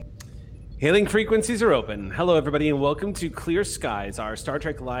Hailing frequencies are open. Hello, everybody, and welcome to Clear Skies, our Star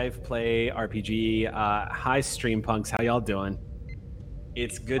Trek Live Play RPG. Hi, Streampunks. How y'all doing?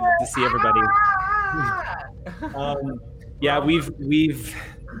 It's good to see everybody. Yeah, we've.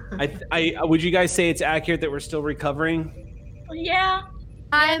 Would you guys say it's accurate that we're still recovering? Yeah.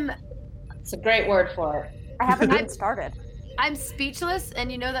 It's a great word for it. I haven't even started. I'm speechless,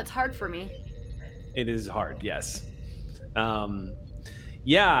 and you know that's hard for me. It is hard, yes.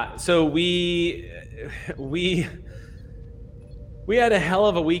 Yeah, so we had a hell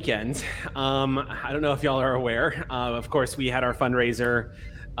of a weekend. I don't know if y'all are aware. Of course, we had our fundraiser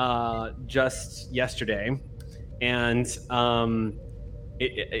just yesterday, and I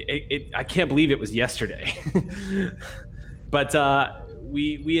can't believe it was yesterday. But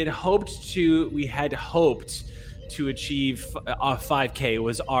we had hoped to achieve a 5K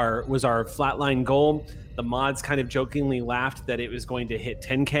was our flatline goal. The mods kind of jokingly laughed that it was going to hit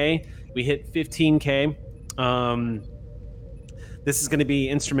 10K. We hit 15K. This is going to be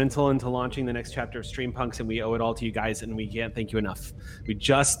instrumental into launching the next chapter of Streampunks, and we owe it all to you guys, and we can't thank you enough. We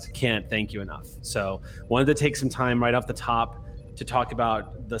just can't thank you enough. So wanted to take some time right off the top to talk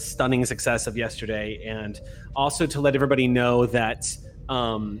about the stunning success of yesterday, and also to let everybody know that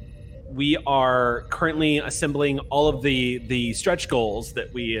we are currently assembling all of the stretch goals that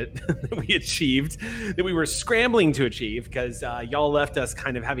we achieved, that we were scrambling to achieve, because y'all left us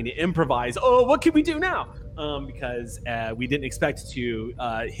kind of having to improvise. Oh, what can we do now? Because we didn't expect to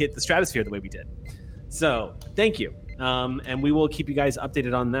hit the stratosphere the way we did. So thank you. And we will keep you guys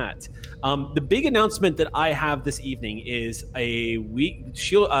updated on that. The big announcement that I have this evening is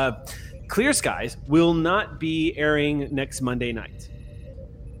Clear Skies will not be airing next Monday night,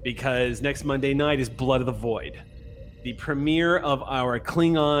 because next Monday night is Blood of the Void. The premiere of our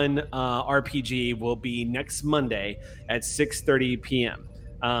Klingon RPG will be next Monday at 6:30 p.m.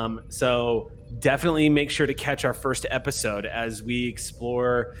 So definitely make sure to catch our first episode as we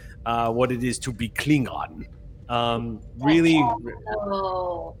explore what it is to be Klingon.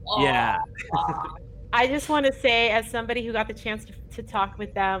 Yeah. I just want to say, as somebody who got the chance to talk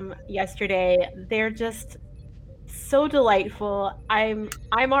with them yesterday, they're just so delightful. I'm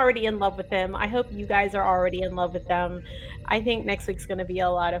already in love with them. I hope you guys are already in love with them. I think next week's going to be a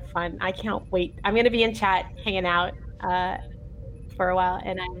lot of fun. I can't wait. I'm going to be in chat hanging out for a while,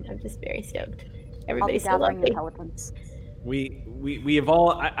 and I'm just very stoked. Everybody's so lovely. Intelligence. We have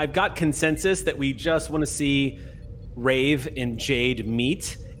all. I've got consensus that we just want to see Rave and Jade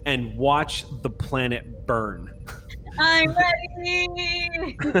meet and watch the planet burn. I'm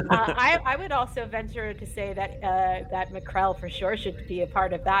ready. I would also venture to say that Mackrell for sure should be a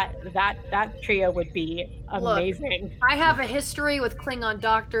part of that. That trio would be amazing. Look, I have a history with Klingon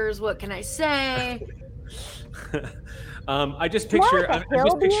doctors. What can I say? I'm just picturing in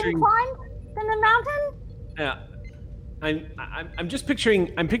the mountain. Yeah, I'm just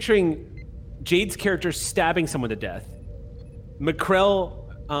picturing. I'm picturing Jade's character stabbing someone to death. Mackrell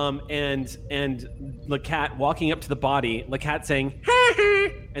and Lacat walking up to the body, Lacat saying,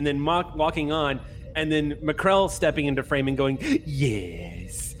 and then walking on, and then Mackrell stepping into frame and going,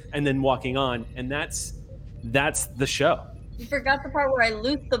 yes, and then walking on, and that's the show. You forgot the part where I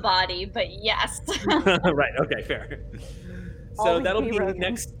loot the body, but yes. Right, okay, fair. So that'll be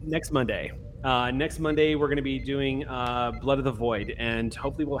next Monday. Next Monday, we're going to be doing Blood of the Void, and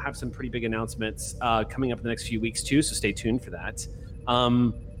hopefully we'll have some pretty big announcements coming up in the next few weeks too, so stay tuned for that.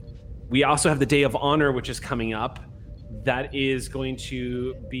 We also have the Day of Honor, which is coming up. That is going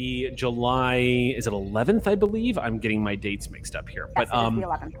to be July, is it 11th, I believe? I'm getting my dates mixed up here. Yes, it is the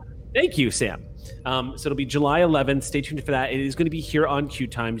 11th. Thank you, Sam. So it'll be July 11th. Stay tuned for that. It is going to be here on Q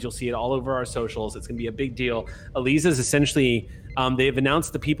Times. You'll see it all over our socials. It's going to be a big deal. Eliza is essentially, they've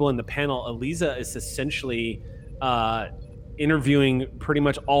announced the people in the panel. Eliza is essentially interviewing pretty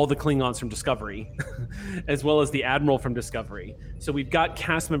much all the Klingons from Discovery, as well as the Admiral from Discovery. So we've got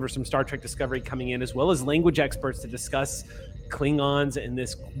cast members from Star Trek Discovery coming in, as well as language experts to discuss Klingons and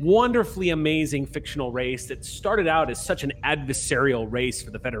this wonderfully amazing fictional race that started out as such an adversarial race for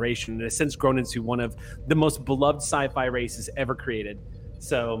the Federation and has since grown into one of the most beloved sci-fi races ever created.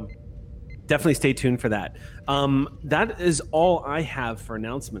 So definitely stay tuned for that. That is all I have for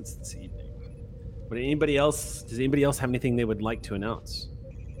announcements this evening. But does anybody else have anything they would like to announce?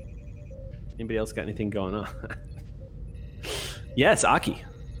 Anybody else got anything going on? Yes, Aki.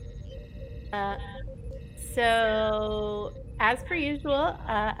 So as per usual,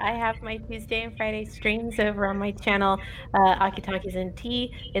 I have my Tuesday and Friday streams over on my channel, Aki Talkies and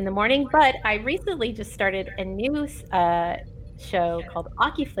Tea in the morning. But I recently just started a new show called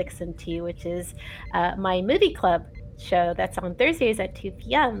Aki Flicks and Tea, which is my movie club show that's on Thursdays at 2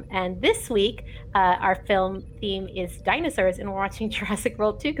 p.m. And this week, our film theme is dinosaurs, and we're watching Jurassic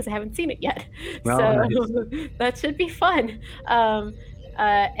World 2 because I haven't seen it yet. Well, so nice. that should be fun.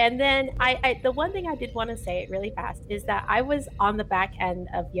 And then the one thing I did want to say really fast is that I was on the back end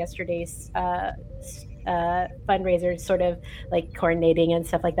of yesterday's fundraisers, sort of like coordinating and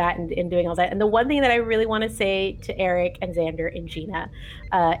stuff like that, and doing all that. And the one thing that I really want to say to Eric and Xander and Gina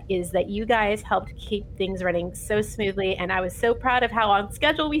is that you guys helped keep things running so smoothly, and I was so proud of how on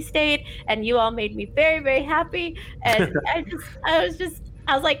schedule we stayed, and you all made me very, very happy. And I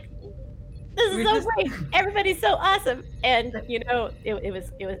was like, this is so great. Everybody's so awesome. And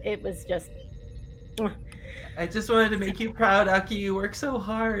it was just. I just wanted to make you proud, Aki. You work so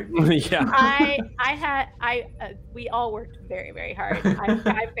hard. Yeah. We all worked very, very hard. I'm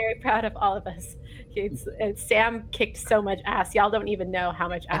very proud of all of us. Sam kicked so much ass. Y'all don't even know how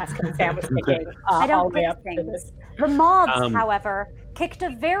much ass Sam was kicking I don't all the way up think to this. The mobs, however, kicked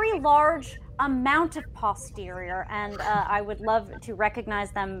a very large amount of posterior, and I would love to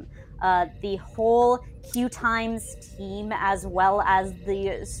recognize them, the whole Q Times team, as well as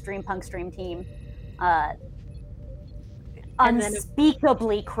the Streampunk Stream team.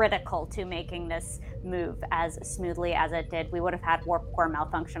 Unspeakably critical to making this move as smoothly as it did. We would have had warp core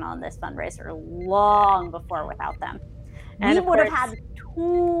malfunction on this fundraiser long before without them. And we would have had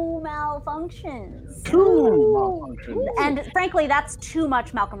two malfunctions. And frankly, that's too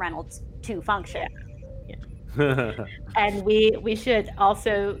much Malcolm Reynolds to function. And we should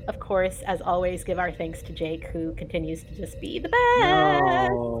also, of course, as always, give our thanks to Jake, who continues to just be the best.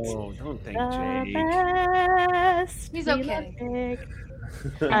 No, don't thank Jake. Best. He's We okay. love Jake.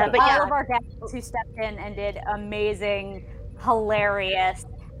 But all of our guests who stepped in and did amazing, hilarious,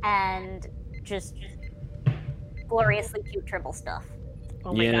 and just gloriously cute triple stuff.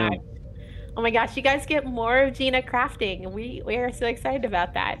 Oh my Yeah. god. Oh my gosh, you guys get more of Gina crafting, and we are so excited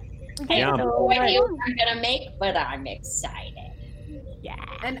about that. I Yeah. don't know what you are gonna make, but I'm excited. Yeah.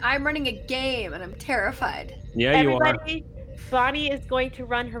 And I'm running a game, and I'm terrified. Yeah, you are. Everybody, Bonnie is going to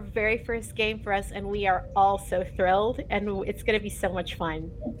run her very first game for us, and we are all so thrilled, and it's going to be so much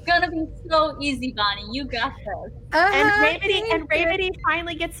fun. It's gonna be so easy, Bonnie. You got this. And Ravity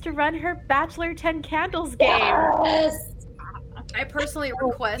finally gets to run her Bachelor 10 Candles game. Yes. I personally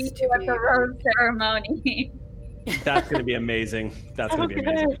request You to at be. the rose ceremony. That's going to be amazing. That's going to be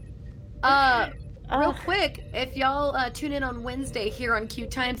good. amazing. Real quick, if y'all tune in on Wednesday here on Q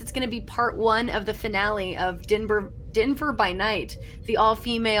Times, it's going to be part 1 of the finale of Denver by Night, the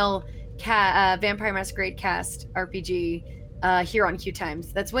all-female Vampire Masquerade cast RPG here on Q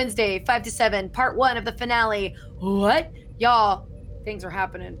Times. That's Wednesday, 5 to 7, part 1 of the finale. What? Y'all, things are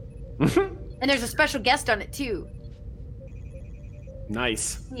happening. And there's a special guest on it, too.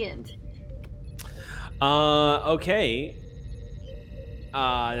 Nice. The end. Okay.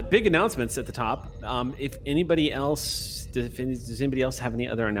 Big announcements at the top. If anybody else, does anybody else have any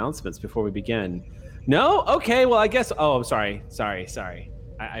other announcements before we begin? No? Okay. Well, I guess. Oh, I'm sorry.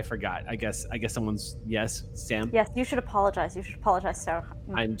 I forgot. I guess someone's. Yes, Sam. Yes, you should apologize. You should apologize. So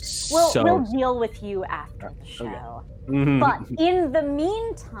We'll we'll deal with you after the show. Okay. Mhm. But in the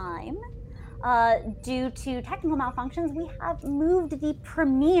meantime, due to technical malfunctions, we have moved the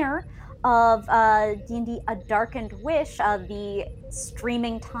premiere of D&D A Darkened Wish, the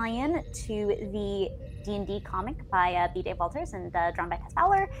streaming tie-in to the D&D comic by B. Dave Walters and drawn by Tess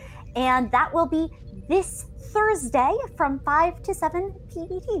Fowler. And that will be this Thursday from 5 to 7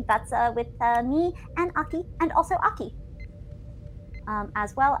 PBT. That's with me and Aki, and also Aki.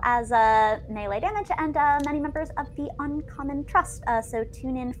 As well as Melee Damage and many members of the Uncommon Trust. So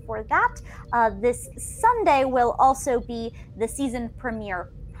tune in for that. This Sunday will also be the season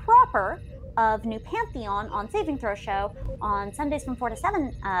premiere proper of New Pantheon on Saving Throw Show on Sundays from 4 to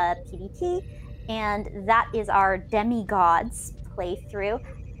 7 PBT. And that is our Demigods playthrough.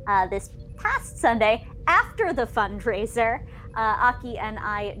 This past Sunday, after the fundraiser, Aki and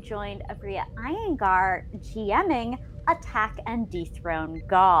I joined Abria Iyengar GMing Attack and Dethrone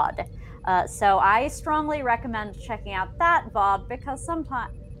God. So I strongly recommend checking out that VOD because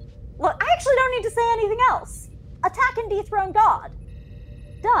sometimes... Well, I actually don't need to say anything else. Attack and Dethrone God.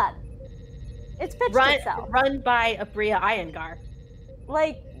 Done. It's pitched itself. Run by Abria Iyengar.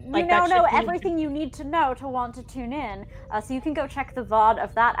 You now know everything you need to know to want to tune in. So you can go check the VOD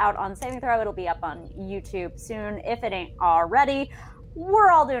of that out on Saving Throw. It'll be up on YouTube soon, if it ain't already. We're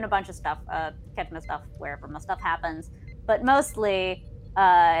all doing a bunch of stuff, catching my stuff wherever my stuff happens. But mostly,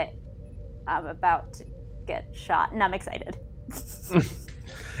 I'm about to get shot, and I'm excited.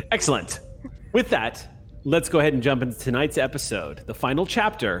 Excellent. With that, let's go ahead and jump into tonight's episode, the final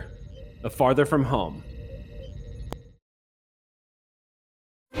chapter of Farther From Home.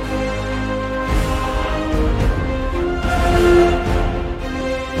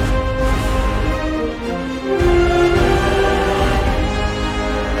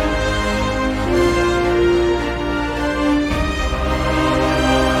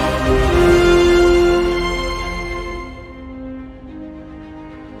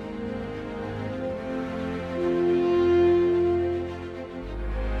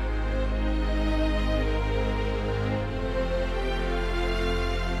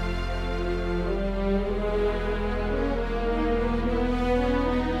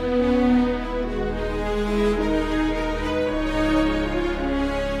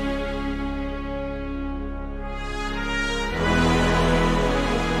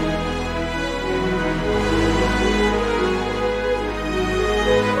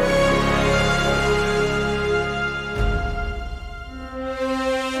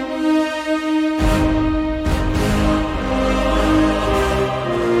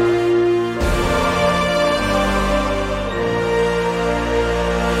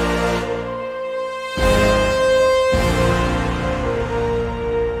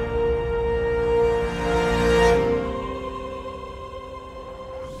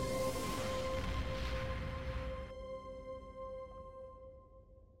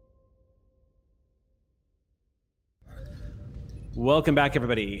 Welcome back,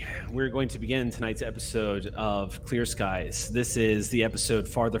 everybody. We're going to begin tonight's episode of Clear Skies. This is the episode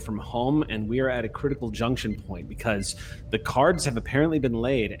Farther From Home, and we are at a critical junction point because the cards have apparently been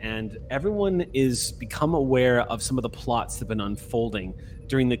laid, and everyone is become aware of some of the plots that have been unfolding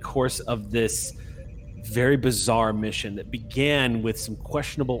during the course of this very bizarre mission that began with some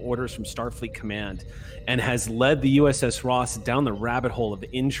questionable orders from Starfleet Command and has led the USS Ross down the rabbit hole of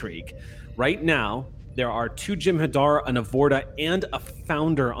intrigue. Right now, there are 2 Jem'Hadar, an Avorta, and a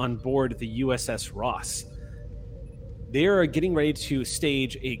Founder on board the USS Ross. They are getting ready to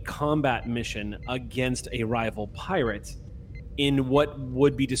stage a combat mission against a rival pirate in what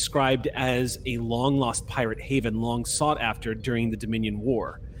would be described as a long-lost pirate haven, long sought after during the Dominion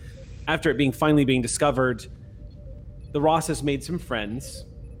War. After it finally being discovered, the Ross has made some friends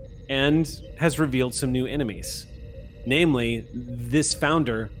and has revealed some new enemies. Namely, this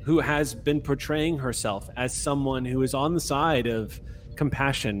Founder, who has been portraying herself as someone who is on the side of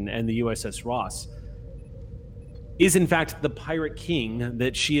compassion and the USS Ross, is in fact the pirate king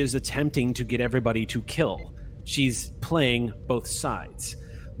that she is attempting to get everybody to kill. She's playing both sides.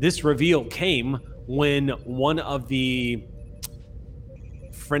 This reveal came when one of the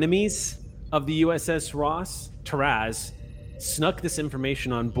frenemies of the USS Ross, Taraz, snuck this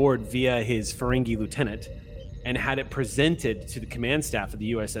information on board via his Ferengi lieutenant and had it presented to the command staff of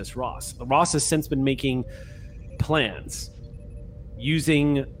the USS Ross. The Ross has since been making plans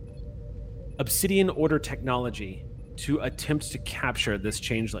using Obsidian Order technology to attempt to capture this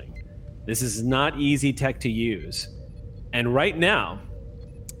changeling. This is not easy tech to use. And right now,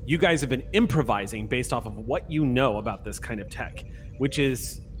 you guys have been improvising based off of what you know about this kind of tech, which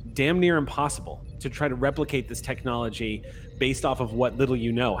is damn near impossible to try to replicate this technology based off of what little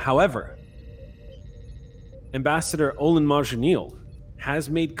you know. However, Ambassador Olin Marjanil has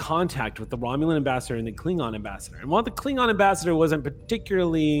made contact with the Romulan ambassador and the Klingon ambassador. And while the Klingon ambassador wasn't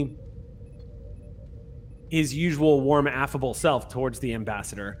particularly his usual warm, affable self towards the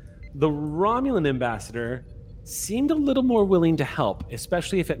ambassador, the Romulan ambassador seemed a little more willing to help,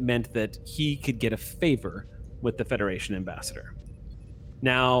 especially if it meant that he could get a favor with the Federation ambassador.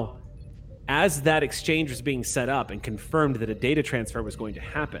 Now, as that exchange was being set up and confirmed that a data transfer was going to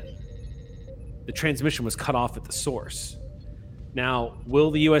happen, the transmission was cut off at the source. Now,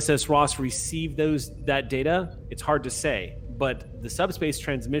 will the USS Ross receive that data? It's hard to say, but the subspace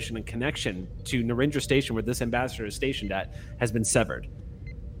transmission and connection to Narendra Station, where this ambassador is stationed at, has been severed.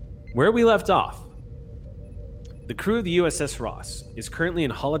 Where we left off, the crew of the USS Ross is currently in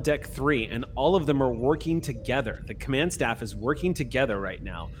Holodeck 3, and all of them are working together. The command staff is working together right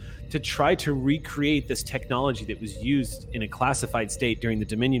now to try to recreate this technology that was used in a classified state during the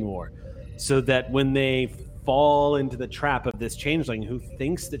Dominion War, so that when they fall into the trap of this changeling who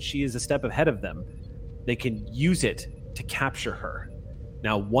thinks that she is a step ahead of them, they can use it to capture her.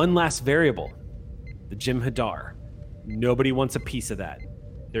 Now, one last variable, the Jem'Hadar. Nobody wants a piece of that.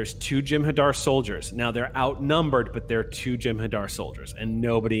 There's 2 Jem'Hadar soldiers. Now, they're outnumbered, but they're 2 Jem'Hadar soldiers, and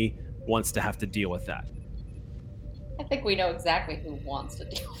nobody wants to have to deal with that. I think we know exactly who wants to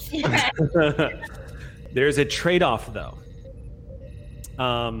deal with it. There's a trade-off, though.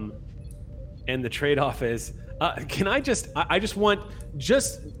 And the trade-off is, I just want,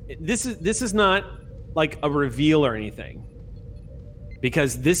 this is not like a reveal or anything,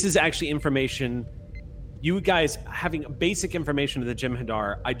 because this is actually information, you guys having basic information of the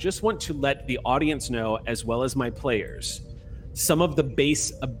Jem'Hadar. I just want to let the audience know, as well as my players, some of the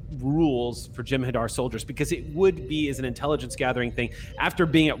base rules for Jem'Hadar soldiers, because it would be as an intelligence gathering thing. After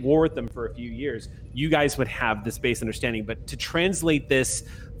being at war with them for a few years, you guys would have this base understanding, but to translate this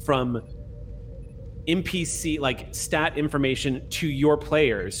from NPC, like stat information, to your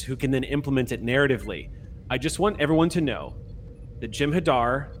players who can then implement it narratively, I just want everyone to know that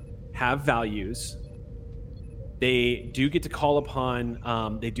Jem'Hadar have values. They do get to call upon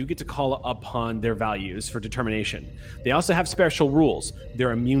their values for determination. They also have special rules.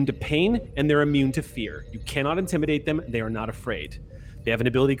 They're immune to pain and they're immune to fear. You cannot intimidate them. They are not afraid. They have an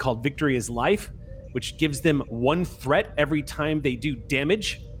ability called Victory is Life, which gives them 1 threat every time they do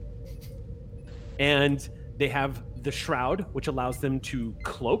damage. And they have the Shroud, which allows them to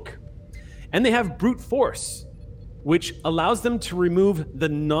cloak. And they have Brute Force, which allows them to remove the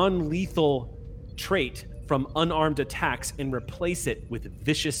non-lethal trait from unarmed attacks and replace it with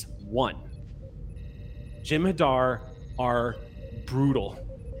Vicious 1. Jem'Hadar are brutal.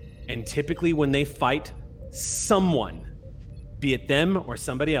 And typically when they fight someone, be it them or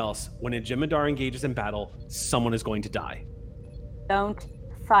somebody else, when a Jem'Hadar engages in battle, someone is going to die. Don't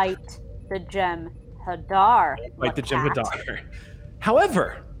fight the Jem'Hadar. Fight the Jem'Hadar.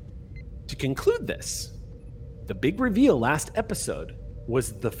 However, to conclude this, The big reveal last episode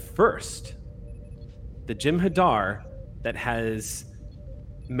was the first, the Jem'Hadar that has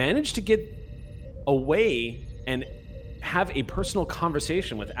managed to get away and have a personal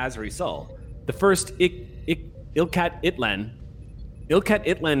conversation with Azari Sul. The first, Ilkat Itlan. Ilkat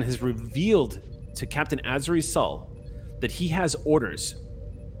Itlan has revealed to Captain Azari Sul that he has orders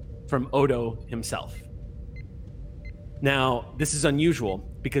from Odo himself. Now, this is unusual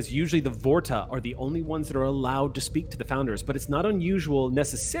because usually the Vorta are the only ones that are allowed to speak to the Founders, but it's not unusual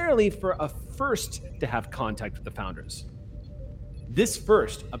necessarily for a first to have contact with the Founders. This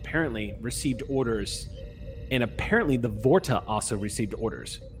first apparently received orders, and apparently the Vorta also received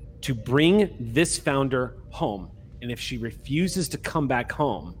orders to bring this Founder home. And if she refuses to come back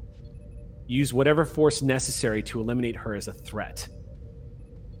home, use whatever force necessary to eliminate her as a threat.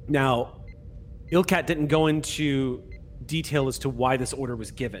 Now, Ilkat didn't go into detail as to why this order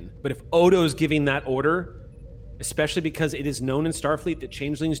was given, but if Odo's giving that order, especially because it is known in Starfleet that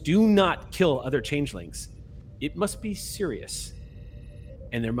changelings do not kill other changelings, it must be serious,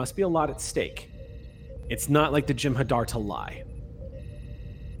 and there must be a lot at stake. It's not like the Jem'Hadar to lie.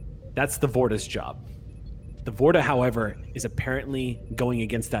 That's the Vorta's job. The Vorta, however, is apparently going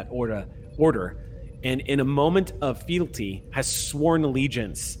against that order, and in a moment of fealty has sworn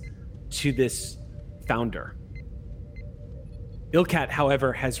allegiance to this Founder. Ilkat,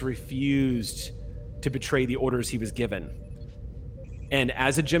 however, has refused to betray the orders he was given. And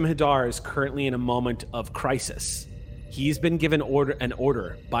as a Jem'Hadar is currently in a moment of crisis, he's been given an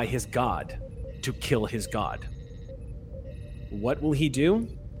order by his god to kill his god. What will he do?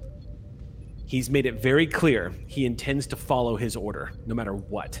 He's made it very clear he intends to follow his order, no matter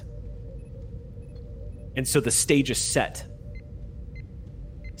what. And so the stage is set.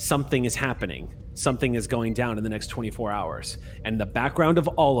 Something is happening. Something is going down in the next 24 hours. And the background of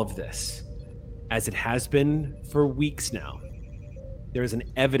all of this, as it has been for weeks now, there is an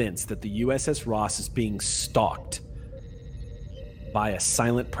evidence that the USS Ross is being stalked by a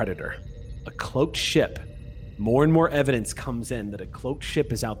silent predator, a cloaked ship. More and more evidence comes in that a cloaked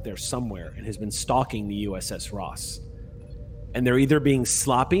ship is out there somewhere and has been stalking the USS Ross. And they're either being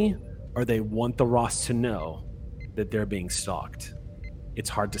sloppy or they want the Ross to know that they're being stalked. It's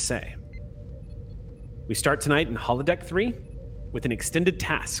hard to say. We start tonight in Holodeck 3 with an extended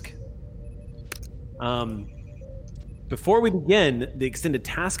task. Before we begin the extended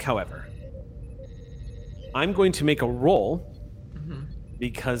task, however, I'm going to make a roll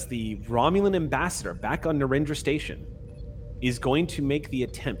because the Romulan ambassador back on Narendra Station is going to make the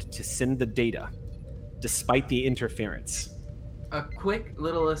attempt to send the data despite the interference. A quick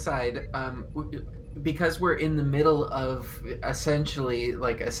little aside, because we're in the middle of essentially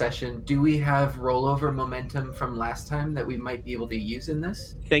like a session, do we have rollover momentum from last time that we might be able to use in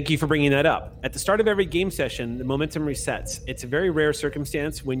this? Thank you for bringing that up. At the start of every game session, the momentum resets. It's a very rare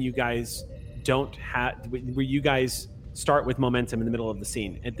circumstance when you guys where you guys start with momentum in the middle of the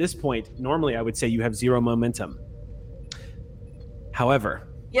scene. At this point, normally I would say you have 0 momentum. However.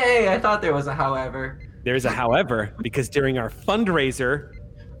 Yay, I thought there was a however. There's a however, because during our fundraiser,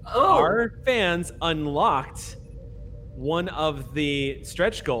 our fans unlocked one of the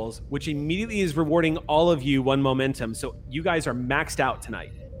stretch goals, which immediately is rewarding all of you 1 momentum. So you guys are maxed out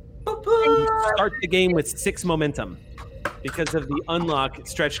tonight. You start the game with 6 momentum because of the unlock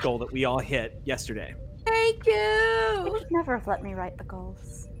stretch goal that we all hit yesterday. Thank you. You should never have let me write the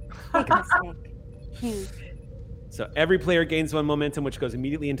goals. Big mistake. Huge. So every player gains 1 momentum, which goes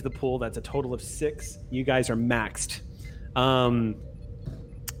immediately into the pool. That's a total of 6. You guys are maxed.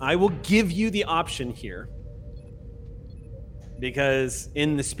 I will give you the option here, because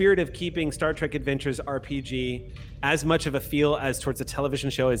in the spirit of keeping Star Trek Adventures RPG as much of a feel as towards a television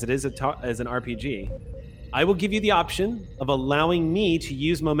show as it is as an RPG, I will give you the option of allowing me to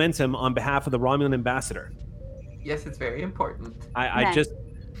use momentum on behalf of the Romulan ambassador. Yes, it's very important.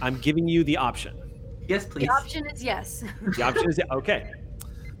 I'm giving you the option. Yes, please. The option is yes. The option is okay.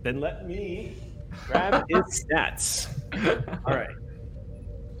 Then let me grab his stats. All right.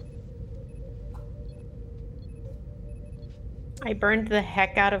 I burned the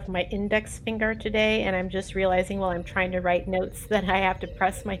heck out of my index finger today, and I'm just realizing while I'm trying to write notes that I have to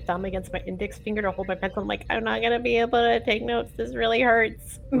press my thumb against my index finger to hold my pencil. I'm like, I'm not going to be able to take notes. This really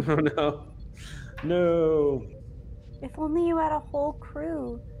hurts. Oh, no. No. If only you had a whole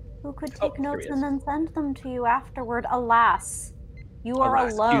crew who could take notes here and then send them to you afterward. Alas, you are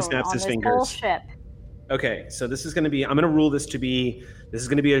alone on this whole ship. Okay, so this is going to be, I'm going to rule this to be, this is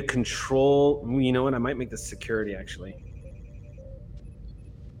going to be a control. You know what? I might make this security, actually.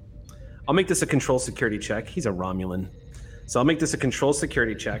 I'll make this a control security check. He's a Romulan. So I'll make this a control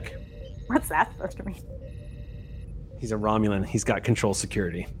security check. What's that supposed to mean? He's a Romulan. He's got control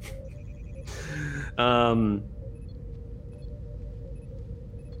security.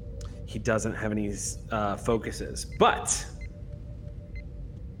 He doesn't have any focuses, but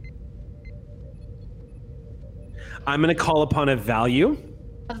I'm going to call upon a value.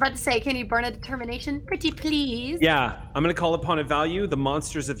 I was about to say, can you burn a determination? Pretty please. Yeah, I'm going to call upon a value. The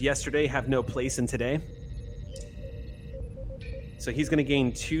monsters of yesterday have no place in today. So he's going to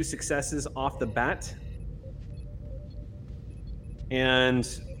gain 2 successes off the bat. And,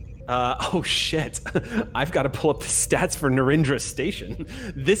 oh shit, I've got to pull up the stats for Narendra Station.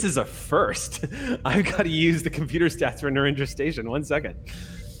 This is a first. I've got to use the computer stats for Narendra Station. 1 second.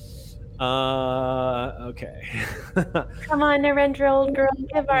 Okay. Come on, Narendra, old girl,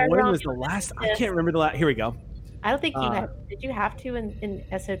 give our. When was the last? I can't remember the last. Here we go. I don't think you had. Did you have to in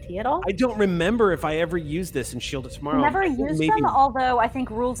SOT at all? I don't remember if I ever used this in Shield of Tomorrow. Never used them, although I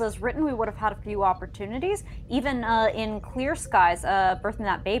think rules as written, we would have had a few opportunities. Even in Clear Skies, Birthing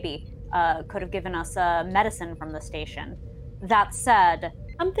That Baby could have given us medicine from the station. That said,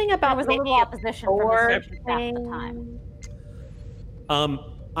 something about there was a little opposition from the station staff at the time.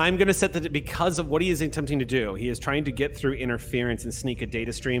 I'm going to set that because of what he is attempting to do. He is trying to get through interference and sneak a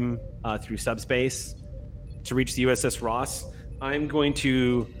data stream through subspace to reach the USS Ross. I'm going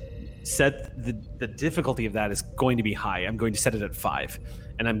to set the difficulty of that is going to be high. I'm going to set it at 5.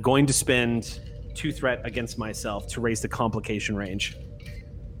 And I'm going to spend 2 threat against myself to raise the complication range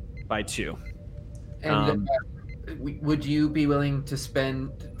by 2. And would you be willing to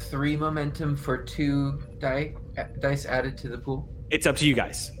spend 3 momentum for 2 dice added to the pool? It's up to you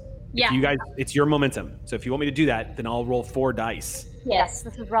guys. Yeah. You guys, it's your momentum. So if you want me to do that, then I'll roll 4 dice. Yes,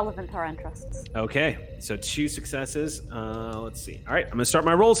 this is relevant to our interests. Okay, so 2 successes. Let's see. All right, I'm going to start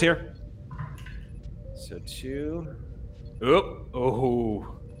my rolls here. So 2.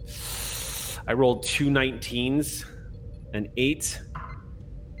 Oh. I rolled 2 19s, an 8,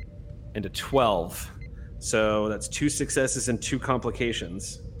 and a 12. So that's 2 successes and 2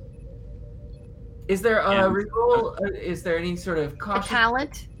 complications. Is there a reroll? Is there any sort of caution? A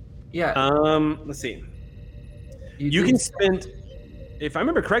talent? Yeah. Let's see. You can spend, if I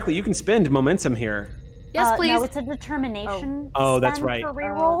remember correctly, you can spend momentum here. Yes, please. No, it's a determination. Oh, that's spend right. For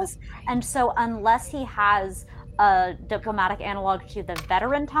rerolls, and so unless he has a diplomatic analog to the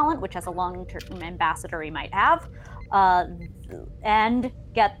veteran talent, which has a long-term ambassador he might have, and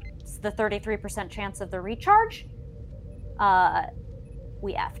gets the 33% chance of the recharge,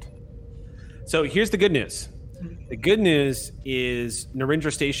 we effed. So here's the good news. The good news is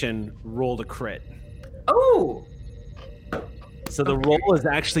Narendra Station rolled a crit. Oh! So the roll is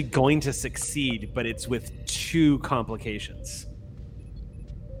actually going to succeed, but it's with 2 complications.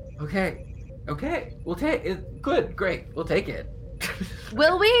 Okay. We'll take it. Good. Great. We'll take it.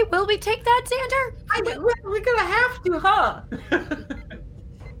 Will we? Will we take that, Xander? We're gonna have to, huh?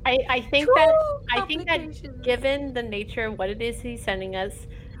 I think that given the nature of what it is he's sending us,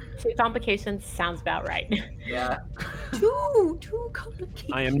 2 complications sounds about right. Yeah. 2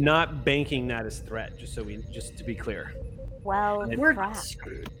 complications. I am not banking that as threat, just to be clear. Well, We're crap.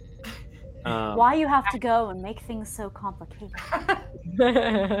 screwed. Why you have to go and make things so complicated?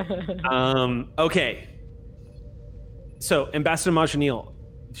 Okay. So, Ambassador Majanil,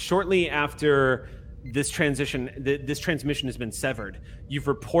 shortly after this transmission has been severed, you've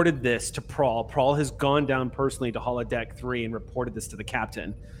reported this to Prawl. Prawl has gone down personally to holodeck 3 and reported this to the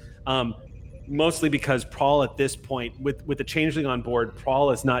captain. Mostly because Prawl at this point, with the changeling on board, Prawl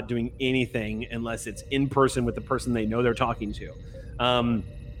is not doing anything unless it's in person with the person they know they're talking to.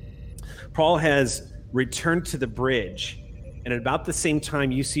 Prawl has returned to the bridge, and at about the same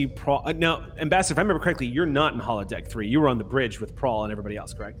time you see Prawl. Now, Ambassador, if I remember correctly, you're not in holodeck 3. You were on the bridge with Prawl and everybody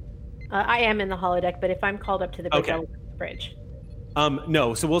else, correct? I am in the holodeck, but if I'm called up to the bridge, Okay. I'll go to the bridge.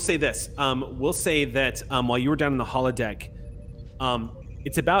 No, so we'll say this. We'll say that while you were down in the holodeck,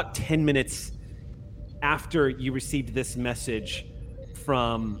 it's about 10 minutes after you received this message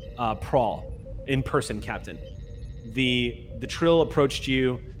from Prawl, in person, Captain. The Trill approached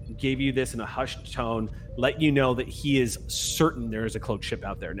you, gave you this in a hushed tone, let you know that he is certain there is a cloaked ship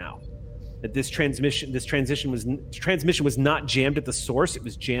out there now. That this transmission was not jammed at the source; it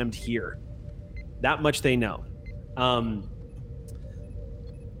was jammed here. That much they know.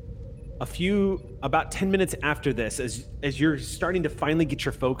 About 10 minutes after this, as you're starting to finally get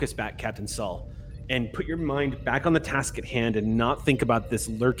your focus back, Captain Sull, and put your mind back on the task at hand and not think about this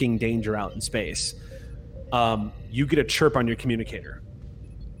lurking danger out in space, you get a chirp on your communicator.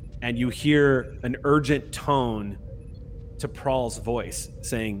 And you hear an urgent tone to Prawl's voice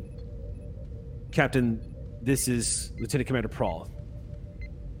saying, "Captain, this is Lieutenant Commander Prawl.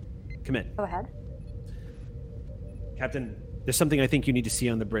 Come in." Go ahead. Captain, there's something I think you need to see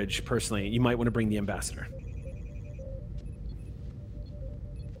on the bridge personally. You might want to bring the ambassador.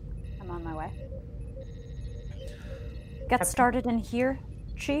 I'm on my way. Get started in here,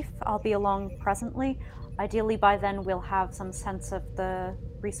 Chief. I'll be along presently. Ideally, by then, we'll have some sense of the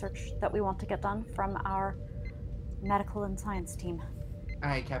research that we want to get done from our medical and science team.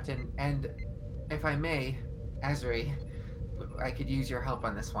 Aye, Captain. And if I may, Azri, I could use your help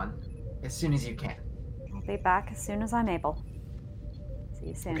on this one as soon as you can. I'll be back as soon as I'm able. See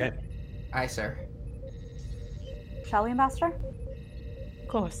you soon. Okay. Aye, sir. Shall we, Ambassador? Of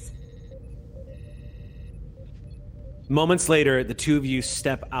course. Moments later, the two of you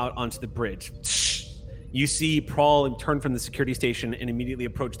step out onto the bridge. You see Prawl turn from the security station and immediately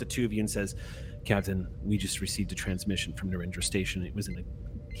approach the two of you and says, Captain, we just received a transmission from Narendra Station. It was in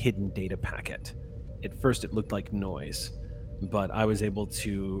a hidden data packet. At first, it looked like noise, but I was able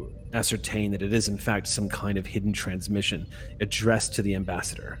to ascertain that it is, in fact, some kind of hidden transmission addressed to the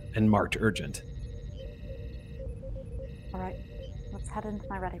ambassador and marked urgent. All right. Let's head into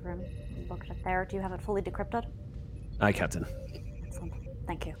my ready room. Look at it there. Do you have it fully decrypted? Aye, Captain. Excellent.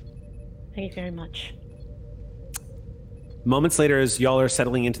 Thank you. Thank you very much. Moments later, as y'all are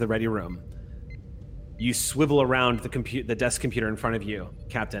settling into the ready room, you swivel around the desk computer in front of you,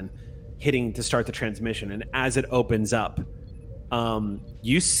 Captain, hitting to start the transmission. And as it opens up,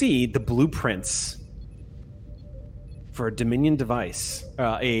 you see the blueprints for a Dominion device,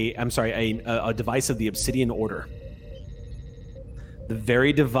 a device of the Obsidian Order. The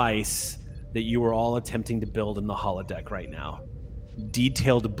very device that you are all attempting to build in the holodeck right now.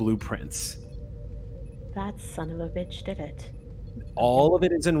 Detailed blueprints. That son of a bitch did it. All of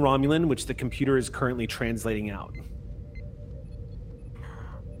it is in Romulan, which the computer is currently translating out.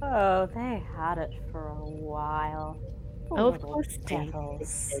 Oh, they had it for a while. Oh, of Little course they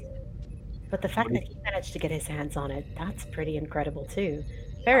devils. did. But the fact that he managed to get his hands on it, that's pretty incredible too.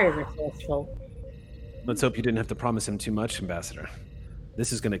 Very resourceful. Let's hope you didn't have to promise him too much, Ambassador.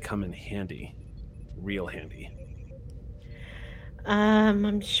 This is going to come in handy. Real handy.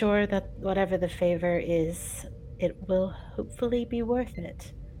 I'm sure that whatever the favor is, it will hopefully be worth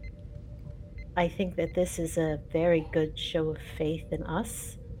it. I think that this is a very good show of faith in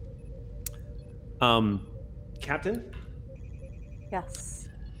us. Captain? Yes.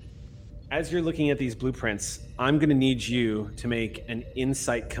 As you're looking at these blueprints, I'm going to need you to make an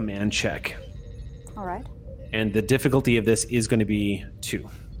insight command check. All right. And the difficulty of this is going to be 2.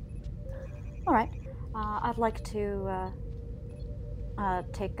 All right. I'd like to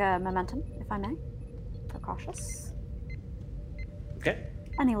take momentum, if I may. Precautious. Okay.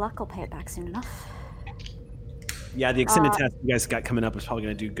 Any luck, I'll pay it back soon enough. Yeah, the extended test you guys got coming up is probably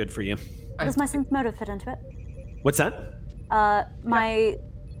going to do good for you. Does my sense motive fit into it? What's that? My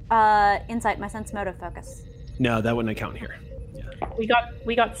insight, my sense motive focus. No, that wouldn't count here. Yeah.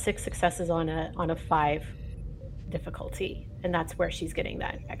 We got 6 successes on a 5 difficulty, and that's where she's getting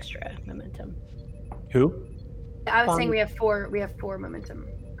that extra momentum. Who? I was saying we have 4 momentum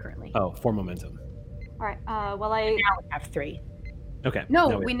currently. Oh, 4 momentum. All right. Well, Now we have 3. Okay.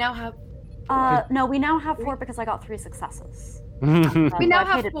 No, we now have no, we now have 4 because I got 3 successes. we now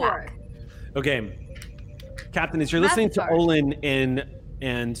have 4. Okay. Captain, as you're Math listening is to hard. Olin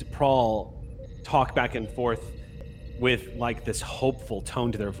and Prawl talk back and forth with like this hopeful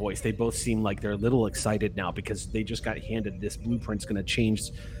tone to their voice, they both seem like they're a little excited now because they just got handed this blueprint's going to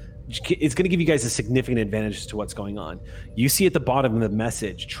change. It's going to give you guys a significant advantage to what's going on. You see at the bottom of the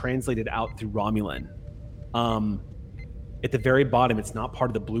message translated out through Romulan. At the very bottom, it's not part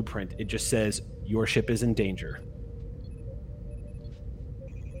of the blueprint. It just says, your ship is in danger.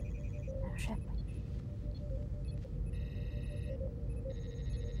 No ship.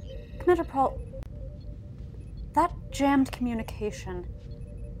 Commander Prawl, that jammed communication,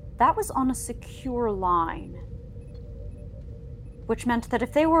 that was on a secure line. Which meant that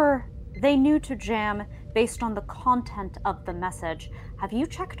if they knew to jam based on the content of the message. Have you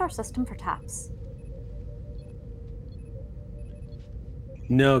checked our system for taps?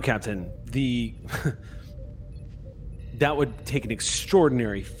 No, Captain. That would take an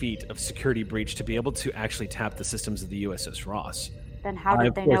extraordinary feat of security breach to be able to actually tap the systems of the USS Ross. Then how did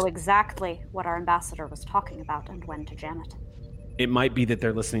Of they course. know exactly what our ambassador was talking about and when to jam it? It might be that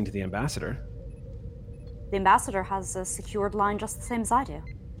they're listening to the ambassador. The ambassador has a secured line just the same as I do.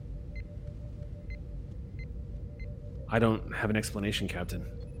 I don't have an explanation, Captain.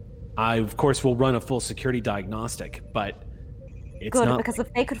 I, of course, will run a full security diagnostic, but it's Good, not... because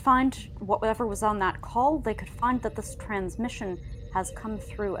if they could find whatever was on that call, they could find that this transmission has come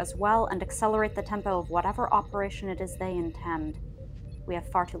through as well and accelerate the tempo of whatever operation it is they intend. We have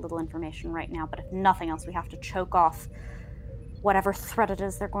far too little information right now, but if nothing else, we have to choke off whatever threat it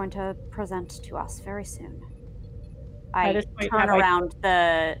is they're going to present to us very soon. I turn around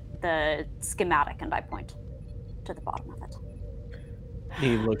the schematic and I point to the bottom of it.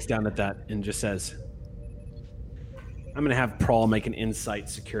 He looks down at that and just says, I'm going to have Prawl make an insight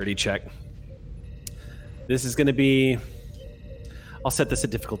security check. This is going to be... I'll set this at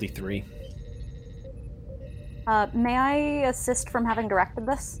difficulty 3. May I assist from having directed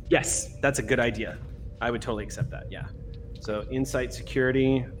this? Yes, that's a good idea. I would totally accept that, yeah. So, insight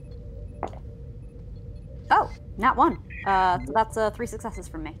security. Oh, nat 1. So that's 3 successes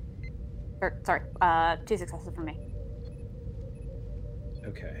from me. Or, sorry, 2 successes from me.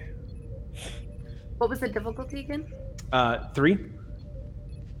 Okay. What was the difficulty again? 3.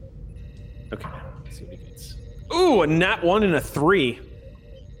 Okay, let's see what he gets. Ooh, a nat 1 and a 3.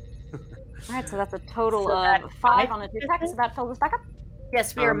 All right, so that's a total of 5 on a detect, so that fills us back up?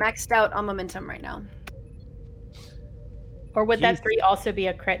 Yes, we are maxed out on momentum right now. Or would that 3 also be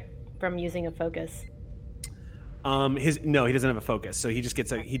a crit from using a focus? No, he doesn't have a focus, so he just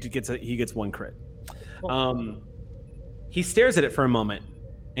gets he gets 1 crit. Cool. He stares at it for a moment,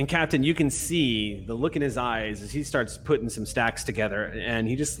 and Captain, you can see the look in his eyes as he starts putting some stacks together, and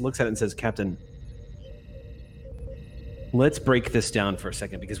he just looks at it and says, Captain, let's break this down for a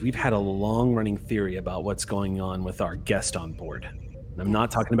second, because we've had a long-running theory about what's going on with our guest on board. And I'm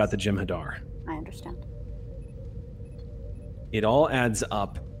not talking about the Jem'Hadar. I understand. It all adds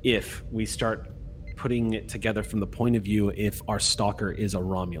up if we start putting it together from the point of view if our stalker is a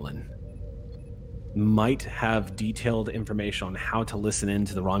Romulan. Might have detailed information on how to listen in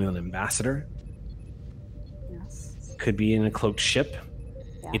to the Romulan ambassador. Yes. Could be in a cloaked ship.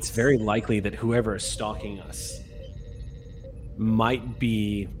 Yes. It's very likely that whoever is stalking us might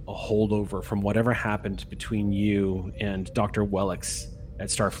be a holdover from whatever happened between you and Dr. Wellix at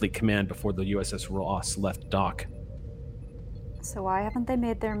Starfleet Command before the USS Ross left dock. So why haven't they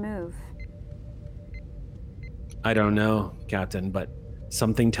made their move? I don't know, Captain, but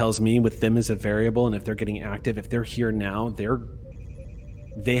something tells me with them as a variable, and if they're getting active, if they're here now,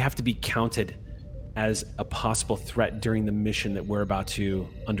 they have to be counted as a possible threat during the mission that we're about to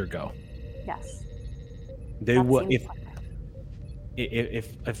undergo. Yes. They will.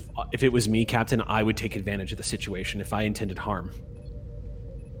 If it was me, Captain, I would take advantage of the situation if I intended harm.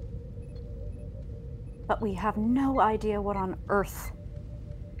 But we have no idea what on earth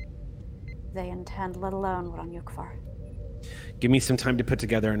they intend, let alone what on Yukvar. Give me some time to put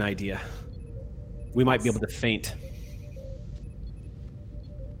together an idea. We might be able to feint.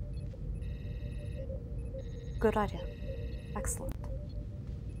 Good idea. Excellent.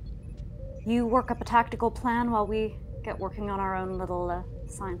 You work up a tactical plan while we get working on our own little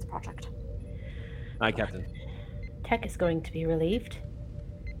science project. Aye, Captain. Tech is going to be relieved.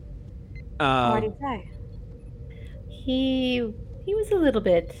 Why do you say? He was a little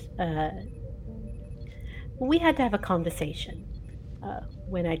bit. We had to have a conversation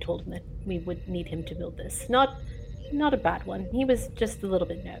when I told him that we would need him to build this. Not a bad one. He was just a little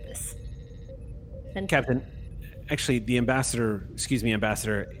bit nervous. And Captain, actually, the ambassador,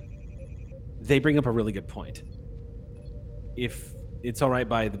 they bring up a really good point. If it's all right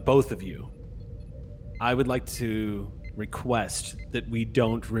by the both of you, I would like to request that we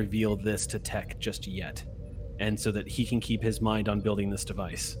don't reveal this to Tech just yet, and so that he can keep his mind on building this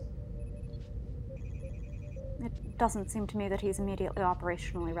device. It doesn't seem to me that he's immediately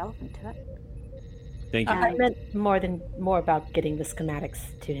operationally relevant to it. Thank you. I meant more about getting the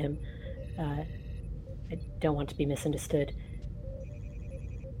schematics to him. I don't want to be misunderstood.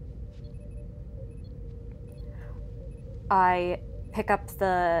 I pick up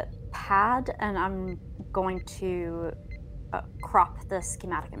the pad and I'm going to crop the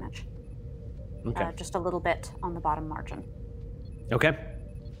schematic image. Okay. Just a little bit on the bottom margin. Okay.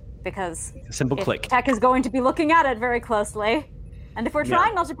 Because A simple click. Tech is going to be looking at it very closely. And if we're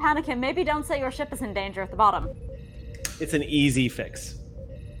trying not to panic him, maybe don't say your ship is in danger at the bottom. It's an easy fix.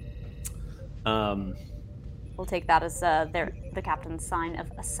 We'll take that as the captain's sign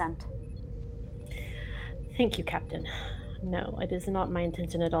of assent. Thank you, Captain. No, it is not my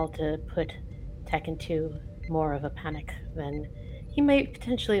intention at all to put Tech into more of a panic than he may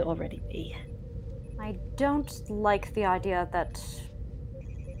potentially already be. I don't like the idea that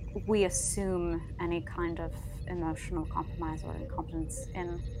we assume any kind of emotional compromise or incompetence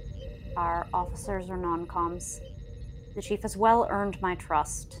in our officers or non-coms. The chief has well earned my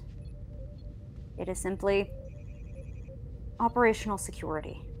trust. It is simply operational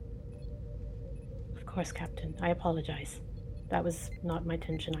security. Of course, Captain. I apologize. That was not my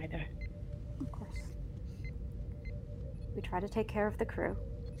intention either. Of course. We try to take care of the crew.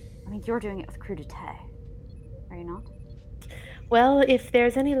 I mean, you're doing it with crudité, are you not? Well, if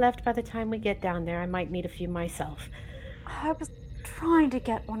there's any left by the time we get down there, I might need a few myself. I was trying to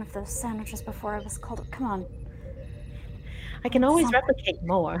get one of those sandwiches before I was called. Come on. I can always replicate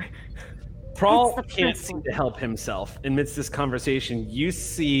more. Prawl It's the can't principle. seem to help himself. Amidst this conversation, you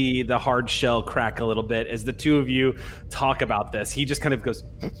see the hard shell crack a little bit as the two of you talk about this. He just kind of goes,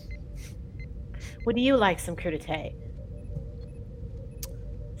 Would you like some crudité?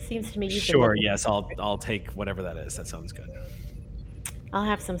 Seems to me you've been sure, looking- yes, I'll take whatever that is. That sounds good. I'll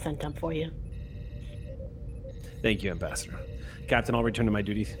have some sent up for you. Thank you, Ambassador. Captain, I'll return to my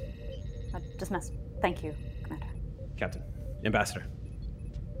duties. Dismissed. Thank you, Commander. Captain. Ambassador.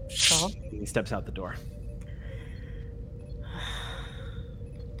 He steps out the door.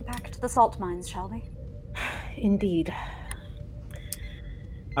 Back to the salt mines, shall we? Indeed.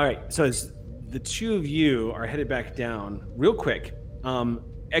 All right, so as the two of you are headed back down, real quick,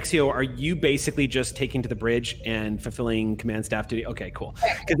 Exio, are you basically just taking to the bridge and fulfilling command staff duty? Okay, cool.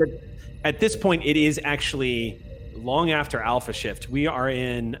 Because at this point, it is actually long after Alpha Shift. We are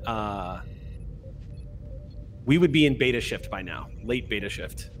in, we would be in Beta Shift by now, late Beta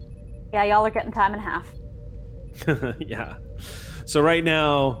Shift. Yeah, y'all are getting time and a half. Yeah. So right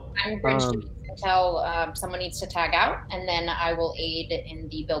now, I'm bridge until someone needs to tag out, and then I will aid in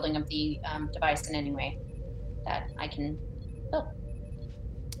the building of the device in any way that I can build.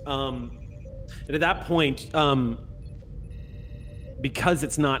 and at that point, because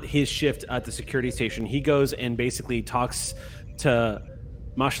it's not his shift at the security station, he goes and basically talks to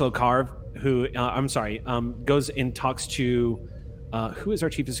Mashlo Karv, who, goes and talks to, who is our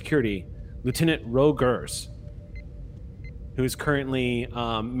chief of security? Lieutenant Rogers, who is currently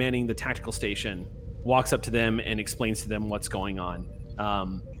manning the tactical station, walks up to them and explains to them what's going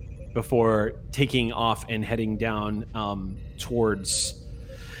on before taking off and heading down towards...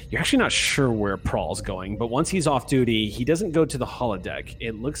 You're actually not sure where Prawl's going, but once he's off duty, he doesn't go to the holodeck.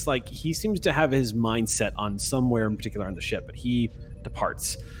 It looks like he seems to have his mind set on somewhere in particular on the ship, but he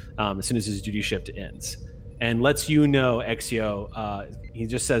departs as soon as his duty shift ends. And lets you know, Exio, he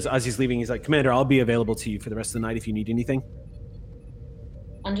just says, as he's leaving, he's like, Commander, I'll be available to you for the rest of the night if you need anything.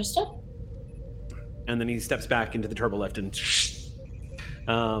 Understood. And then he steps back into the turbolift and...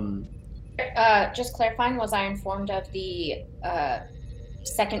 Just clarifying, was I informed of the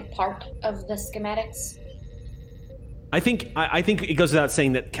second part of the schematics? I think it goes without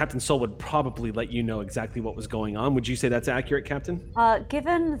saying that Captain Soul would probably let you know exactly what was going on. Would you say that's accurate, Captain?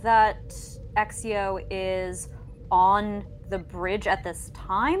 Given that Exio is on the bridge at this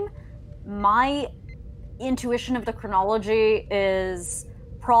time, my intuition of the chronology is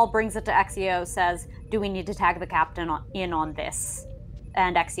Prawl brings it to Exio, says, do we need to tag the captain in on this?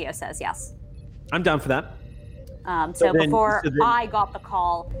 And Exio says yes. I'm down for that. So before I got the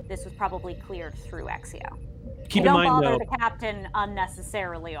call, this was probably cleared through Exio. Keep You in don't mind, bother though, the captain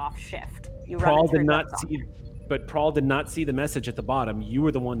unnecessarily off shift. You run Prawl it through did not Grimstone. see, but Prawl did not see the message at the bottom. You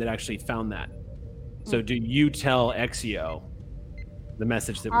were the one that actually found that. So do you tell Exio the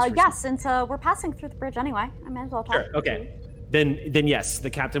message that was received? Yes, since we're passing through the bridge anyway, I may as well talk. Sure. Okay. Then yes, the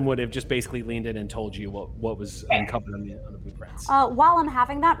captain would have just basically leaned in and told you what was uncovered on the blueprints. While I'm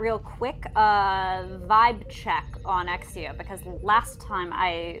having that, real quick, vibe check on Exio, because last time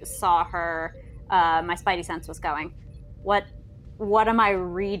I saw her, my spidey sense was going. What am I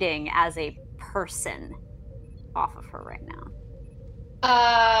reading as a person off of her right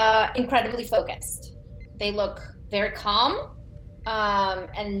now? Incredibly focused. They look very calm,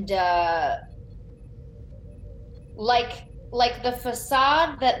 and like the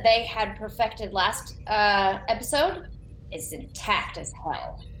facade that they had perfected last episode is intact as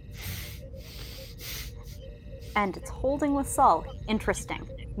hell. And it's holding with Saul. Interesting.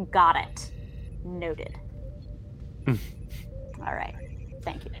 Got it. Noted. All right.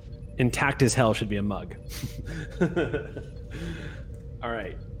 Thank you. Intact as hell should be a mug. All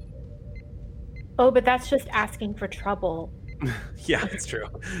right. Oh, but that's just asking for trouble. Yeah, it's true.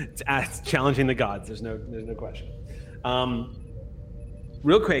 It's challenging the gods. There's no question.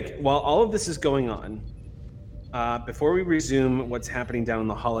 Real quick, while all of this is going on, before we resume what's happening down on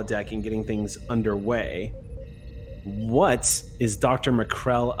the holodeck and getting things underway, what is Dr.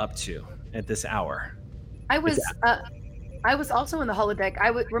 McCrell up to at this hour? I was also in the holodeck.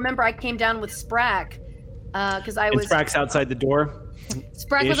 Remember I came down with Sprack because I was. Sprack's outside the door.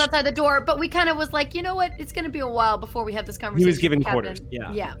 Sprack was outside the door, but we kind of was like, you know what? It's going to be a while before we have this conversation. He was given Captain. quarters.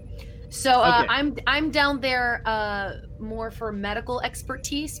 Yeah. Yeah. So Okay. I'm down there more for medical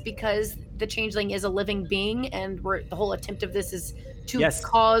expertise because the changeling is a living being, and the whole attempt of this is to Yes.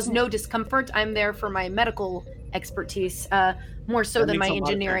 cause no discomfort. I'm there for my medical expertise, more so That than makes my a lot of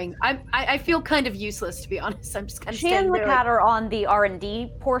engineering. I feel kind of useless, to be honest. I'm just kind of She and standing there. Lakat are on the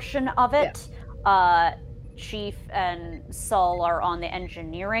R&D portion of it. Chief and Sol are on the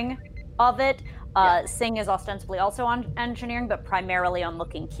engineering of it. Singh is ostensibly also on engineering, but primarily on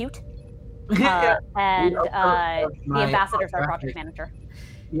looking cute. And the ambassador's our project manager.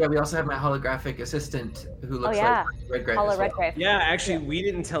 Yeah, we also have my holographic assistant who looks like Redgrave. Holo as well. Redgrave. Yeah, actually, we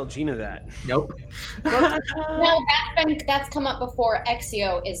didn't tell Gina that. Nope. No, that's come up before.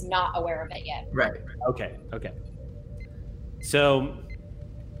 Exio is not aware of it yet. Right. Okay. So,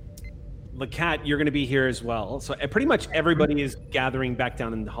 Lakat, you're going to be here as well. So pretty much everybody is gathering back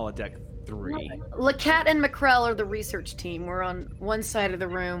down in the holodeck 3. Lakat and McCrell are the research team. We're on one side of the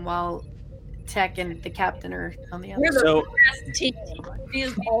room while Tech and the captain are on the other. We're the So- best team. She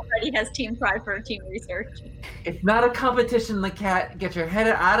already has team pride for team research. It's not a competition, Lakat. Get your head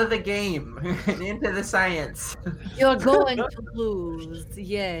out of the game and into the science. You're going to lose,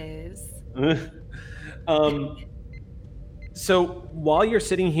 yes. So while you're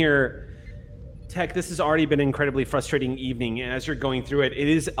sitting here, Tech, this has already been an incredibly frustrating evening. And as you're going through it, it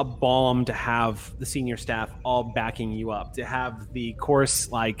is a balm to have the senior staff all backing you up, to have the coarse,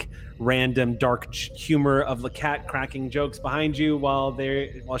 like random dark humor of Lakat cracking jokes behind you while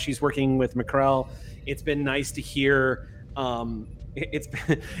she's working with McCrell. It's been nice to hear.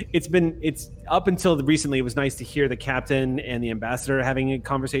 It's up until recently. It was nice to hear the captain and the ambassador having a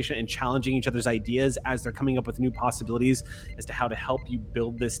conversation and challenging each other's ideas as they're coming up with new possibilities as to how to help you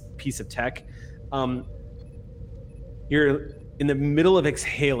build this piece of tech. You're in the middle of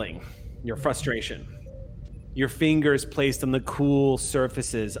exhaling your frustration. Your fingers placed on the cool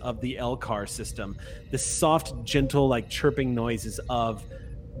surfaces of the LCAR system. The soft, gentle, like chirping noises of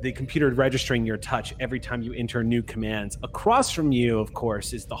the computer registering your touch every time you enter new commands. Across from you, of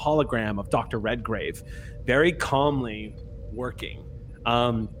course, is the hologram of Dr. Redgrave, very calmly working.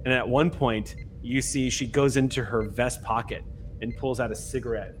 And at one point, you see she goes into her vest pocket and pulls out a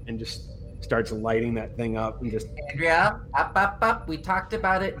cigarette and just starts lighting that thing up and just... Andrea, up. We talked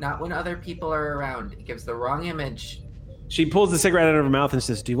about it, not when other people are around. It gives the wrong image. She pulls the cigarette out of her mouth and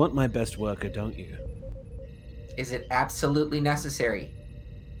says, "Do you want my best worker, don't you?" Is it absolutely necessary?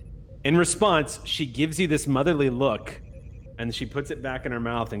 In response, she gives you this motherly look, and she puts it back in her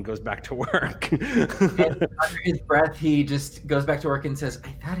mouth and goes back to work. And under his breath, he just goes back to work and says,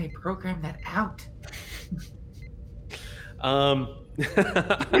 "I thought I programmed that out."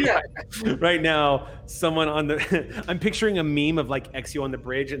 Right now, someone on the I'm picturing a meme of like Exio on the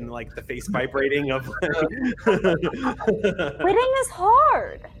bridge and like the face vibrating of Quitting is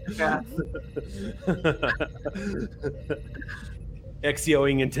hard. Yeah.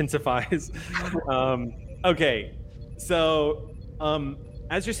 Exioing intensifies. Okay, so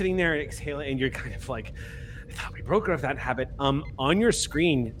as you're sitting there and exhaling, and you're kind of like, I thought we broke off that habit. On your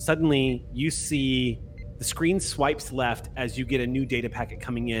screen, suddenly you see the screen swipes left as you get a new data packet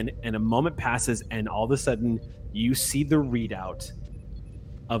coming in, and a moment passes, and all of a sudden you see the readout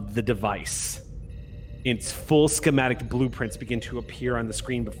of the device. Its full schematic blueprints begin to appear on the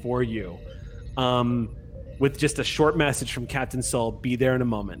screen before you. With just a short message from Captain Sol, "Be there in a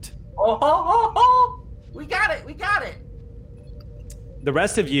moment." Oh! We got it! The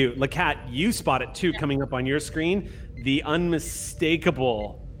rest of you, Lakat, you spot it too, coming up on your screen. The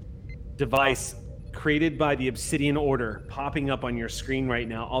unmistakable device created by the Obsidian Order popping up on your screen right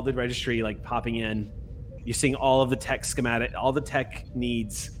now. All the registry like popping in. You're seeing all of the tech schematic, all the tech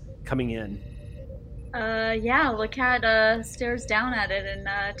needs coming in. Lakat stares down at it and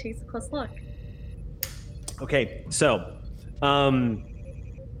takes a close look. Okay, so,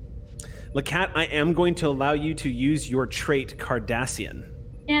 Lakat, I am going to allow you to use your trait Cardassian.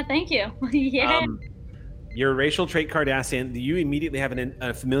 Yeah, thank you. Yeah. Your racial trait Cardassian, you immediately have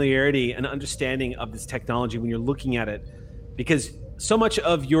a familiarity and understanding of this technology when you're looking at it, because so much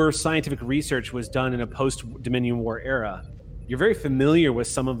of your scientific research was done in a post-Dominion War era. You're very familiar with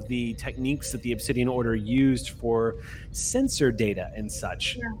some of the techniques that the Obsidian Order used for sensor data and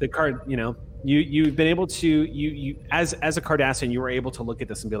such. Yeah. The card, you've been able to, you as a Cardassian, you were able to look at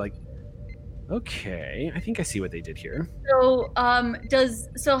this and be like, okay, I think I see what they did here. So, how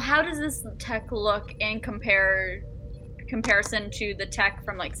does this tech look in comparison to the tech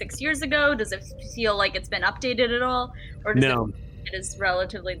from like 6 years ago? Does it feel like it's been updated at all, or does it is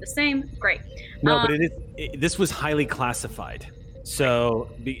relatively the same? Great. No, but this was highly classified. So,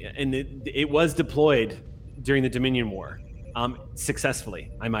 and it was deployed during the Dominion War,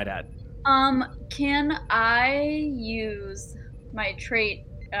 successfully, I might add. Can I use my trait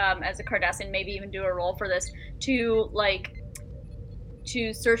as a Cardassian, maybe even do a roll for this, to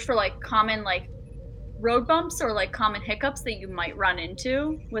search for like common like road bumps or like common hiccups that you might run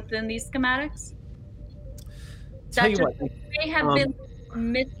into within these schematics? Tell you what, may have been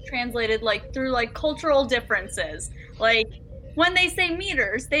mistranslated like through like cultural differences. Like when they say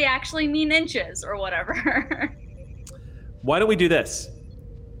meters, they actually mean inches or whatever. Why don't we do this?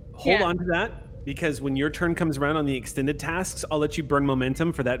 Hold on to that, because when your turn comes around on the extended tasks, I'll let you burn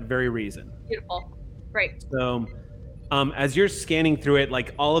momentum for that very reason. Beautiful. Great. So as you're scanning through it,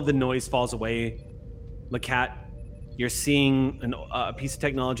 like all of the noise falls away. Lacat, you're seeing a piece of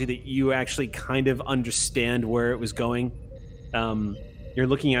technology that you actually kind of understand where it was going. You're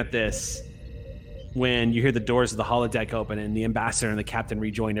looking at this when you hear the doors of the holodeck open and the ambassador and the captain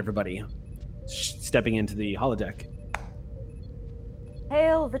rejoin everybody stepping into the holodeck.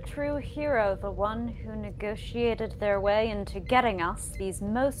 Hail the true hero, the one who negotiated their way into getting us these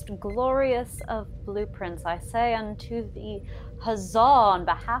most glorious of blueprints. I say unto thee, huzzah on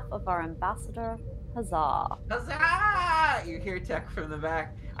behalf of our ambassador, huzzah. Huzzah! You hear Tech from the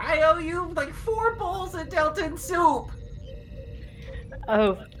back. I owe you like 4 bowls of Delton soup.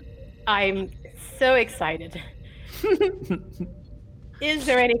 Oh, I'm so excited. Is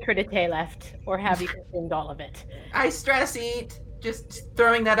there any crudité left, or have you consumed all of it? I stress eat. Just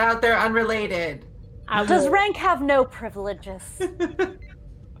throwing that out there, unrelated. Does rank have no privileges?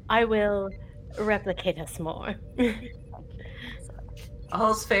 I will replicate us more.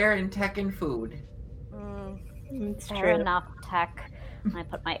 All's fair in tech and food. It's Fair true. enough, Tech. I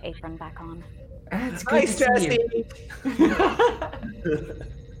put my apron back on. It's good to see you.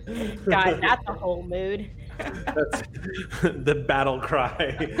 God, that's a whole mood. That's the battle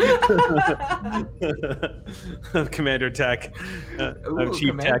cry of Commander Tech, of Chief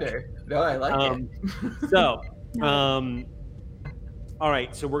Commander. Tech. No, I like it. So, all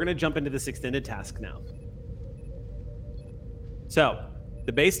right, so we're going to jump into this extended task now. So,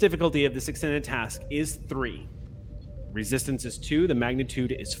 the base difficulty of this extended task is 3. Resistance is 2. The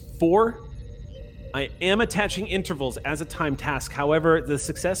magnitude is 4. I am attaching intervals as a time task. However, the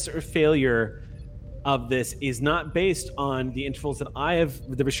success or failure of this is not based on the intervals that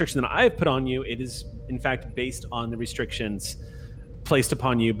the restriction that I have put on you. It is, in fact, based on the restrictions placed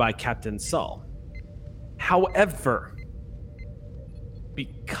upon you by Captain Sull. However,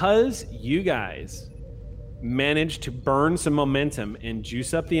 because you guys managed to burn some momentum and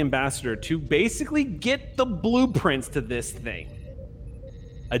juice up the ambassador to basically get the blueprints to this thing,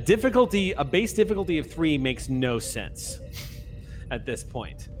 a base difficulty of 3 makes no sense at this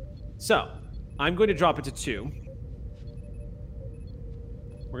point. So, I'm going to drop it to 2.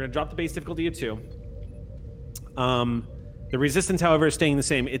 We're going to drop the base difficulty to 2. The resistance, however, is staying the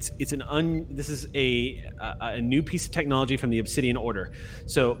same. This is a new piece of technology from the Obsidian Order.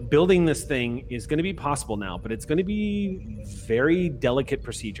 So building this thing is going to be possible now, but it's going to be very delicate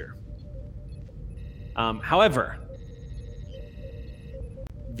procedure. However,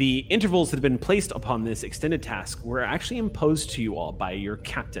 the intervals that have been placed upon this extended task were actually imposed to you all by your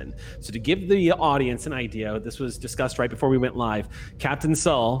captain. So to give the audience an idea, this was discussed right before we went live. Captain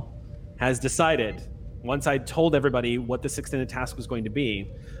Sull has decided, once I told everybody what this extended task was going to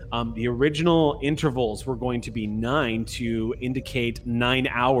be, the original intervals were going to be 9 to indicate 9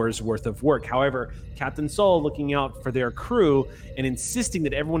 hours worth of work. However, Captain Sull, looking out for their crew and insisting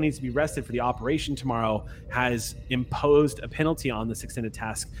that everyone needs to be rested for the operation tomorrow, has imposed a penalty on this extended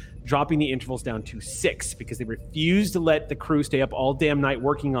task, dropping the intervals down to 6 because they refused to let the crew stay up all damn night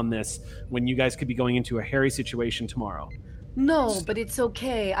working on this when you guys could be going into a hairy situation tomorrow. No, but it's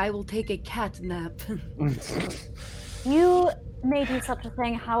okay. I will take a cat nap. You may do such a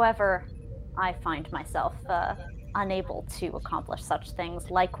thing, however, I find myself unable to accomplish such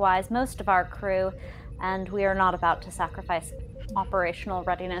things. Likewise, most of our crew, and we are not about to sacrifice operational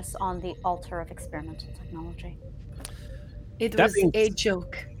readiness on the altar of experimental technology. It was a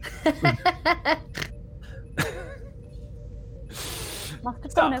joke. Must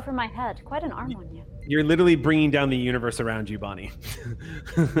have gone over my head. Quite an arm on you. You're literally bringing down the universe around you, Bonnie.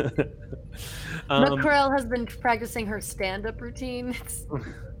 Mackerel has been practicing her stand-up routine. It's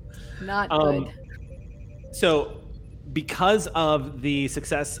not good. So, because of the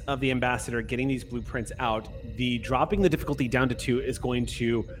success of the ambassador getting these blueprints out, the dropping the difficulty down to 2 is going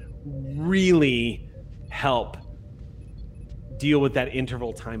to really help deal with that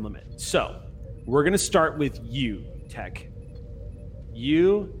interval time limit. So, we're going to start with you, Tech.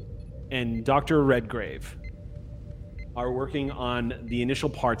 You and Dr. Redgrave are working on the initial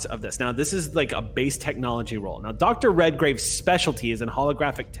parts of this. Now, this is like a base technology role. Now, Dr. Redgrave's specialty is in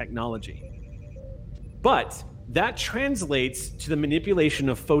holographic technology. But that translates to the manipulation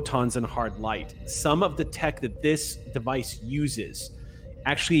of photons and hard light. Some of the tech that this device uses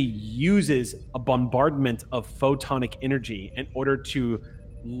actually uses a bombardment of photonic energy in order to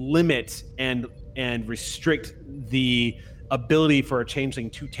limit and restrict the ability for a changeling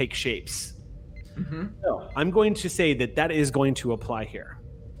to take shapes. Mm-hmm. So I'm going to say that is going to apply here.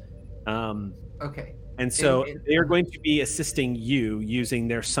 Okay. And so they are going to be assisting you using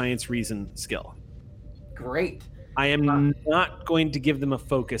their science reason skill. Great. I am not going to give them a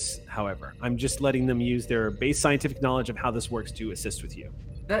focus, however. I'm just letting them use their base scientific knowledge of how this works to assist with you.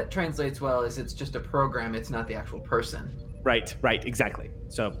 That translates well as it's just a program, it's not the actual person. Right, exactly.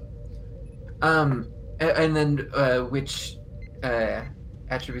 So and then which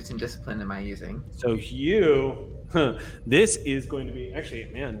attributes and discipline am I using? So this is going to be actually,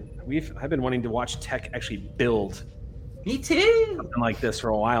 man, I've been wanting to watch Tech actually build Me too. something like this for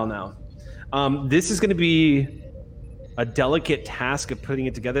a while now. This is going to be a delicate task of putting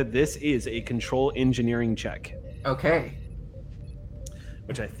it together. This is a control engineering check, Okay.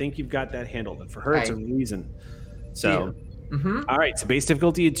 which I think you've got that handled. But for her, it's a reason. So, Mm-hmm. all right. So base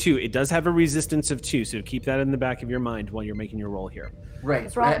difficulty of 2. It does have a resistance of 2. So keep that in the back of your mind while you're making your roll here. Right.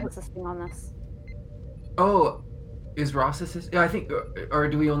 Is Ross assisting on this? Oh, is Ross assist? Yeah, I think, or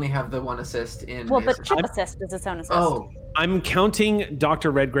do we only have the one assist in? Well, but Chip assist is its own assist. Oh, I'm counting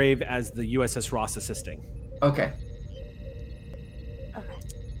Dr. Redgrave as the USS Ross assisting. okay.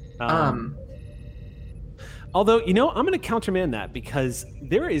 Although, I'm going to countermand that because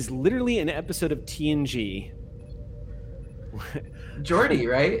there is literally an episode of TNG. Geordi,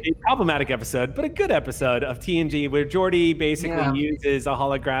 right? A problematic episode, but a good episode of TNG where Geordi basically Yeah. uses a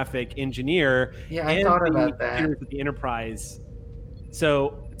holographic engineer. Yeah, I and thought the about that. computers of the Enterprise.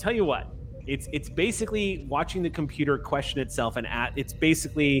 So, tell you what, it's basically watching the computer question itself, and it's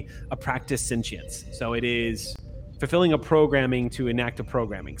basically a practice sentience. So it is fulfilling a programming to enact a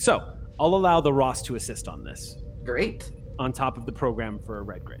programming. So I'll allow the Ross to assist on this, Great. on top of the program for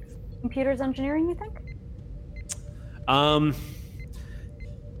Redgrave. Computers engineering, you think?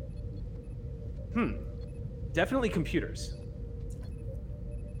 Definitely computers.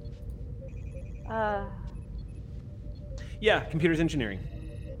 Yeah, computers engineering.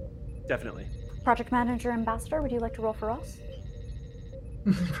 Definitely. Project manager ambassador, would you like to roll for Ross?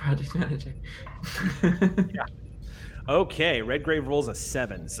 Project manager. Okay, Redgrave rolls a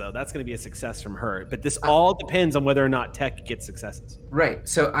 7, so that's going to be a success from her. But this all depends on whether or not Tech gets successes. Right.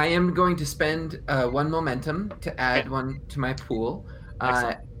 So I am going to spend 1 momentum to add 1 to my pool,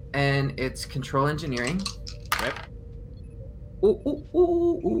 and it's control engineering. Right.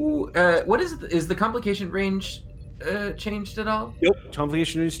 What is the complication range changed at all? Nope.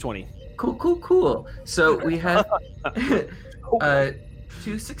 Complication is 20. Cool. So we have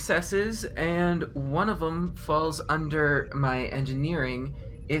 2 successes, and one of them falls under my engineering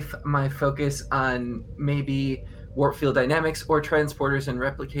if my focus on maybe warp field dynamics or transporters and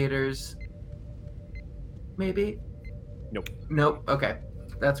replicators. Maybe? Nope. Okay.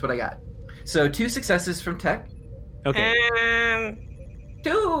 That's what I got. So 2 successes from Tech. Okay.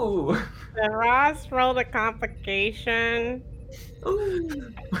 2! The Ross rolled a complication.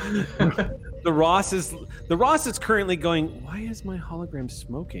 Ooh. The Ross is currently going, why is my hologram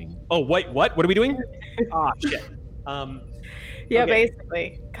smoking? Oh, wait, what? What are we doing? Shit. Yeah, okay.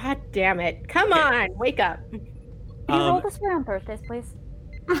 basically. God damn it. Come on, wake up. Could you roll this way on Thursdays, please?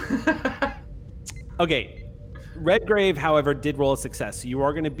 Okay. Redgrave, however, did roll a success. So you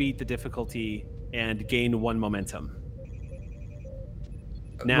are going to beat the difficulty and gain 1 momentum.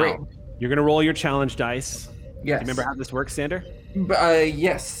 Now, Great. you're going to roll your challenge dice. Yes. Do you remember how this works, Sander?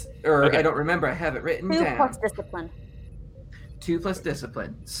 Yes. Or Okay. I don't remember. I have it written 2 down. plus discipline. 2 plus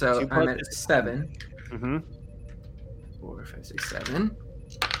discipline. So 2 plus I'm at discipline. 7. Mm-hmm. 4, 5, 6, 7.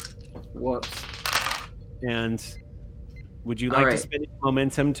 Whoops. And would you All like right. to spend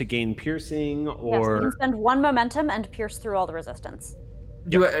momentum to gain piercing, Yes, you or can spend 1 momentum and pierce through all the resistance.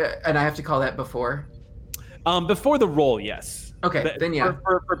 And I have to call that before? before the roll? Yes. Okay, But then yeah.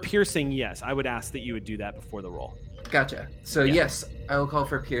 For piercing, yes, I would ask that you would do that before the roll. Gotcha. So Yeah. yes, I will call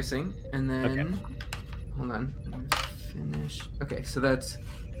for piercing, and then Okay. hold on. Finish. Okay, so that's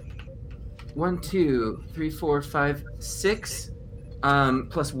 1, 2, 3, 4, 5, 6,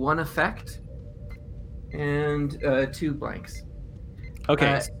 plus 1 effect, and 2 blanks.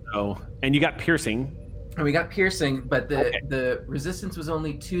 Okay. And you got piercing. And we got piercing, but the resistance was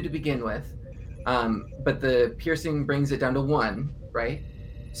only 2 to begin with. But the piercing brings it down to 1, right?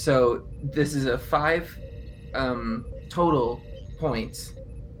 So this is a 5 total points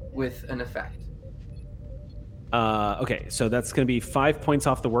with an effect. Okay, so that's going to be 5 points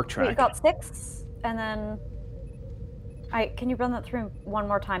off the work So you track. got 6, and then Can you run that through one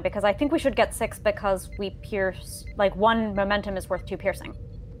more time? Because I think we should get 6 because we pierce, like 1 momentum is worth 2 piercing.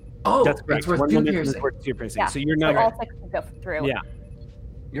 Oh, That's correct. it's worth One 2 momentum is piercing. worth 2 piercing. Yeah. So you're So not. all 6 can go through. Yeah.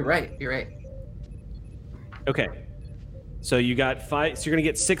 You're right. Okay. So you got 5. So you're gonna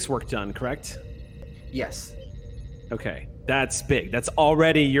get 6 work done, correct? Yes. Okay. That's big. That's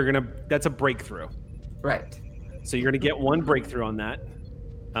already that's a breakthrough. Right. So you're gonna get 1 breakthrough on that.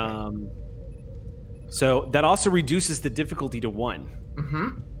 So that also reduces the difficulty to 1. Mm-hmm.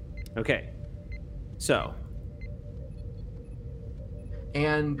 Okay. So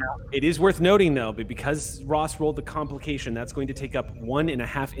And it is worth noting though, but because Ross rolled the complication, that's going to take up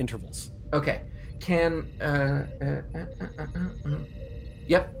 1.5 intervals. okay.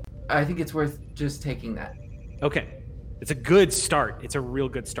 Yep. I think it's worth just taking that. Okay. It's a good start. It's a real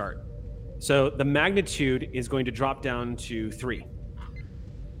good start. So the magnitude is going to drop down to 3.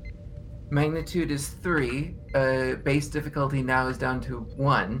 Magnitude is 3. Base difficulty now is down to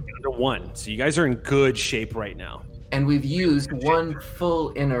 1. Down to 1. So you guys are in good shape right now. And we've used 1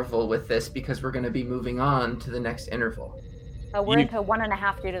 full interval with this because we're going to be moving on to the next interval. We're into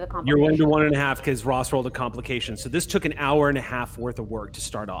 1.5 due to the complication. You're 1 to 1.5 because Ross rolled a complication. So this took an hour and a half worth of work to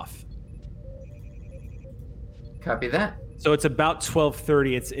start off. Copy that. So it's about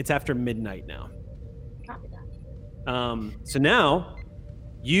 12:30. It's after midnight now. Copy that. So now,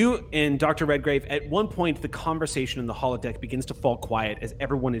 you and Dr. Redgrave, at one point, the conversation in the holodeck begins to fall quiet as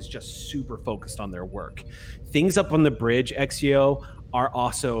everyone is just super focused on their work. Things up on the bridge, Exio, are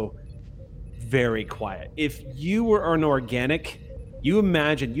also very quiet. If you were an organic, you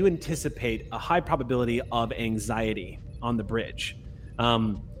anticipate a high probability of anxiety on the bridge.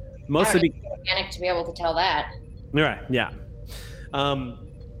 Mostly Organic to be able to tell that. Right, yeah.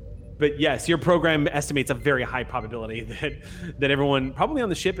 But yes, your program estimates a very high probability that everyone probably on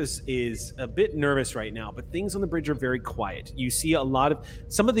the ship is a bit nervous right now, but things on the bridge are very quiet. You see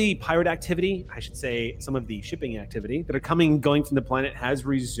some of the pirate activity, I should say some of the shipping activity that are going from the planet has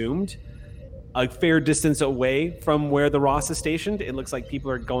resumed a fair distance away from where the Ross is stationed. It looks like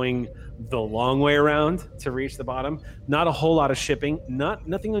people are going the long way around to reach the bottom. Not a whole lot of shipping,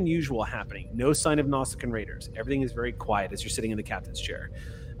 nothing unusual happening. No sign of Nausicaan raiders. Everything is very quiet as you're sitting in the captain's chair.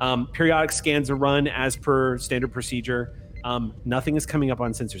 Periodic scans are run as per standard procedure. Nothing is coming up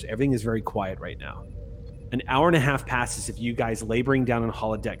on sensors. Everything is very quiet right now. An hour and a half passes of you guys laboring down on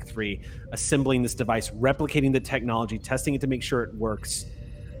holodeck 3, assembling this device, replicating the technology, testing it to make sure it works.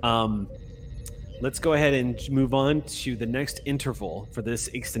 Let's go ahead and move on to the next interval for this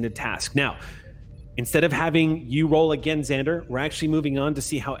extended task. Now, instead of having you roll again, Xander, we're actually moving on to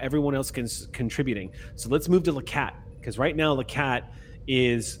see how everyone else is contributing. So let's move to Lacat, because right now Lacat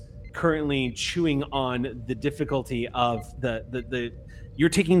is currently chewing on the difficulty of you're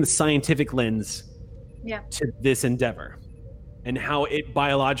taking the scientific lens to this endeavor and how it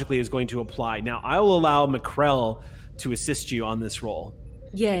biologically is going to apply. Now, I will allow McCrell to assist you on this role.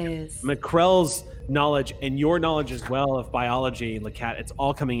 Yes. McCrell's knowledge and your knowledge as well of biology, Lacat, it's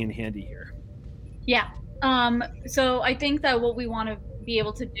all coming in handy here. Yeah. So I think that what we want to be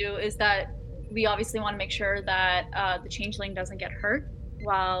able to do is that we obviously want to make sure that the changeling doesn't get hurt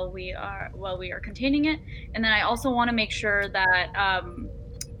while we are containing it, and then I also want to make sure that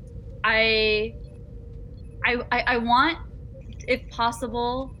I want, if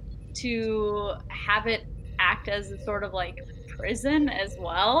possible, to have it act as a sort of like prison as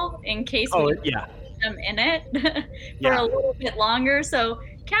well, in case we put them in it for a little bit longer. So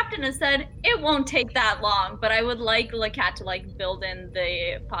Captain has said it won't take that long, but I would like Lacat to like build in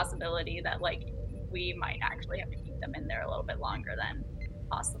the possibility that like we might actually have to keep them in there a little bit longer than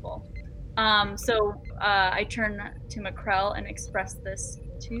possible. So I turn to McCrell and express this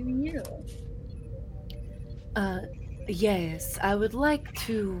to you. Yes, I would like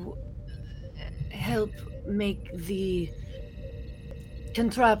to help make the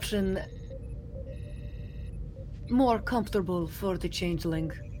contraption more comfortable for the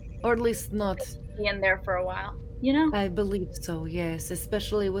changeling, or at least not Be in there for a while, you know? I believe so, yes,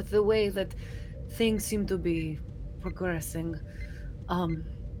 especially with the way that things seem to be progressing.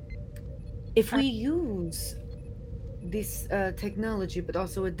 If we use this technology but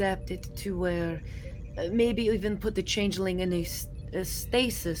also adapt it to where maybe even put the changeling in a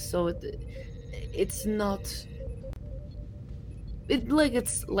stasis so it's not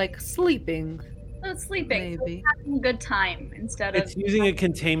it's like sleeping. It's sleeping. So Maybe. it's having a good time instead of. It's using a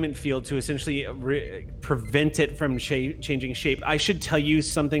containment field to essentially prevent it from changing shape. I should tell you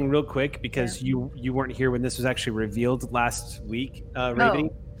something real quick because you weren't here when this was actually revealed last week, Raven.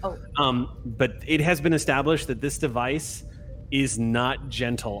 Oh. But it has been established that this device is not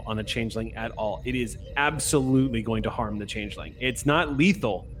gentle on a changeling at all. It is absolutely going to harm the changeling. It's not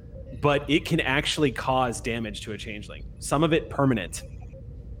lethal, but it can actually cause damage to a changeling. Some of it permanent.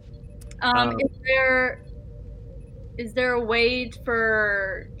 Is there a way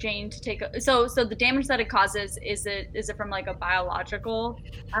for Jane to take so the damage that it causes, is it from like a biological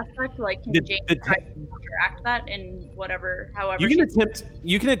aspect? Like can Jane try to counteract that in however you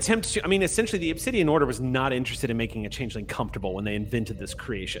can attempt to. I mean, essentially the Obsidian Order was not interested in making a changeling comfortable when they invented this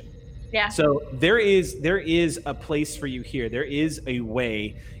creation. Yeah. So there is a place for you here. There is a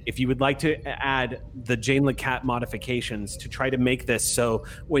way, if you would like to add the Jane LeCat modifications to try to make this so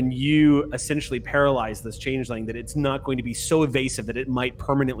when you essentially paralyze this changeling, that it's not going to be so evasive that it might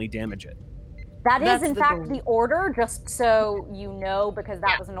permanently damage it. That's in fact the order, just so you know, because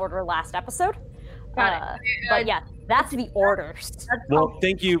that was an order last episode. Got it. But yeah, that's the orders. Well,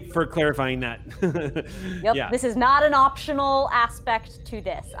 thank you for clarifying that. Yep, Yeah. This is not an optional aspect to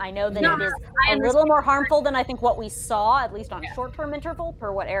this. I know that it is a little more harmful than I think what we saw, at least on short-term interval,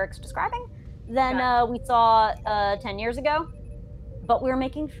 per what Eric's describing, than we saw 10 years ago. But we're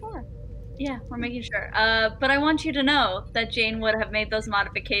making sure. Yeah, we're making sure. But I want you to know that Jane would have made those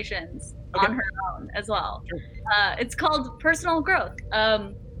modifications on her own as well. Sure. It's called personal growth.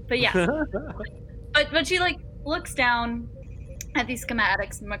 But yeah. But she like looks down at these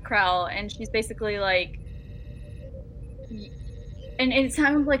schematics, Macrel, and she's basically like, and it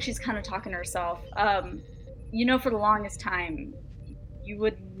sounds like she's kind of talking to herself. For the longest time, you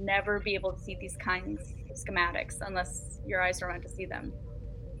would never be able to see these kinds of schematics unless your eyes are meant to see them.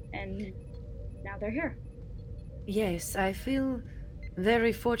 And now they're here. Yes, I feel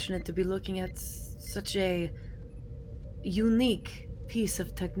very fortunate to be looking at such a unique piece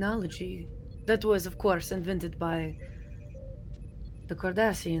of technology that was, of course, invented by the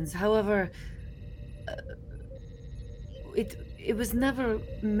Cardassians. However, it was never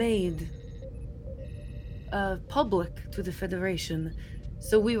made public to the Federation,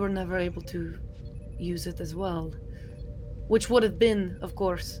 so we were never able to use it as well, which would have been, of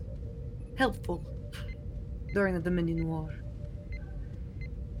course, helpful during the Dominion War.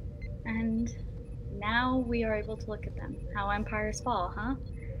 And now we are able to look at them. How empires fall, huh?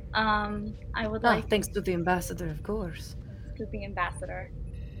 I would like... Thanks to the ambassador, of course. To the ambassador.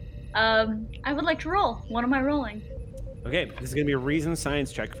 I would like to roll. What am I rolling? Okay, this is going to be a reason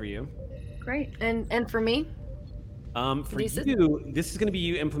science check for you. Great. And for me? For you, this is going to be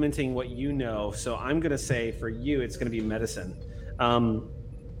you implementing what you know. So I'm going to say for you, it's going to be medicine.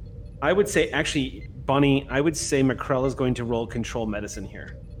 I would say, actually, Bonnie, I would say Macrel is going to roll control medicine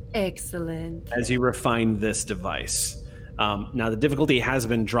here. Excellent. As you refine this device. Now, the difficulty has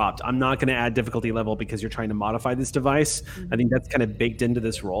been dropped. I'm not going to add difficulty level because you're trying to modify this device. I think that's kind of baked into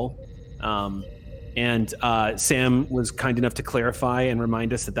this role. And Sam was kind enough to clarify and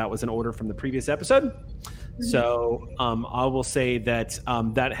remind us that that was an order from the previous episode. So I will say that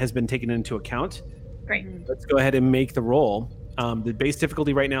that has been taken into account. Great. Let's go ahead and make the roll. The base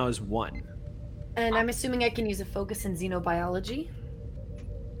difficulty right now is 1. And I'm assuming I can use a focus in xenobiology?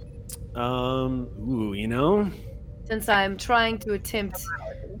 Since I'm trying to attempt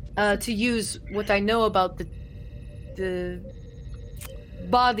to use what I know about the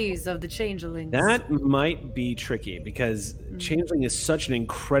bodies of the changelings. That might be tricky because changeling is such an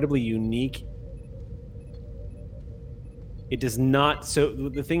incredibly unique. It does not. So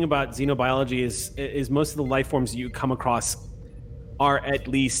the thing about xenobiology is most of the life forms you come across are at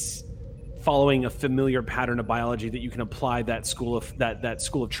least following a familiar pattern of biology that you can apply that school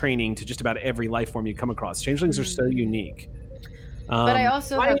of training to just about every life form you come across. Changelings are so unique. But I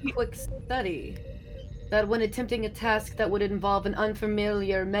also have a quick study that when attempting a task that would involve an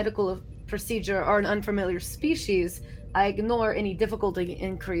unfamiliar medical procedure or an unfamiliar species, I ignore any difficulty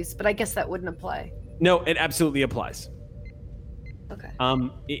increase, but I guess that wouldn't apply. No, it absolutely applies. Okay.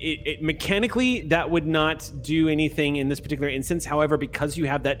 It mechanically, that would not do anything in this particular instance. However, because you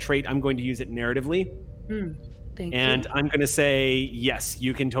have that trait, I'm going to use it narratively. Thank and you. I'm going to say, yes,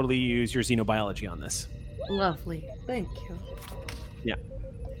 you can totally use your xenobiology on this. Lovely. Thank you. Yeah.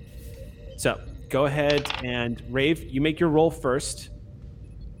 So go ahead and Rave, you make your roll first.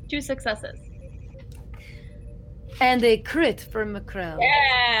 2 successes. And a crit for Macrel.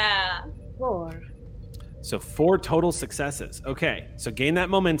 Yeah. 4. So 4 total successes. Okay, so gain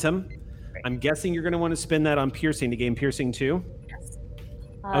that momentum. I'm guessing you're going to want to spend that on piercing to gain piercing too. Yes.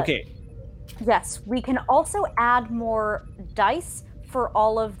 Okay. Yes, we can also add more dice for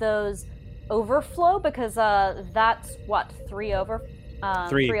all of those overflow because that's what 3 overflow.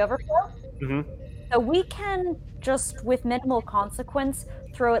 Three. 3 overflow. Mm-hmm. So we can just with minimal consequence,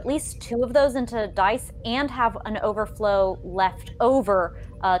 throw at least 2 of those into dice and have an overflow left over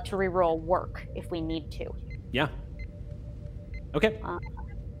to reroll work if we need to. Yeah. Okay.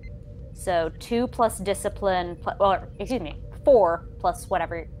 So 2 plus discipline, 4 plus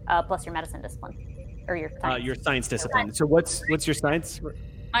whatever, plus your medicine discipline. Or your science discipline. So what's your science?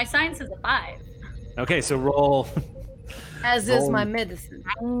 My science is a 5. Okay, so roll. As is my medicine.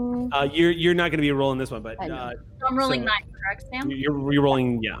 You're not going to be rolling this one, but so I'm rolling 9, correct, Sam? You're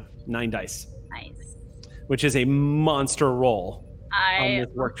re-rolling 9 dice. Nice. Which is a monster roll on this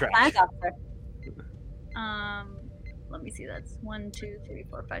work track. Let me see. That's 1, 2, 3,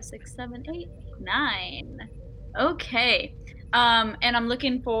 4, 5, 6, 7, 8, 9. Okay. And I'm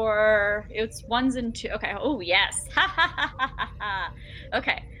looking for it's 1s and 2. Okay. Oh yes.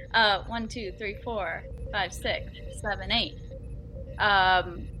 Okay. 1, 2, 3, 4, 5, 6, 7, 8.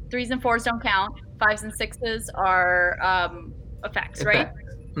 3s and 4s don't count. 5s and 6s are effects, right?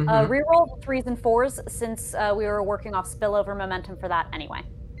 Mm-hmm. Reroll 3s and 4s since we were working off spillover momentum for that anyway.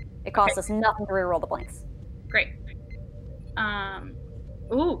 It costs us nothing to reroll the blanks. Great.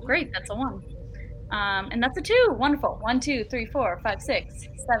 Ooh, great. That's a 1. And that's a 2. Wonderful. 1, 2, 3, 4, 5, 6,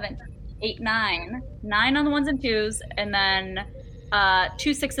 7, 8, 9. 9 on the 1s and 2s, and then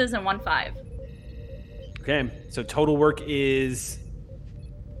 2 6s and 1 5. Okay, so total work is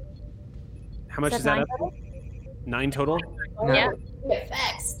how much is that up? 9 total? No. Yeah.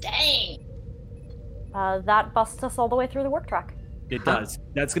 Effects, dang. That busts us all the way through the work track. It does.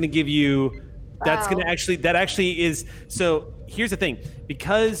 That's going to give you. That's going to actually. That actually is. So here's the thing,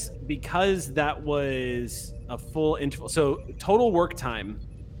 because that was a full interval. So total work time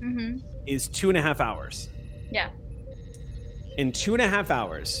is 2.5 hours. Yeah. In 2.5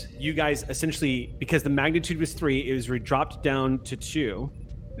 hours, you guys essentially, because the magnitude was 3, it was dropped down to 2.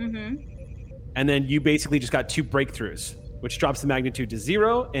 Mm-hmm. And then you basically just got 2 breakthroughs, which drops the magnitude to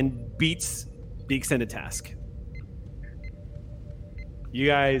 0 and beats the extended task. You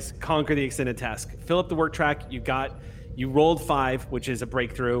guys conquer the extended task. Fill up the work track. You rolled 5, which is a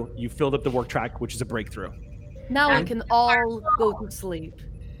breakthrough. You filled up the work track, which is a breakthrough. Now we can all go to sleep.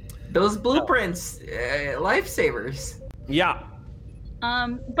 Those blueprints, lifesavers. Yeah.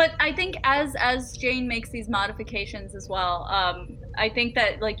 But I think as Jane makes these modifications as well, I think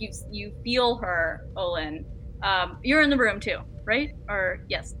that like you feel her, Olin. You're in the room too, right? Or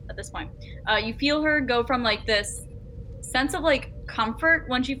yes, at this point, you feel her go from like this sense of like comfort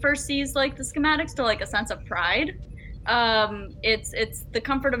when she first sees like the schematics to like a sense of pride. It's the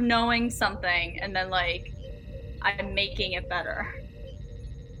comfort of knowing something and then like I'm making it better.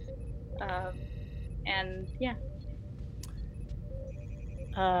 And yeah.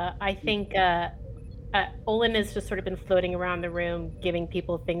 I think Olin has just sort of been floating around the room, giving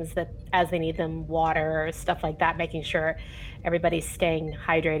people things that as they need them, water or stuff like that, making sure everybody's staying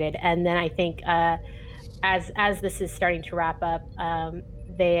hydrated. And then I think as this is starting to wrap up,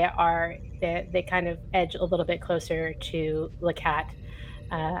 they kind of edge a little bit closer to Lacat,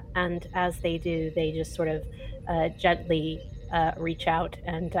 and as they do, they just sort of gently reach out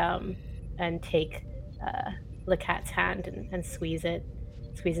and take Lacat's hand and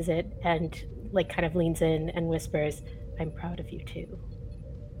squeezes it, and like kind of leans in and whispers, "I'm proud of you too."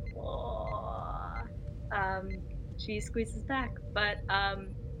 She squeezes back, but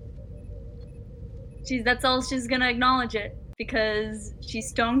that's all she's gonna acknowledge it, because she's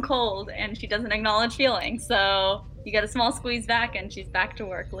stone cold and she doesn't acknowledge feeling. So you get a small squeeze back and she's back to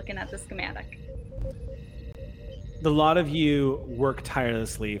work looking at the schematic. The lot of you work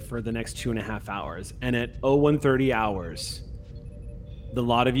tirelessly for the next 2.5 hours, and at 01:30 hours, the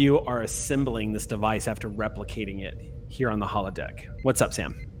lot of you are assembling this device after replicating it here on the holodeck. What's up,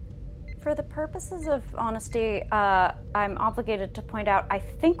 Sam? For the purposes of honesty, I'm obligated to point out, I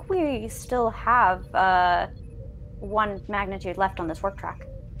think we still have 1 magnitude left on this work track.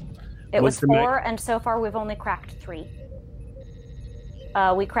 It was 4, and so far we've only cracked 3.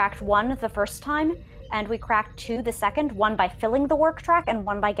 We cracked 1 the first time, and we cracked 2 the second, 1 by filling the work track and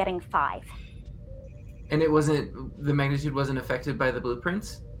 1 by getting 5. And the magnitude wasn't affected by the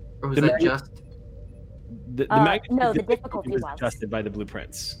blueprints? Or was that just... The magnitude, no, the difficulty was adjusted by the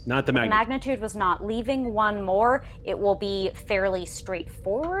blueprints, not the magnitude. The magnitude was not. Leaving 1 more, it will be fairly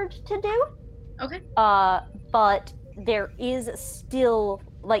straightforward to do. Okay. But there is still,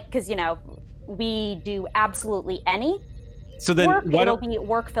 like, because, we do absolutely any so then work. It'll be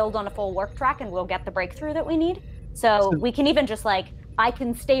work filled on a full work track, and we'll get the breakthrough that we need. So we can even just, like, I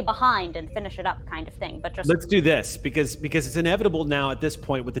can stay behind and finish it up kind of thing. But just let's do this, because it's inevitable now at this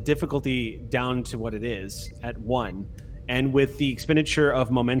point, with the difficulty down to what it is at 1, and with the expenditure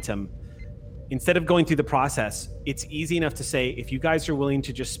of momentum, instead of going through the process, it's easy enough to say, if you guys are willing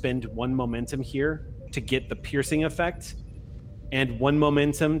to just spend 1 momentum here to get the piercing effect and 1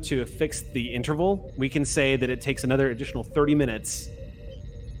 momentum to fix the interval, we can say that it takes another additional 30 minutes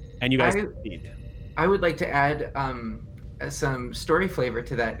and you guys succeed. I would like to add some story flavor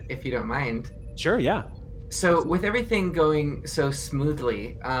to that, if you don't mind. Sure, yeah. So with everything going so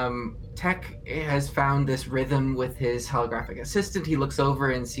smoothly, Tech has found this rhythm with his holographic assistant. He looks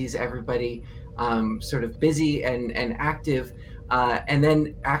over and sees everybody sort of busy and active, and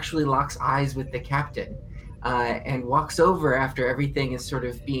then actually locks eyes with the captain and walks over after everything is sort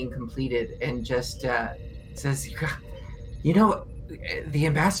of being completed and just says, you know, the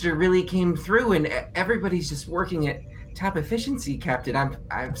ambassador really came through and everybody's just working at top efficiency, Captain.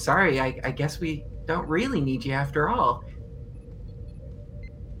 I'm sorry. I guess we don't really need you after all.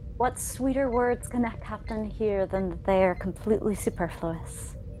 What sweeter words can a captain hear than that they are completely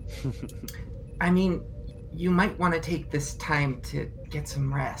superfluous? I mean, you might want to take this time to get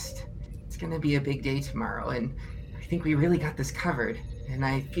some rest. It's going to be a big day tomorrow, and I think we really got this covered. And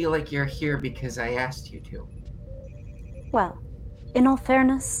I feel like you're here because I asked you to. Well, in all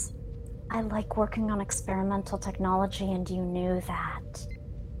fairness, I like working on experimental technology, and you knew that.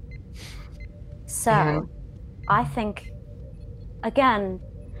 So, I think, again,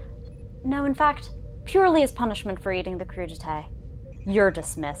 no, in fact, purely as punishment for eating the crudité, you're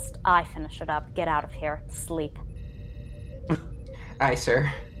dismissed. I finish it up. Get out of here. Sleep. Aye, sir.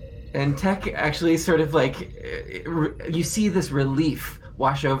 And Tech actually sort of like, you see this relief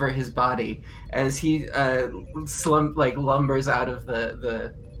wash over his body as he lumbers out of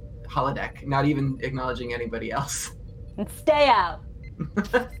the holodeck, not even acknowledging anybody else. And stay out.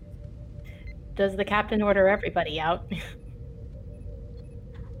 Does the captain order everybody out?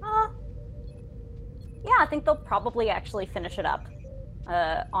 Yeah, I think they'll probably actually finish it up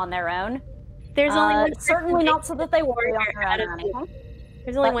on their own. There's only one certainly not so that they worry on their own or anything.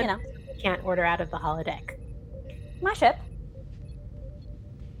 There's only one who can't order out of the holodeck. My ship.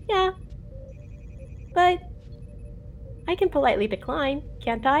 Yeah. But I can politely decline,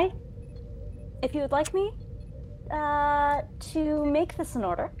 can't I? If you would like me to make this an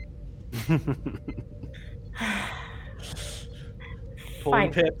order.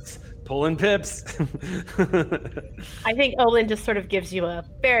 Pulling pips. I think Olin just sort of gives you a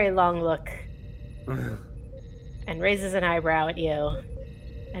very long look and raises an eyebrow at you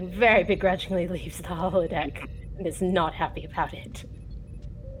and very begrudgingly leaves the holodeck and is not happy about it.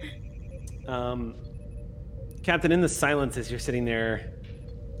 Captain, in the silence as you're sitting there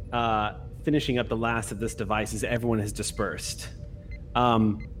finishing up the last of this device as everyone has dispersed,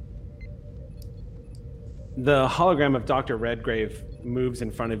 the hologram of Dr. Redgrave moves in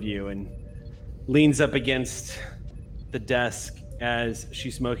front of you and leans up against the desk as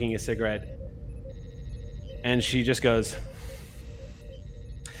she's smoking a cigarette. And she just goes,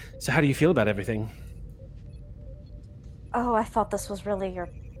 "So how do you feel about everything?" Oh, I thought this was really your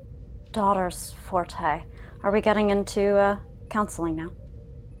daughter's forte. Are we getting into counseling now?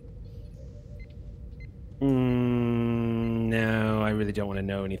 No, I really don't want to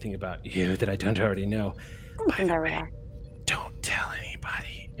know anything about you that I don't already know. By the way, don't tell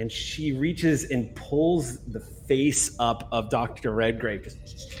anybody. And she reaches and pulls the face up of Dr. Redgrave.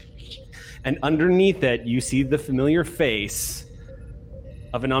 And underneath it, you see the familiar face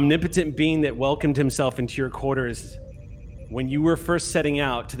of an omnipotent being that welcomed himself into your quarters when you were first setting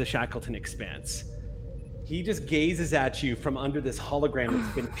out to the Shackleton Expanse. He just gazes at you from under this hologram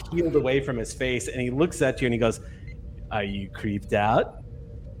that's been peeled away from his face, and he looks at you and he goes, "Are you creeped out?"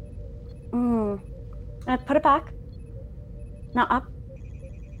 Put it back. No, up.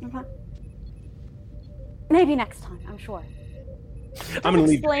 Okay. Maybe next time, I'm sure. I'm going to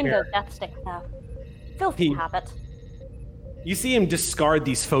leave explain the death stick, though. Filthy habit. You see him discard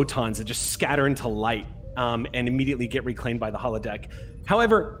these photons that just scatter into light and immediately get reclaimed by the holodeck.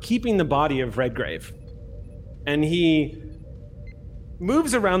 However, keeping the body of Redgrave. And he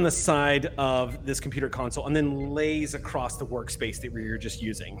moves around the side of this computer console and then lays across the workspace that we were just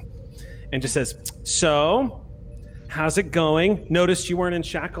using. And just says, "So, how's it going? Noticed you weren't in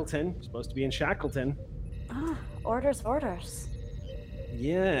Shackleton. You're supposed to be in Shackleton." Orders.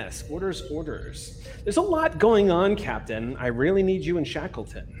 Yes, orders. There's a lot going on, Captain. I really need you in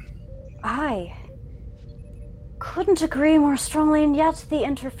Shackleton. I couldn't agree more strongly, and yet the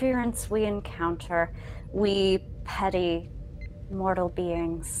interference we encounter, we petty mortal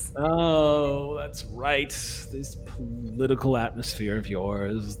beings. Oh, that's right. This political atmosphere of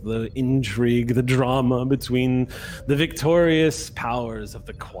yours, the intrigue, the drama between the victorious powers of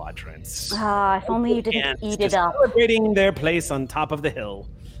the quadrants. If only you didn't eat it up. Celebrating their place on top of the hill.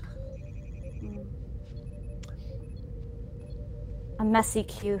 A messy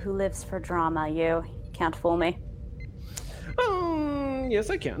Q who lives for drama, you. Can't fool me.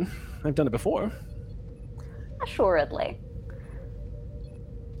 Yes, I can. I've done it before. Assuredly.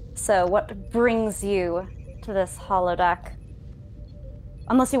 So, what brings you to this holodeck?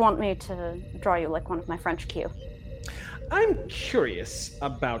 Unless you want me to draw you like one of my French Q. I'm curious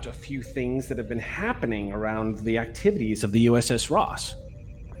about a few things that have been happening around the activities of the USS Ross.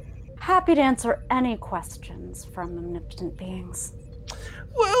 Happy to answer any questions from omnipotent beings.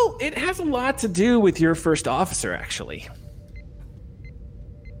 Well, it has a lot to do with your first officer, actually.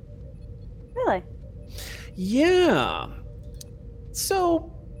 Really? Yeah.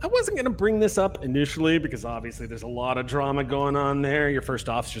 So, I wasn't going to bring this up initially because obviously there's a lot of drama going on there. Your first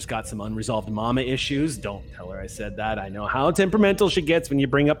officer's got some unresolved mama issues. Don't tell her I said that. I know how temperamental she gets when you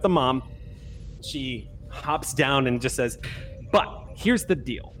bring up the mom. She hops down and just says, but here's the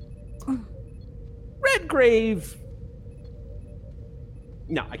deal. Redgrave.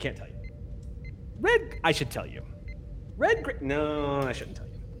 No, I can't tell you. I should tell you. Redgrave. No, I shouldn't tell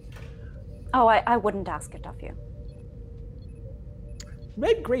you. Oh, I wouldn't ask it of you.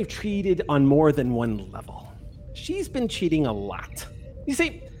 Redgrave cheated on more than one level. She's been cheating a lot. You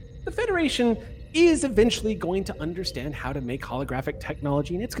see, the Federation is eventually going to understand how to make holographic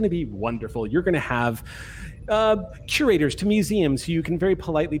technology, and it's going to be wonderful. You're going to have curators to museums who you can very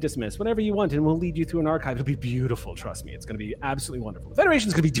politely dismiss whenever you want, and we'll lead you through an archive. It'll be beautiful, trust me. It's going to be absolutely wonderful. The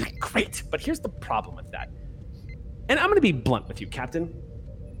Federation's going to be doing great, but here's the problem with that. And I'm going to be blunt with you, Captain.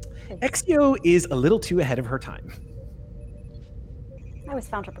 Exio is a little too ahead of her time. I always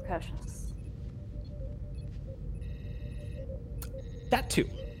found her precocious. That too.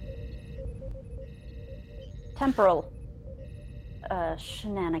 Temporal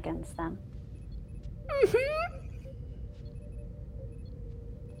shenanigans, then. Mm-hmm.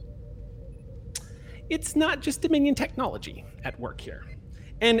 It's not just Dominion technology at work here.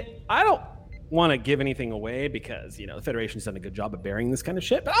 And I don't want to give anything away because, the Federation's done a good job of burying this kind of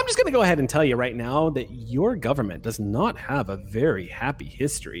shit, but I'm just going to go ahead and tell you right now that your government does not have a very happy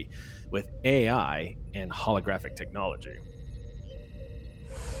history with AI and holographic technology.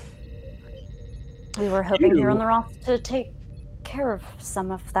 We were hoping here on the Roth to take care of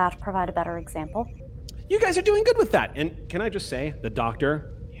some of that, provide a better example. You guys are doing good with that. And can I just say, the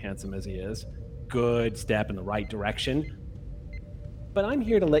doctor, handsome as he is, good step in the right direction. But I'm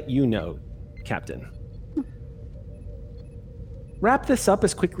here to let you know, Captain. Wrap this up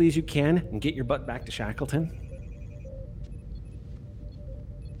as quickly as you can and get your butt back to Shackleton.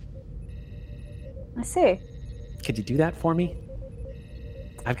 I see. Could you do that for me?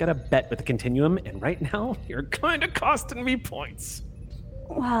 I've got a bet with the Continuum, and right now, you're kind of costing me points.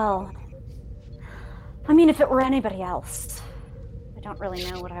 Well, I mean, if it were anybody else, I don't really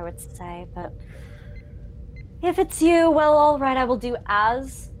know what I would say, but if it's you, well, all right, I will do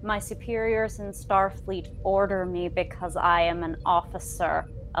as my superiors in Starfleet order me because I am an officer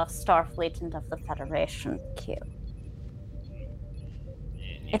of Starfleet and of the Federation, Q.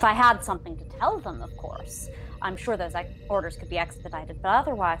 If I had something to tell them, of course. I'm sure those orders could be expedited, but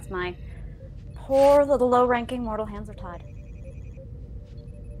otherwise, my poor little low-ranking mortal hands are tied.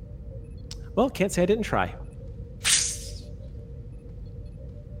 Well, can't say I didn't try.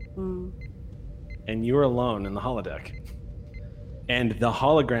 And you're alone in the holodeck. And the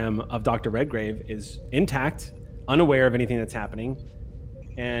hologram of Dr. Redgrave is intact, unaware of anything that's happening.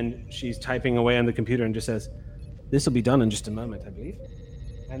 And she's typing away on the computer and just says, "This will be done in just a moment, I believe.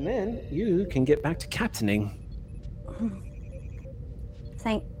 And then you can get back to captaining."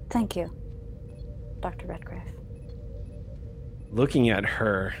 Thank you, Dr. Redgrave. Looking at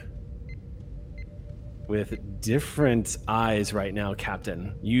her with different eyes right now,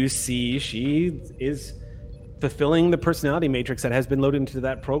 Captain, you see she is fulfilling the personality matrix that has been loaded into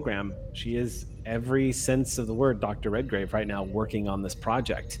that program. She is every sense of the word Dr. Redgrave right now working on this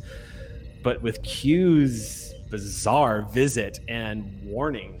project. But with Q's bizarre visit and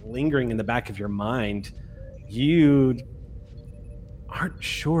warning lingering in the back of your mind, you aren't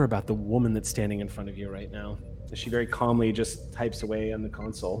sure about the woman that's standing in front of you right now. She very calmly just types away on the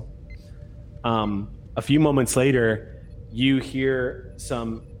console. A few moments later, you hear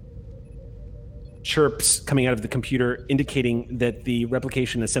some chirps coming out of the computer indicating that the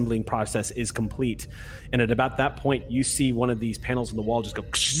replication assembling process is complete. And at about that point, you see one of these panels on the wall just go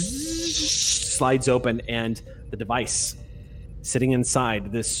slides open, and the device sitting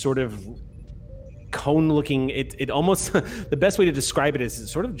inside this sort of cone-looking, it almost, the best way to describe it is it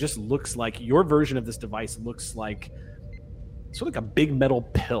sort of just looks like, your version of this device looks like sort of like a big metal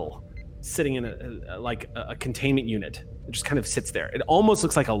pill sitting in a containment unit. It just kind of sits there. It almost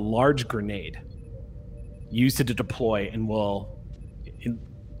looks like a large grenade used to deploy and will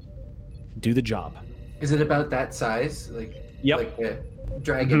do the job. Is it about that size? Yep. Like a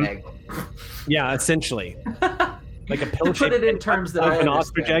dragon egg? Yeah, essentially. Like a pill-shaped. Put it in terms that I an understand.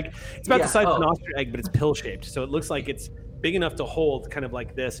 ostrich egg. It's about the size of an ostrich egg, but it's pill-shaped. So it looks like it's big enough to hold kind of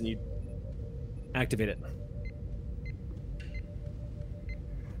like this, and you activate it.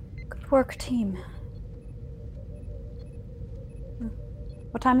 Good work, team.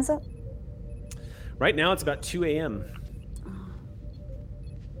 What time is it? Right now it's about 2 a.m.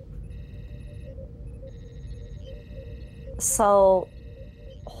 Sol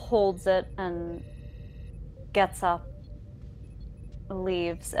holds it and gets up,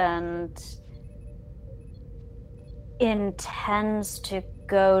 leaves, and intends to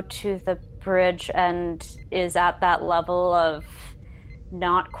go to the bridge and is at that level of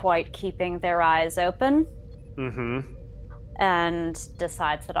not quite keeping their eyes open. Mm-hmm. And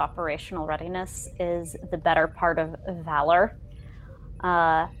decides that operational readiness is the better part of valor.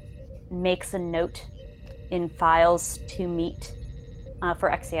 Makes a note in files to meet, for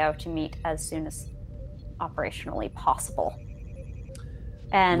Exio to meet as soon as operationally possible.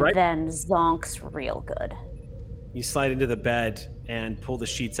 And then zonks real good. You slide into the bed and pull the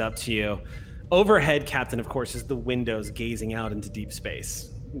sheets up to you. Overhead, Captain, of course, is the windows gazing out into deep space.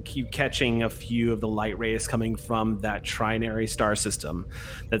 You catching a few of the light rays coming from that trinary star system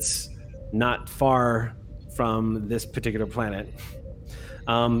that's not far from this particular planet.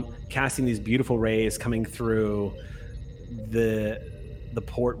 Casting these beautiful rays coming through the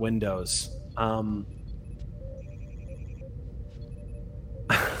port windows.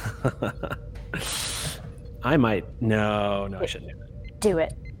 I might... No, I shouldn't do it. Do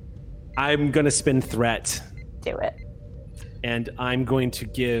it. I'm going to spin threat. Do it. And I'm going to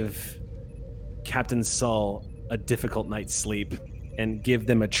give Captain Sol a difficult night's sleep and give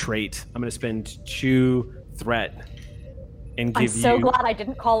them a trait. I'm going to spend 2 threat and give you... I'm so glad I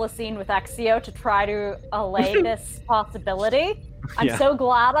didn't call a scene with Exio to try to allay this possibility. I'm so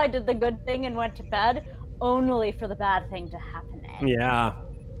glad I did the good thing and went to bed, only for the bad thing to happen. Yeah.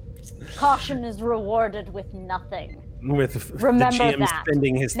 Caution is rewarded with nothing. Remember the GM that.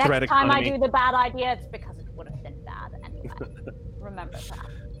 spending his Next threat time economy. I do the bad idea, it's because it would have been bad anyway. Remember that.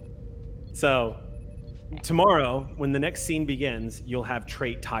 So, tomorrow, when the next scene begins, you'll have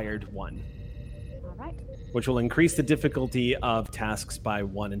trait tired 1. All right. Which will increase the difficulty of tasks by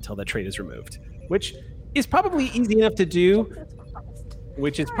 1 until that trait is removed. Which is probably easy enough to do.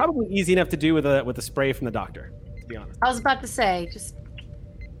 With a spray from the doctor, to be honest. I was about to say, just...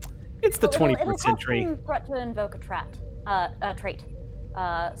 It's the 21st century. It'll threat to invoke a trait.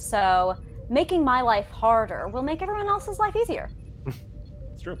 So making my life harder will make everyone else's life easier.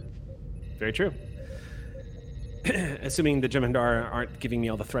 It's true. Very true. Assuming the Jem'Hadar aren't giving me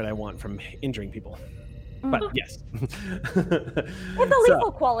all the threat I want from injuring people. But yes. It's a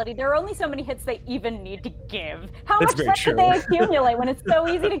lethal quality. There are only so many hits they even need to give. How much threat do they accumulate when it's so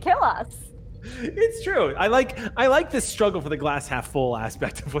easy to kill us? It's true. I like this struggle for the glass half full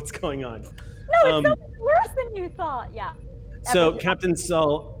aspect of what's going on. No, it's so much worse than you thought. Yeah. So Captain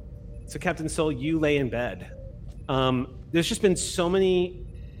Sol, you lay in bed. There's just been so many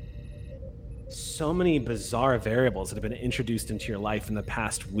bizarre variables that have been introduced into your life in the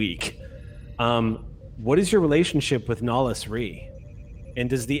past week. What is your relationship with Nahlis Ree? And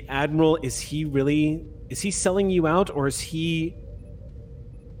does the Admiral, is he selling you out, or is he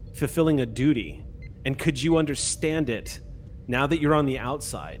fulfilling a duty? And could you understand it now that you're on the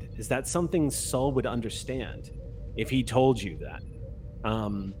outside? Is that something Sol would understand if he told you that?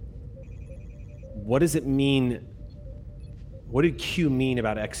 What does it mean? What did Q mean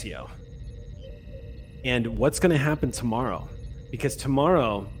about Exio? And what's going to happen tomorrow? Because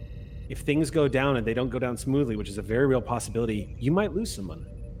tomorrow, if things go down and they don't go down smoothly, which is a very real possibility, you might lose someone.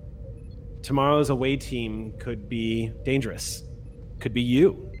 Tomorrow's away team could be dangerous. Could be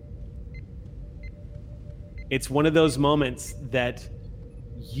you. It's one of those moments that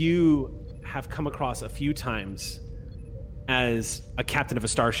you have come across a few times as a captain of a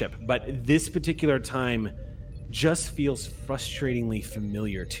starship, but this particular time just feels frustratingly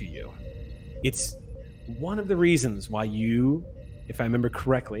familiar to you. It's one of the reasons why you, if I remember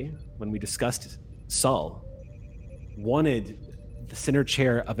correctly, when we discussed Sol, wanted the center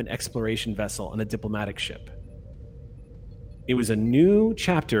chair of an exploration vessel on a diplomatic ship. It was a new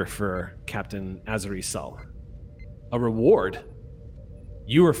chapter for Captain Azuri Sol. A reward.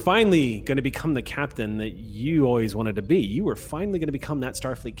 You were finally going to become the captain that you always wanted to be. You were finally going to become that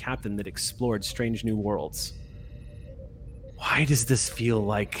Starfleet captain that explored strange new worlds. Why does this feel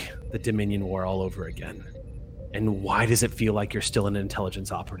like the Dominion War all over again? And why does it feel like you're still an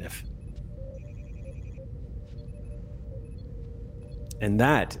intelligence operative? And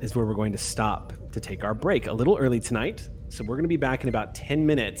that is where we're going to stop to take our break a little early tonight. So we're going to be back in about 10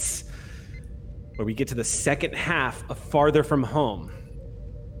 minutes where we get to the second half of Farther From Home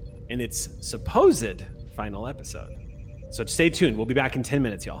and its supposed final episode. So stay tuned. We'll be back in 10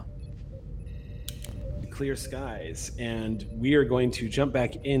 minutes, y'all. Clear skies. And we are going to jump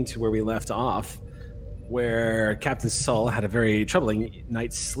back into where we left off, where Captain Sull had a very troubling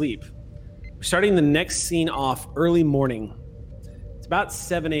night's sleep. We're starting the next scene off early morning. It's about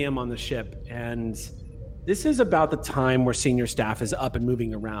 7 a.m. on the ship, and this is about the time where senior staff is up and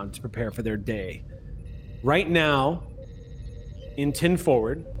moving around to prepare for their day. Right now, in 10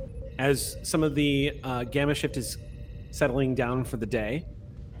 forward, as some of the Gamma shift is settling down for the day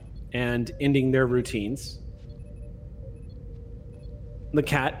and ending their routines, the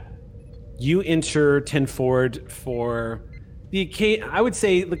cat, you enter 10 forward for the occasion. I would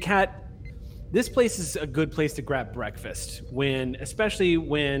say, the cat, this place is a good place to grab breakfast, especially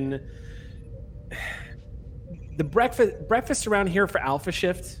when the breakfast around here for Alpha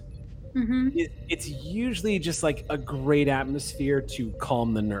Shift, it's usually just like a great atmosphere to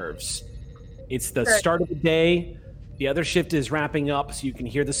calm the nerves. It's the start of the day. The other shift is wrapping up, so you can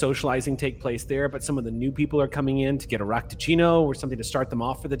hear the socializing take place there, but some of the new people are coming in to get a Raktuccino or something to start them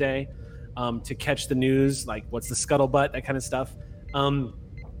off for the day, to catch the news, like what's the scuttlebutt, that kind of stuff.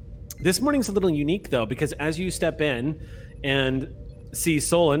 This morning's a little unique, though, because as you step in and see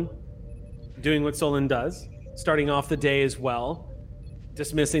Solon doing what Solon does, starting off the day as well,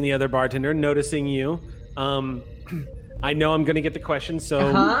 dismissing the other bartender, noticing you. I know I'm going to get the question,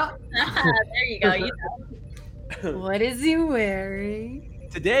 so... There you go. What is he wearing?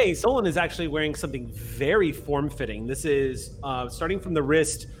 Today, Solon is actually wearing something very form-fitting. This is starting from the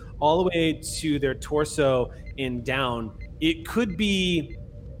wrist all the way to their torso and down. It could be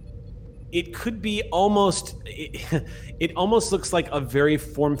almost, it almost looks like a very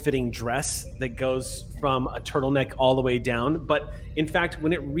form-fitting dress that goes from a turtleneck all the way down. But in fact,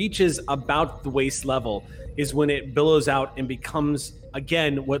 when it reaches about the waist level is when it billows out and becomes,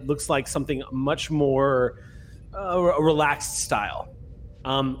 again, what looks like something much more a relaxed style.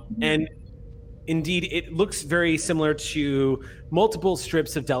 And indeed, it looks very similar to multiple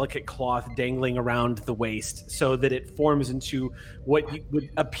strips of delicate cloth dangling around the waist so that it forms into what would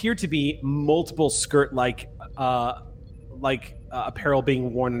appear to be multiple skirt-like apparel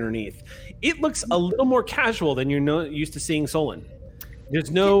being worn underneath. It looks a little more casual than you're used to seeing Solon.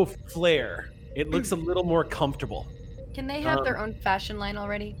 There's no flair. It looks a little more comfortable. Can they have their own fashion line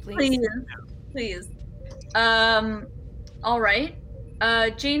already, please? Please. All right.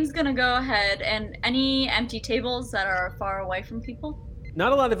 Jane's gonna go ahead, and any empty tables that are far away from people?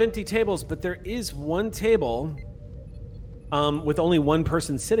 Not a lot of empty tables, but there is one table with only one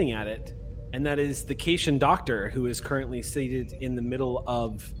person sitting at it, and that is the Cation doctor, who is currently seated in the middle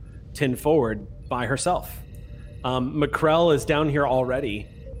of 10 forward by herself. Macrell is down here already,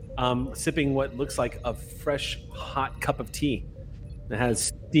 sipping what looks like a fresh, hot cup of tea that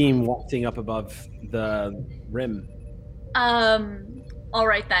has steam wafting up above the rim. All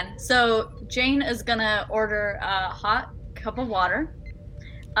right then. So Jane is gonna order a hot cup of water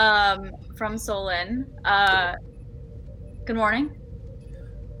from Solon. Good morning.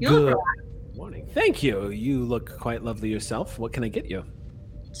 You look relaxed. Morning. Thank you. You look quite lovely yourself. What can I get you?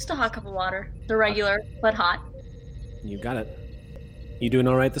 Just a hot cup of water. The regular, but hot. You got it. You doing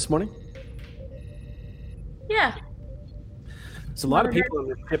all right this morning? Yeah. There's a lot of people on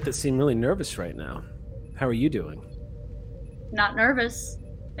the ship that seem really nervous right now. How are you doing? Not nervous,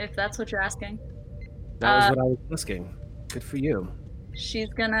 if that's what you're asking. That was what I was asking. Good for you. She's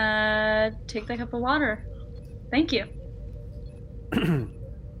gonna take the cup of water. Thank you. You're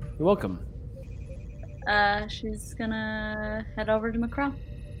welcome. She's gonna head over to Macron.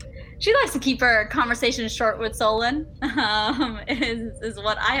 She likes to keep her conversation short with Solon, is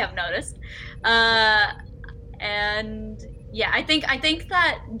what I have noticed. And yeah, I think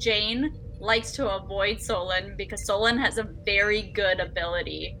that Jane likes to avoid Solon because Solon has a very good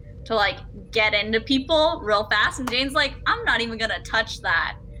ability to like get into people real fast, and Jane's like, I'm not even gonna touch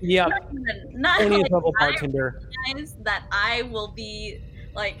that. Yeah. Not Only like, a double bartender. I recognize that I will be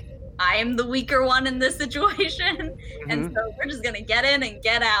like, I am the weaker one in this situation, and so we're just gonna get in and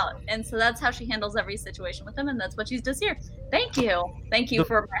get out. And so that's how she handles every situation with him, and that's what she does here. Thank you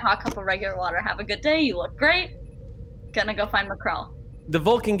for my hot cup of regular water. Have a good day. You look great. Gonna go find Macrell. The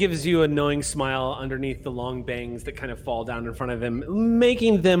Vulcan gives you a knowing smile underneath the long bangs that kind of fall down in front of him,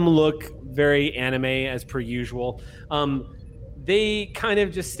 making them look very anime as per usual. They kind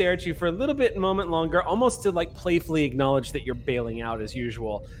of just stare at you for a little bit moment longer, almost to like playfully acknowledge that you're bailing out as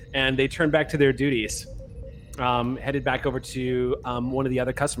usual, and they turn back to their duties. headed back over to one of the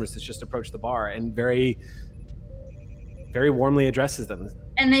other customers that's just approached the bar and very, very warmly addresses them.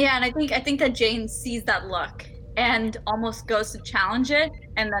 And I think that Jane sees that look and almost goes to challenge it,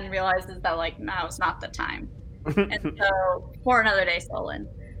 and then realizes that like now's not the time. And so for another day, Solon.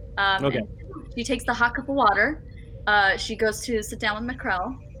 Okay. She takes the hot cup of water. She goes to sit down with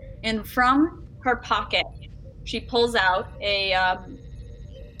Macrell, and from her pocket, she pulls out I'm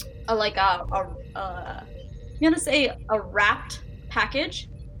gonna say a wrapped package,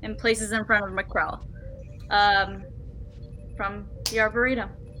 and places in front of Macrell. From the Arboretum.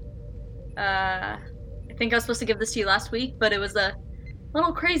 I think I was supposed to give this to you last week, but it was a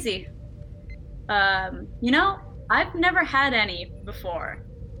little crazy. I've never had any before.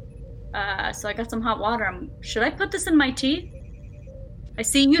 So I got some hot water. Should I put this in my tea? I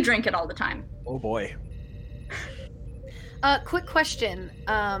see you drink it all the time. Oh boy. Quick question.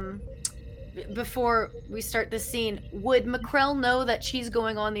 Before we start this scene, would Macrell know that she's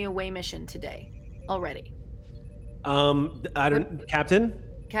going on the away mission today already? Captain?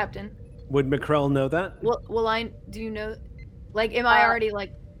 Captain. Would Macrell know that? Do you know, like, am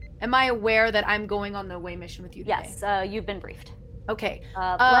I aware that I'm going on the away mission with you today? Yes, you've been briefed. Okay.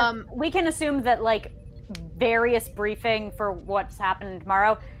 We can assume that, like, various briefing for what's happening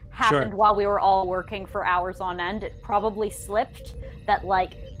tomorrow happened while we were all working for hours on end. It probably slipped that,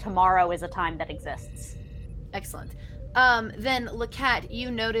 like, tomorrow is a time that exists. Excellent. Then, Lacat,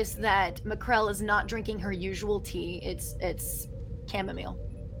 you notice that Macrell is not drinking her usual tea. It's chamomile.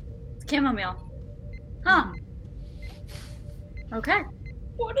 It's chamomile. Huh. Okay.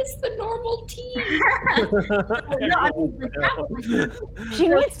 What is the normal tea? She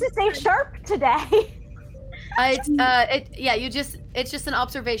needs to stay sharp today. It's just an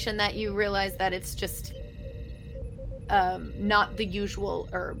observation that you realize that it's just not the usual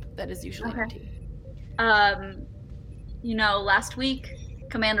herb that is usually in tea. Last week,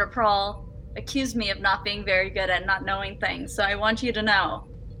 Commander Prawl accused me of not being very good at not knowing things, so I want you to know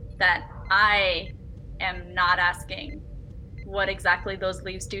that I am not asking what exactly those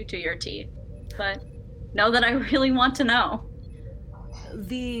leaves do to your tea, but know that I really want to know.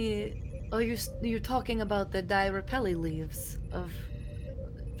 You're talking about the Direpelli leaves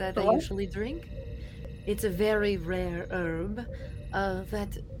that I usually drink? It's a very rare herb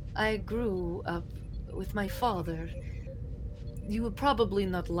that I grew up with my father. You would probably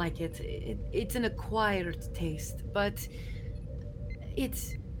not like it. It's an acquired taste, but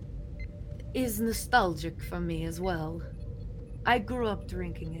it is nostalgic for me as well. I grew up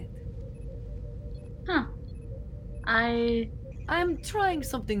drinking it. Huh. I'm trying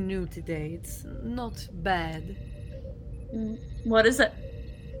something new today. It's not bad. What is it?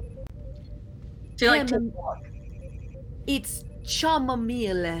 Do you like to... It's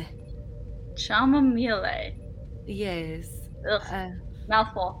chamomile. Chamomile. Yes. Ugh.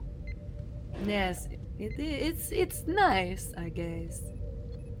 Mouthful. Yes. It's nice, I guess.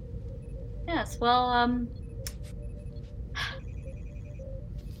 Yes, well,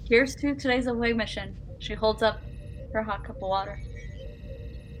 here's to today's away mission. She holds up her hot cup of water.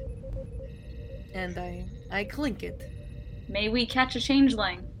 And I clink it. May we catch a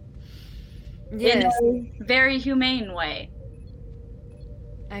changeling. Yes. In a very humane way.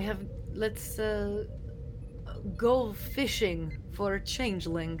 Let's go fishing for a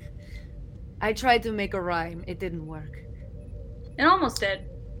changeling. I tried to make a rhyme. It didn't work. It almost did.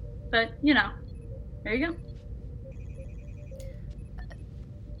 But, there you go.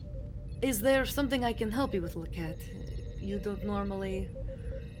 Is there something I can help you with, Lacat? You don't normally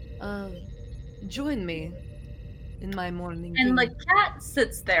join me in my morning. And Lacat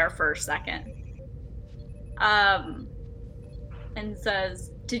sits there for a second. And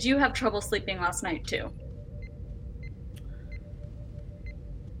says, "Did you have trouble sleeping last night too?"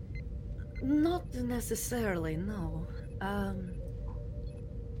 Not necessarily, no.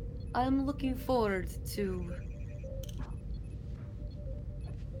 I'm looking forward to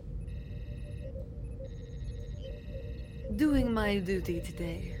doing my duty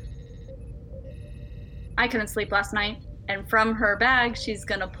today. I couldn't sleep last night, and from her bag, she's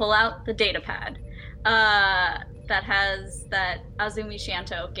gonna pull out the data pad that Azumi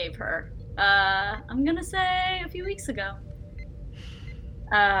Shanto gave her. I'm gonna say a few weeks ago.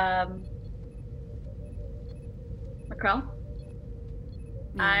 Macrell?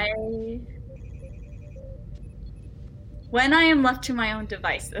 Yeah. When I am left to my own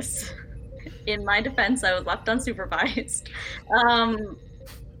devices, in my defense, I was left unsupervised.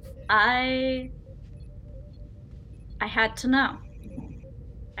 I had to know.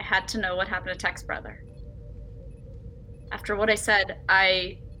 I had to know what happened to Tech's brother. After what I said,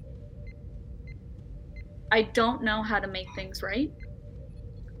 I don't know how to make things right.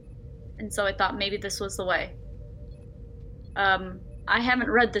 And so I thought maybe this was the way. I haven't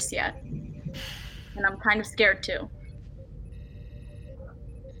read this yet, and I'm kind of scared too.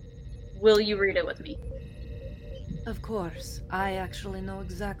 Will you read it with me? Of course. I actually know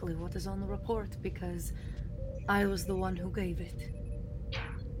exactly what is on the report because I was the one who gave it.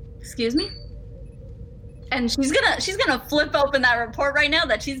 Excuse me? And she's gonna flip open that report right now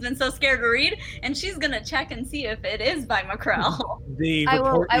that she's been so scared to read, and she's gonna check and see if it is by Macrell.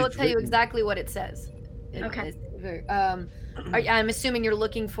 I will tell you exactly what it says. Okay. I'm assuming you're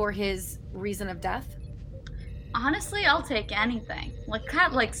looking for his reason of death. Honestly, I'll take anything. Like,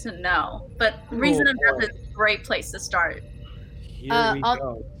 Kat likes to know, but reason of death is a great place to start. Here we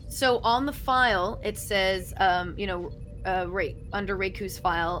go. So on the file, it says, under Reiku's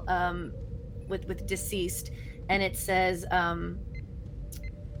file, with deceased, and it says,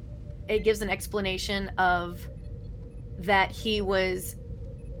 it gives an explanation of that he was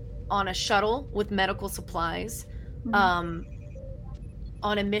on a shuttle with medical supplies, on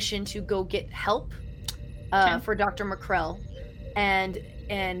a mission to go get help for Dr. Macrell, and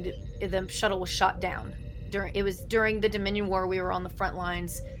the shuttle was shot down. During the Dominion War. We were on the front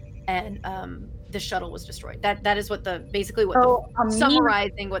lines, and the shuttle was destroyed. That is what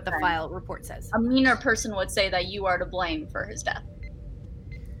summarizing what the file report says. A meaner person would say that you are to blame for his death.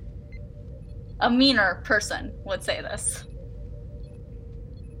 A meaner person would say this.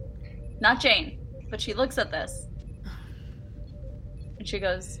 Not Jane, but she looks at this and she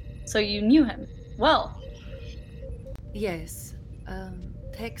goes, "So you knew him well?" Yes.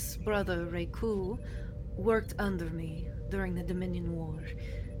 Tech's brother, Reiku, worked under me during the Dominion War,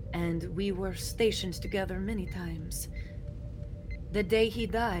 and we were stationed together many times. The day he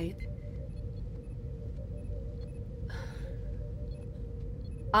died,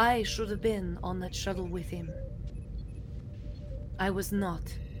 I should have been on that shuttle with him. I was not.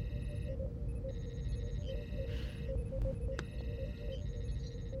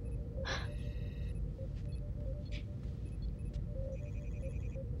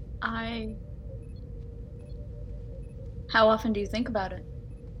 How often do you think about it?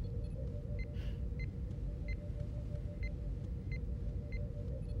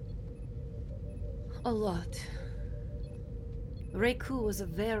 A lot. Reiku was a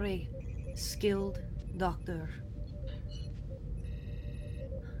very skilled doctor.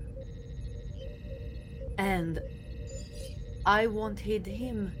 And I wanted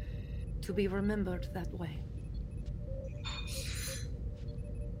him to be remembered that way.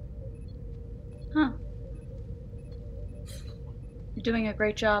 Huh. You're doing a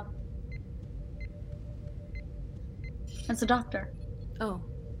great job. As a doctor. Oh,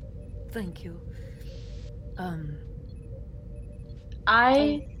 thank you.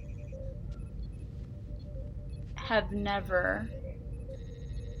 I have never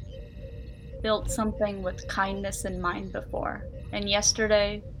built something with kindness in mind before. And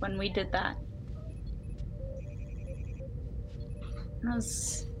yesterday, when we did that, it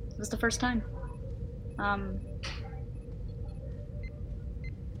was the first time.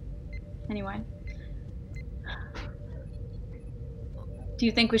 Anyway. Do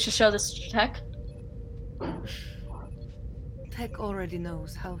you think we should show this to Tech? Tech already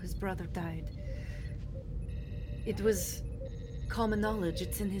knows how his brother died. It was common knowledge.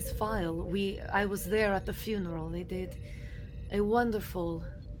 It's in his file. I was there at the funeral. They did a wonderful,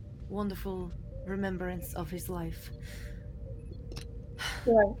 wonderful remembrance of his life.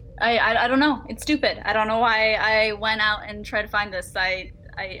 Yeah. I don't know. It's stupid. I don't know why I went out and tried to find this. I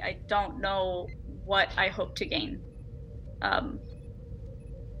don't know what I hope to gain.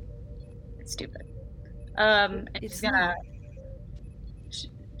 It's stupid. And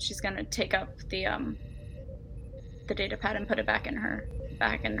she's gonna take up the data pad and put it back in her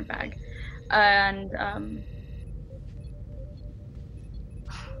bag. And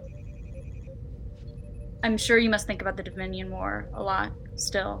I'm sure you must think about the Dominion War a lot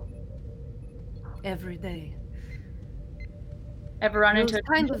still. Every day. Ever run into those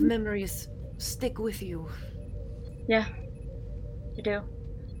kind of memories stick with you? Yeah, you do.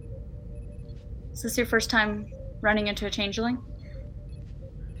 Is this your first time running into a changeling?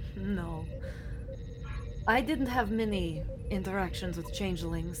 No. I didn't have many interactions with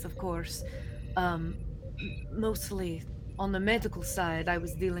changelings, of course. Mostly on the medical side, I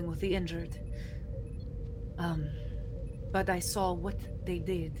was dealing with the injured. But I saw what they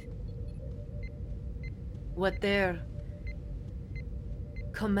did. What their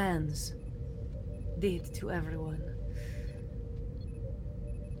commands did to everyone.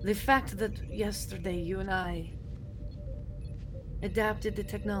 The fact that yesterday you and I adapted the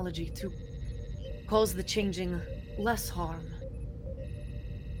technology to cause the changing less harm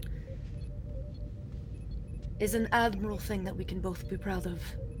is an admirable thing that we can both be proud of.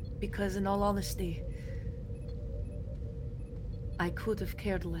 Because in all honesty, I could have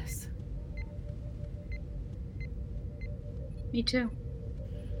cared less. Me too.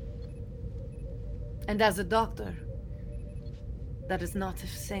 And as a doctor, that is not a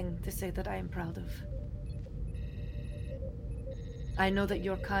thing to say that I am proud of. I know that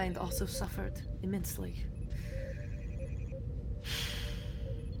your kind also suffered immensely.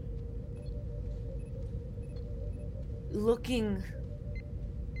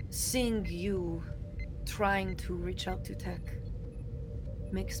 Seeing you trying to reach out to Tech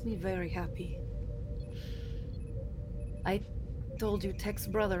makes me very happy. I told you Tech's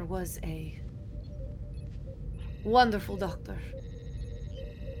brother was a wonderful doctor.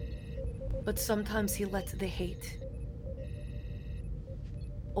 But sometimes he let the hate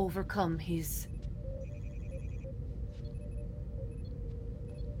overcome his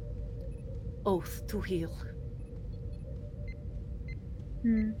oath to heal.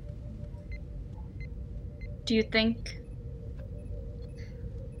 Do you think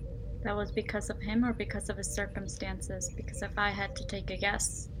that was because of him or because of his circumstances? Because if I had to take a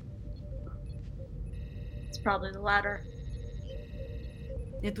guess, it's probably the latter.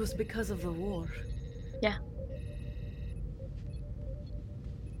 It was because of the war. Yeah.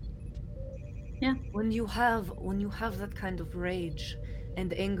 Yeah. When you have that kind of rage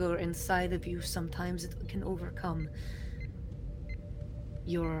and anger inside of you, sometimes it can overcome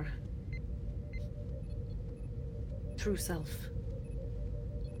your true self.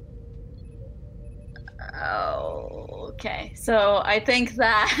 Oh, okay. So I think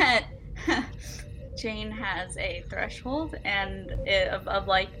that Jane has a threshold of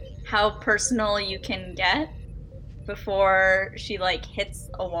like how personal you can get before she like hits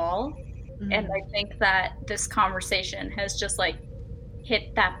a wall. Mm-hmm. And I think that this conversation has just like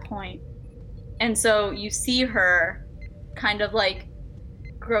hit that point. And so you see her kind of like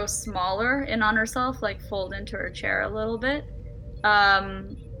grow smaller in on herself, like fold into her chair a little bit,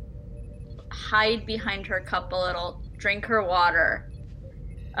 hide behind her cup a little, drink her water,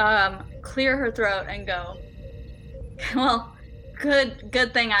 clear her throat and go, well,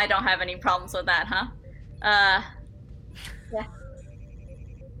 good thing I don't have any problems with that, huh? Yeah.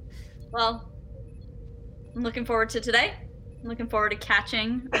 Well, I'm looking forward to today. I'm looking forward to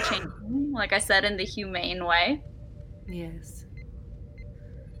catching a changeling, like I said, in the humane way. Yes.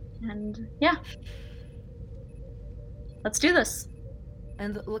 And yeah, let's do this.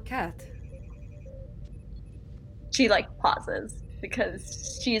 And look at. She like pauses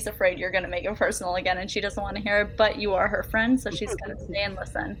because she's afraid you're gonna make it personal again, and she doesn't want to hear it. But you are her friend, so she's gonna stay and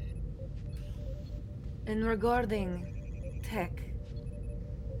listen. And regarding Tech,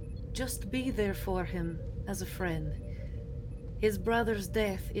 just be there for him as a friend. His brother's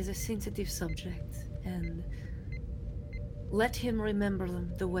death is a sensitive subject, and let him remember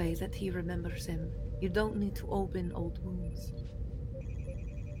them the way that he remembers him. You don't need to open old wounds.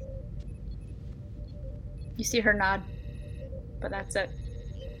 You see her nod, but that's it.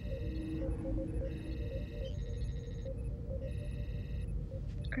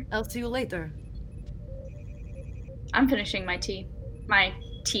 Okay. I'll see you later. I'm finishing my tea,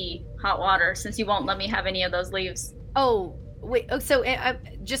 hot water, since you won't let me have any of those leaves. Oh, wait. Oh, so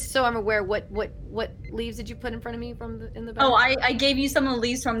just so I'm aware, what leaves did you put in front of me in the back? Oh, I gave you some of the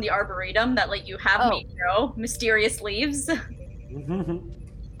leaves from the arboretum that like you have me grow. Mysterious leaves.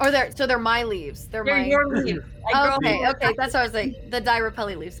 Or they're my leaves. They're my... your leaves. Okay, that's what I was like. The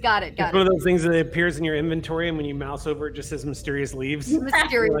Direpelli leaves. Got it. It's one of those things that appears in your inventory, and when you mouse over, it just says mysterious leaves.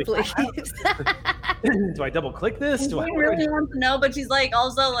 Mysterious leaves. Do I double click this? Do I really want to know? But she's like,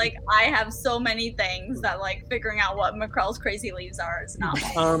 also like, I have so many things that like figuring out what Macrell's crazy leaves are is not.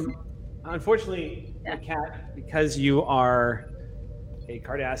 Unfortunately, Cat, because you are a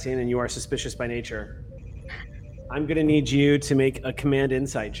Cardassian and you are suspicious by nature, I'm going to need you to make a command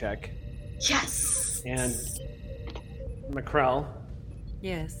insight check. Yes. And Macrell.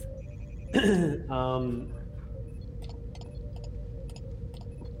 Yes.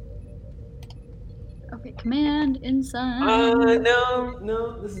 Okay, command insight.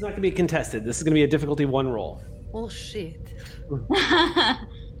 No, this is not going to be contested. This is going to be a difficulty 1 roll. Oh shit.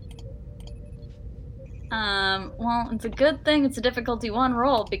 Well, it's a good thing it's a difficulty 1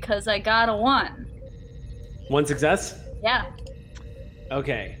 roll because I got a 1. 1 success? Yeah.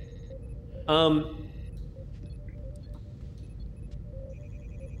 Okay.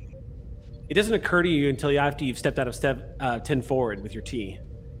 It doesn't occur to you until after you've stepped out of step 10 forward with your tea.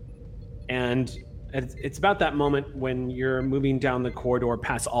 And it's about that moment when you're moving down the corridor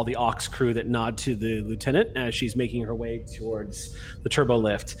past all the Ox crew that nod to the lieutenant as she's making her way towards the turbo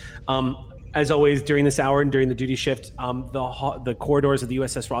lift. As always, during this hour and during the duty shift, the corridors of the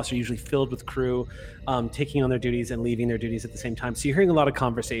USS Ross are usually filled with crew taking on their duties and leaving their duties at the same time. So you're hearing a lot of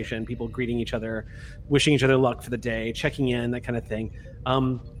conversation, people greeting each other, wishing each other luck for the day, checking in, that kind of thing.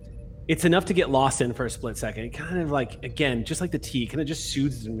 It's enough to get lost in for a split second. It kind of like, again, just like the tea, kind of just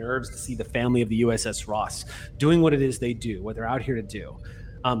soothes the nerves to see the family of the USS Ross doing what it is they do, what they're out here to do.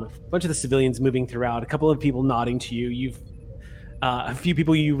 A bunch of the civilians moving throughout, a couple of people nodding to you. A few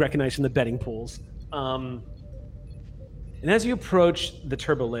people you recognize from the betting pools. And as you approach the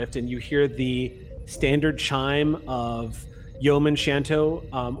turbo lift and you hear the standard chime of Yeoman Shanto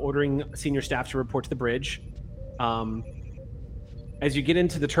ordering senior staff to report to the bridge, as you get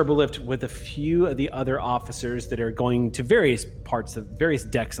into the turbo lift with a few of the other officers that are going to various parts of various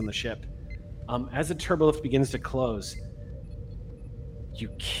decks on the ship, as the turbo lift begins to close, you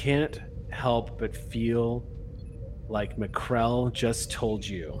can't help but feel like Mackrell just told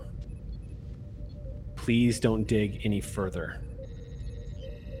you, please don't dig any further.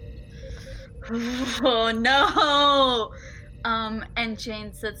 Oh no! And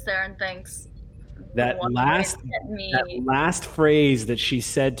Jane sits there and thinks, that last phrase that she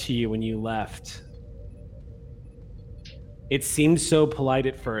said to you when you left, it seemed so polite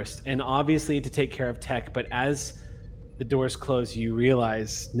at first and obviously to take care of Tech, but as the doors close, you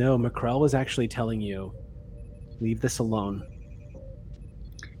realize, no, Mackrell was actually telling you, leave this alone.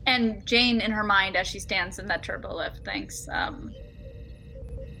 And Jane, in her mind, as she stands in that turbo lift, thinks, damn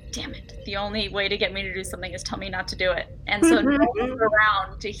it, the only way to get me to do something is tell me not to do it. And so no one's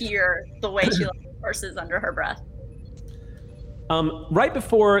around to hear the way she curses under her breath. Right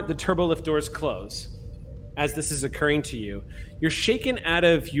before the turbo lift doors close, as this is occurring to you, you're shaken out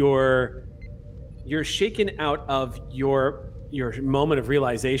of your moment of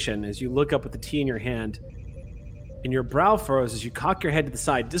realization as you look up with the tea in your hand. And your brow furrows as you cock your head to the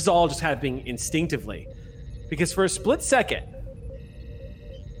side. This is all just happening instinctively. Because for a split second,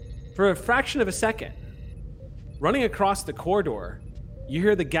 for a fraction of a second, running across the corridor, you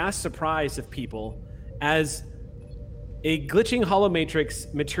hear the gasp surprise of people as a glitching hollow matrix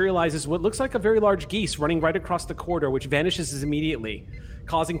materializes what looks like a very large geese running right across the corridor, which vanishes immediately,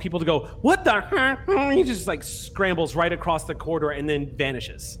 causing people to go, what the? He just like scrambles right across the corridor and then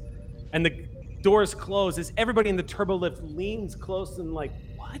vanishes. And the doors close as everybody in the turbo lift leans close and like,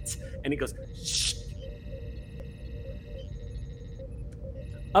 what? And he goes, shh.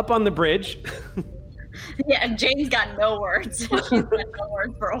 Up on the bridge. Yeah, Jane's got no words. She's got no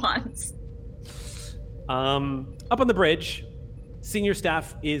words for once. Up on the bridge, senior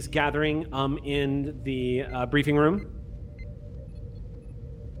staff is gathering in the briefing room.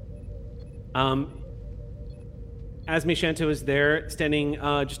 Asmi Shanto is there, standing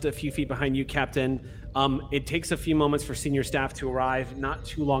just a few feet behind you, Captain. It takes a few moments for senior staff to arrive. Not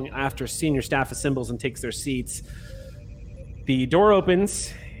too long after senior staff assembles and takes their seats, the door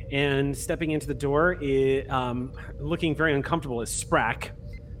opens, and stepping into the door, looking very uncomfortable, is Sprack,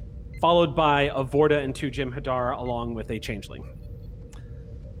 followed by a Vorta and 2 Jem'Hadar, along with a changeling,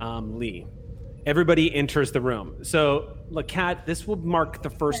 Lee. Everybody enters the room. So, Lakat, this will mark the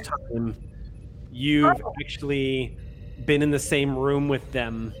first time you've actually been in the same room with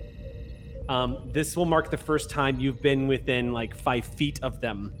them. This will mark the first time you've been within like 5 feet of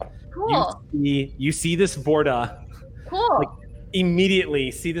them. Cool. You see this Vorta. Cool. Like,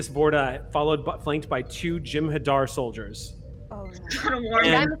 immediately see this Vorta flanked by 2 Jem'Hadar soldiers. Oh, no.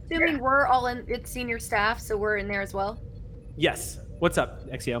 And I'm assuming we're all in. It's senior staff, so we're in there as well. Yes. What's up,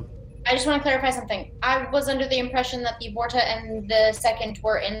 Exio? I just want to clarify something. I was under the impression that the Vorta and the second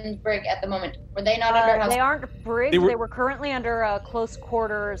were in brig at the moment. Were they not under house? They aren't brig. They were currently under a close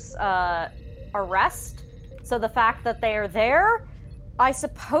quarters arrest. So the fact that they are there, I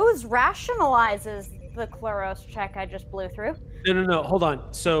suppose, rationalizes the Kleros check I just blew through. No. Hold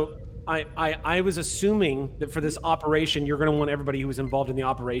on. So I was assuming that for this operation, you're going to want everybody who was involved in the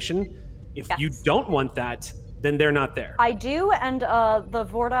operation. If you don't want that, then they're not there. I do, and the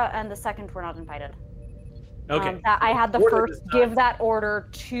Vorta and the second were not invited. Okay. I had the first give that order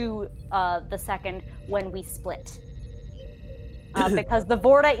to the second when we split. Because the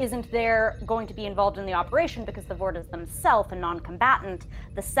Vorta isn't there going to be involved in the operation because the Vorta is themselves a non-combatant.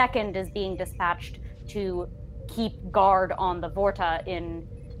 The second is being dispatched to keep guard on the Vorta in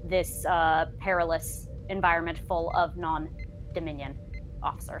this perilous environment full of non-Dominion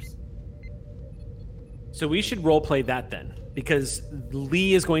officers. So we should roleplay that then, because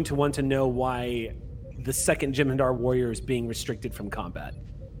Lee is going to want to know why the second Jem'Hadar warrior is being restricted from combat.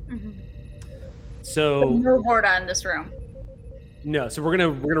 Mm-hmm. So no Vorta in this room. No, so we're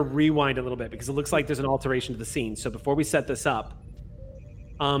gonna rewind a little bit because it looks like there's an alteration to the scene. So before we set this up,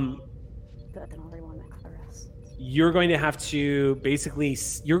 Good, then I'll rewind my chorus. you're going to have to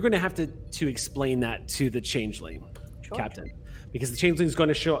to explain that to the changeling, Captain, because the changeling is going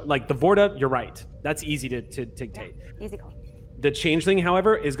to show like the Vorta. You're right, that's easy to dictate. Yeah, easy call. The changeling,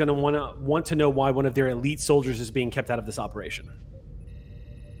 however, is going to want to know why one of their elite soldiers is being kept out of this operation.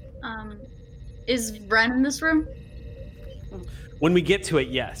 Is Ren in this room? When we get to it,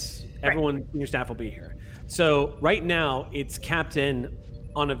 yes. Everyone in your staff will be here. So right now, it's Captain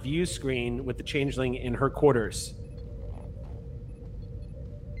on a view screen with the changeling in her quarters.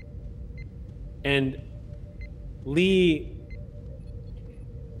 And Lee,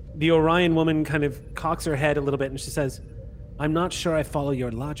 the Orion woman, kind of cocks her head a little bit and she says, "I'm not sure I follow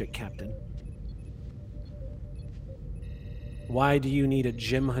your logic, Captain. Why do you need a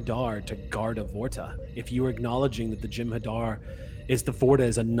Jem'Hadar to guard a Vorta? If you are acknowledging that the Jem'Hadar is the Vorta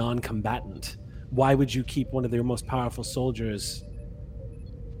as a non-combatant, why would you keep one of their most powerful soldiers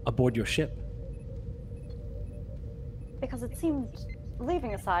aboard your ship?" Because it seemed,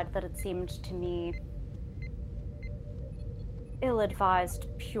 leaving aside that it seemed to me ill-advised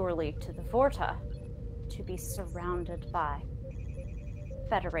purely to the Vorta to be surrounded by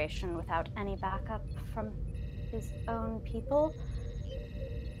Federation without any backup from his own people.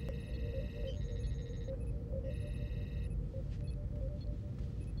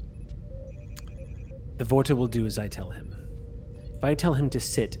 The Vorta will do as I tell him. If I tell him to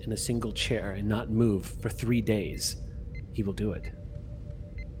sit in a single chair and not move for 3 days, he will do it.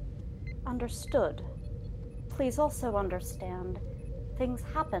 Understood. Please also understand, things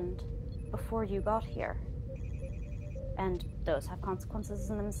happened before you got here. And those have consequences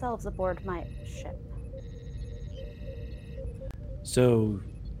in themselves aboard my ship. So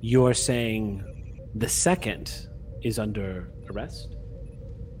you're saying the second is under arrest?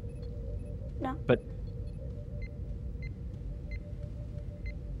 No. But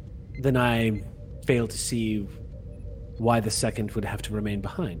then I fail to see why the second would have to remain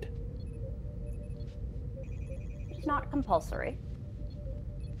behind. It's not compulsory.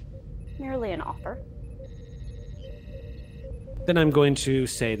 Merely an offer. Then I'm going to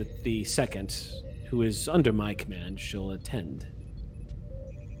say that the second, who is under my command, shall attend.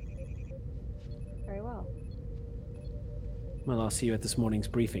 Very well. Well, I'll see you at this morning's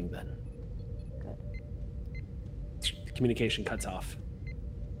briefing then. Good. The communication cuts off.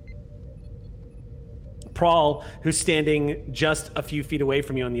 Prawl, who's standing just a few feet away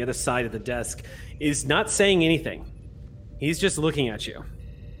from you on the other side of the desk, is not saying anything. He's just looking at you.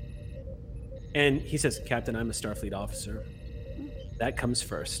 And he says, "Captain, I'm a Starfleet officer. That comes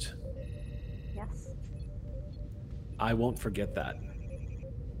first. Yes. I won't forget that.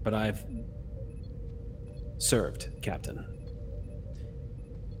 But I've served, Captain.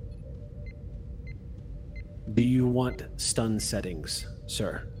 Do you want stun settings,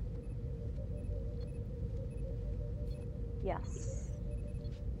 sir?" Yes.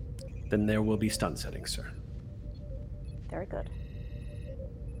 Then there will be stun settings, sir. Very good.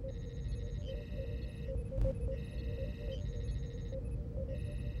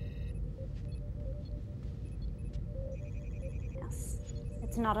 Yes.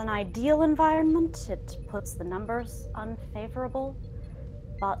 It's not an ideal environment. It puts the numbers unfavorable,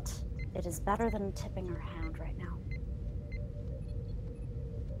 but it is better than tipping our hand right now.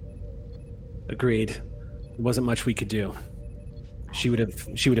 Agreed. There wasn't much we could do. She would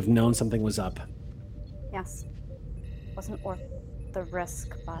have known something was up. Yes. Wasn't worth the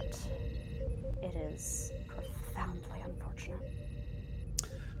risk, but it is profoundly unfortunate.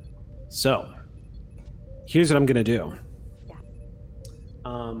 So, here's what I'm gonna do. Yeah.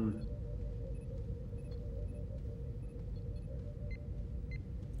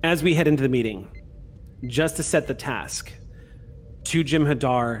 As we head into the meeting, just to set the task, to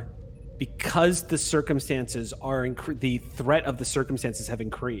Jem'Hadar, because the circumstances are the threat of the circumstances have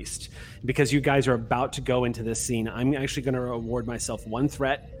increased, because you guys are about to go into this scene, I'm actually going to award myself one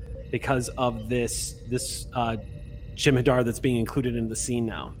threat because of this Jem'Hadar that's being included in the scene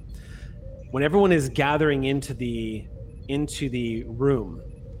now. When everyone is gathering into the room,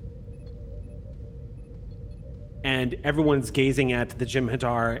 and everyone's gazing at the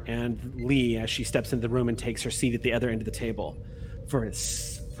Jem'Hadar and Lee as she steps into the room and takes her seat at the other end of the table, for a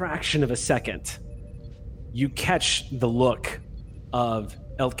fraction of a second, you catch the look of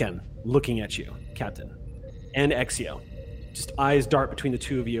Elkan looking at you, Captain, and Exio. Just eyes dart between the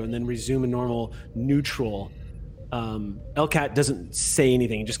two of you and then resume a normal, neutral. Elkat doesn't say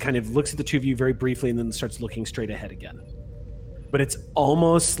anything, just kind of looks at the two of you very briefly and then starts looking straight ahead again. but it's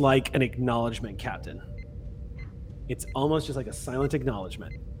almost like an acknowledgement, Captain. It's almost just like a silent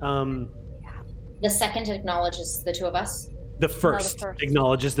acknowledgement. The second acknowledges the two of us? The first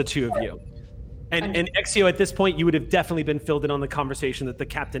acknowledges the two of you. And Exio, at this point, you would have definitely been filled in on the conversation that the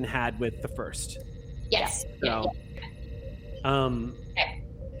captain had with the first. Yes. So,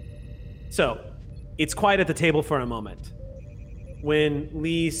 so it's quiet at the table for a moment. When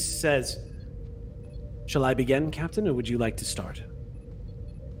Lee says, "Shall I begin, Captain, or would you like to start?"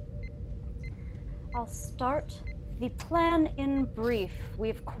 I'll start. The plan in brief.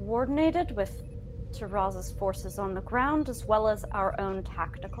 We've coordinated with Taraz's forces on the ground as well as our own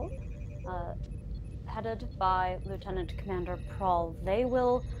tactical, headed by Lieutenant Commander Prahl. They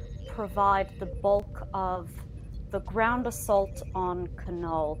will provide the bulk of the ground assault on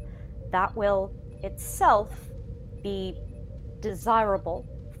Kanal. That will itself be desirable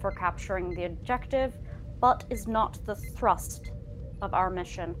for capturing the objective, but is not the thrust of our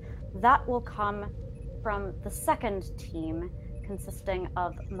mission. That will come from the second team, consisting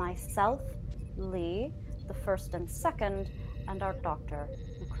of myself, Lee, the first and second, and our Dr.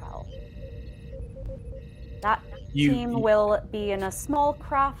 McCrell. That team will be in a small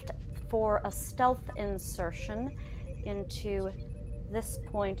craft for a stealth insertion into this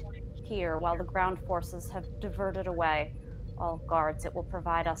point here while the ground forces have diverted away all guards. It will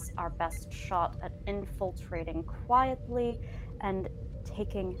provide us our best shot at infiltrating quietly and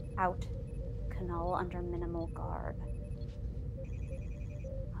taking out Kanal under minimal guard.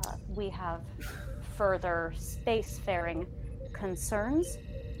 We have further spacefaring concerns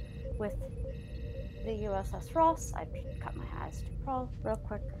with the USS Ross. I cut my eyes to Prahl real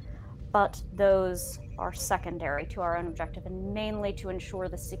quick. But those are secondary to our own objective and mainly to ensure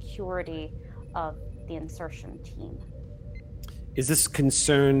the security of the insertion team. Is this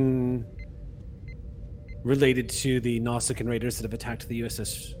concern related to the Nausicaan raiders that have attacked the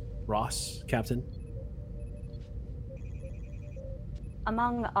USS Ross, Captain?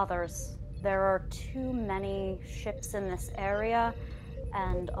 Among others, there are too many ships in this area,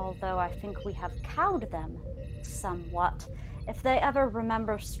 and although I think we have cowed them somewhat, if they ever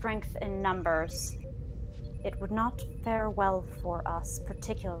remember strength in numbers, it would not fare well for us,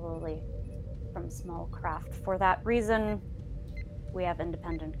 particularly from small craft. For that reason, we have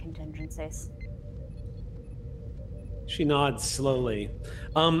independent contingencies. She nods slowly.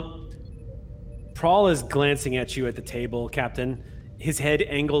 Prahl is glancing at you at the table, Captain. His head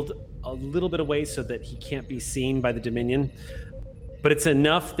angled a little bit away so that he can't be seen by the Dominion. But it's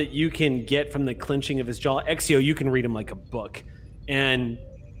enough that you can get from the clenching of his jaw. Exio, you can read him like a book. And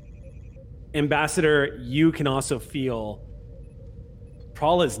Ambassador, you can also feel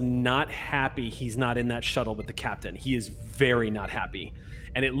Prahl is not happy he's not in that shuttle with the captain. He is very not happy.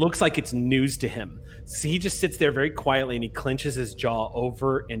 And it looks like it's news to him. So he just sits there very quietly and he clenches his jaw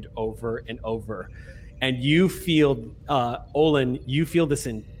over and over and over. And you feel, Olin, you feel this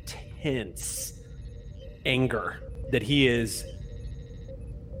intense anger that he is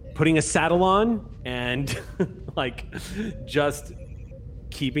putting a saddle on and like just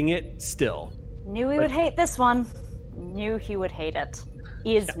keeping it still. Knew he would hate this one. Knew he would hate it.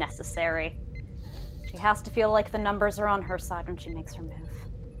 Is necessary. She has to feel like the numbers are on her side when she makes her move.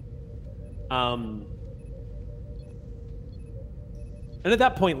 And at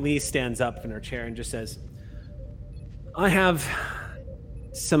that point, Lee stands up in her chair and just says, I have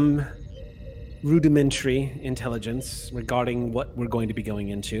some rudimentary intelligence regarding what we're going to be going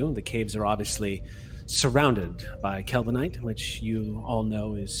into. The caves are obviously surrounded by Kelvinite, which you all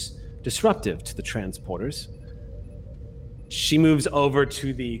know is disruptive to the transporters. She moves over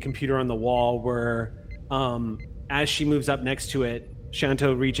to the computer on the wall where, as she moves up next to it,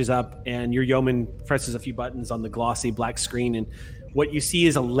 Shanto reaches up and your yeoman presses a few buttons on the glossy black screen, and what you see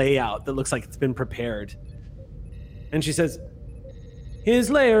is a layout that looks like it's been prepared. And she says, his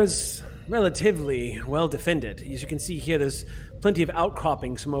layer's relatively well defended. As you can see here, there's plenty of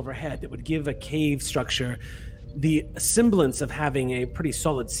outcroppings from overhead that would give a cave structure the semblance of having a pretty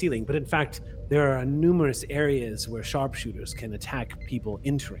solid ceiling. But in fact, there are numerous areas where sharpshooters can attack people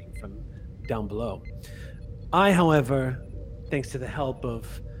entering from down below. I, however, thanks to the help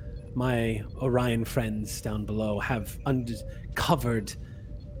of my Orion friends down below, have uncovered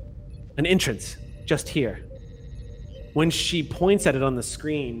an entrance just here. When she points at it on the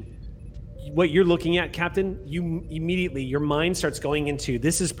screen, what you're looking at, Captain, you immediately, your mind starts going into,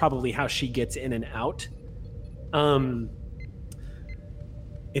 this is probably how she gets in and out.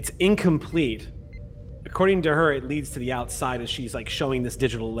 It's incomplete. According to her, it leads to the outside as she's like showing this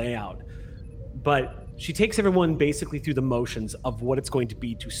digital layout. But she takes everyone basically through the motions of what it's going to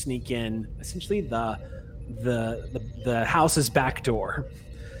be to sneak in essentially the the house's back door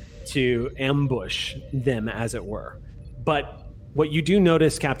to ambush them, as it were. But what you do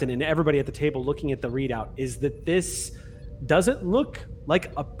notice, Captain, and everybody at the table looking at the readout, is that this doesn't look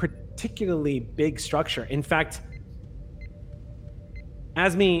like a particularly big structure. In fact,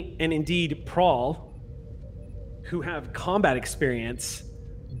 Asmi and indeed Prawl, who have combat experience,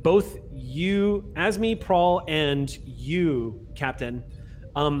 both you, Asmi, Prawl, and you, Captain,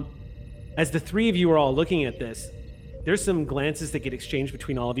 as the three of you are all looking at this, there's some glances that get exchanged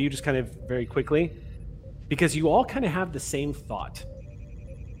between all of you just kind of very quickly, because you all kind of have the same thought.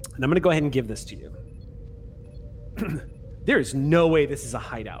 And I'm going to go ahead and give this to you. There is no way this is a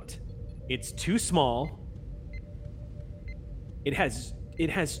hideout. It's too small. It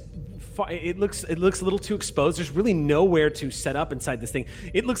looks a little too exposed. There's really nowhere to set up inside this thing.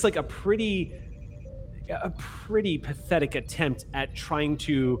 It looks like a pretty pathetic attempt at trying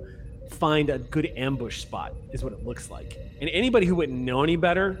to find a good ambush spot is what it looks like. And anybody who wouldn't know any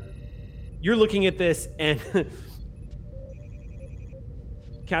better, you're looking at this and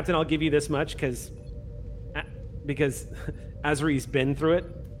Captain, I'll give you this much because Azri's been through it.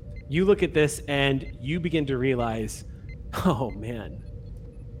 You look at this and you begin to realize, oh man,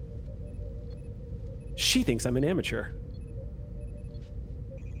 she thinks I'm an amateur.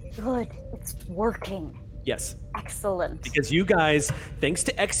 Good, it's working. Yes. Excellent. Because you guys, thanks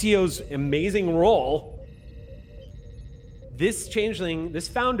to Exio's amazing role, this changeling, this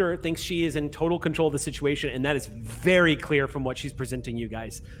founder, thinks she is in total control of the situation, and that is very clear from what she's presenting you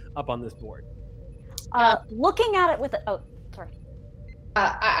guys up on this board. Looking at it with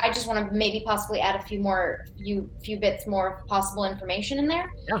I just want to maybe possibly add a few bits more possible information in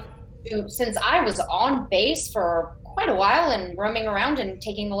there. Yeah. Since I was on base for quite a while and roaming around and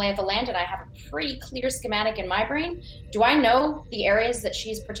taking the lay of the land, and I have a pretty clear schematic in my brain, do I know the areas that she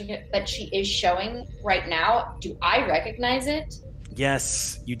is showing right now? Do I recognize it?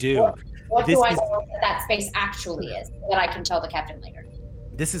 Yes, you do. What do I know that space actually is that I can tell the captain later?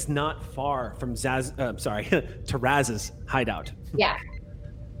 This is not far from Taraz's hideout. Yeah.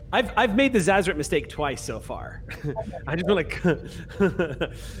 I've made the Zazrit mistake twice so far. I just want to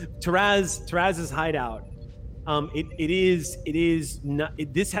Taraz's hideout. It is not.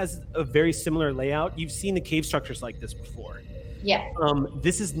 This has a very similar layout. You've seen the cave structures like this before. Yeah.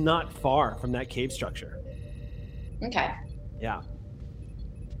 This is not far from that cave structure. Okay. Yeah.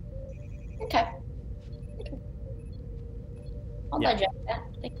 Okay. I'll digest that.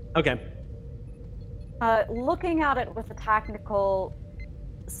 Okay. Looking at it with a technical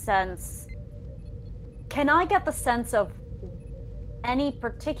sense, can I get the sense of any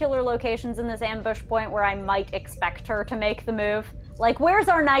particular locations in this ambush point where I might expect her to make the move? Like, where's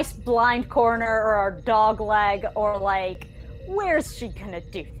our nice blind corner or our dog leg, or like, where's she gonna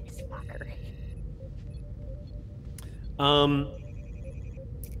do this fuckery?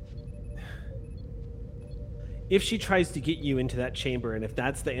 If she tries to get you into that chamber, and if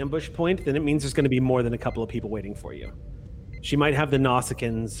that's the ambush point, then it means there's going to be more than a couple of people waiting for you. She might have the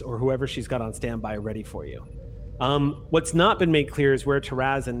Nausicaans or whoever she's got on standby ready for you. What's not been made clear is where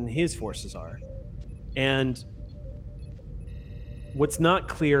Taraz and his forces are. And what's not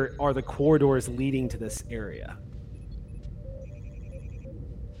clear are the corridors leading to this area.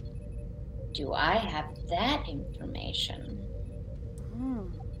 Do I have that information?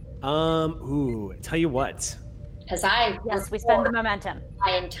 Tell you what. Because we spend the momentum.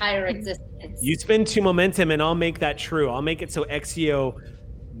 My entire existence. You spend 2 momentum, and I'll make that true. I'll make it so Exio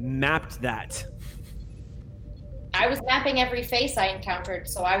mapped that. I was mapping every face I encountered,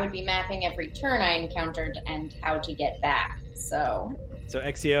 so I would be mapping every turn I encountered and how to get back. So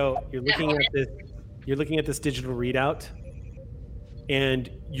Exio, you're looking at this digital readout, and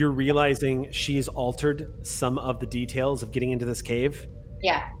you're realizing she's altered some of the details of getting into this cave.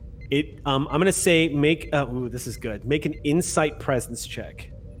 Yeah. I'm gonna say this is good. Make an insight presence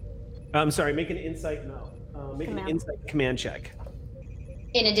check. Make an insight command check.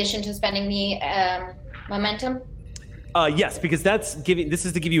 In addition to spending the momentum? Yes, because this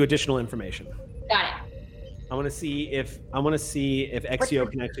is to give you additional information. Got it. I want to see if Exio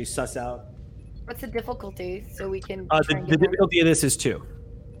can actually suss out. What's the difficulty so we can? The difficulty of this is 2.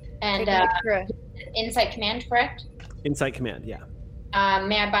 And insight command, correct? Insight command, yeah.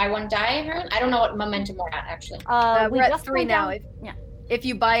 May I buy 1 die, Aaron? I don't know what momentum we're at, actually. We're at 3 now. If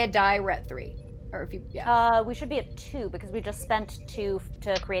you buy a die, we're at 3. Or if you, we should be at 2 because we just spent 2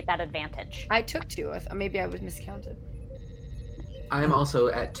 to create that advantage. I took 2. Maybe I was miscounted. I'm also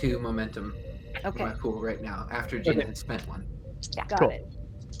at 2 momentum. Okay. In my pool right now after Gina had spent 1. Yeah, got it.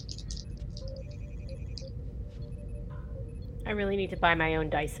 I really need to buy my own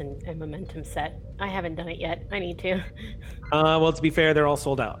dice and momentum set. I haven't done it yet. I need to. Well, to be fair, they're all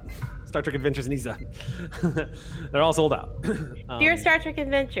sold out. Star Trek Adventures needs them. They're all sold out. Dear Star Trek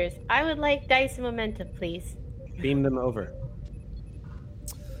Adventures, I would like dice and momentum, please. Beam them over.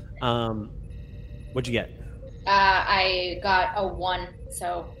 What'd you get? I got a 1,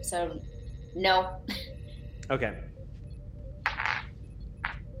 so no. Okay.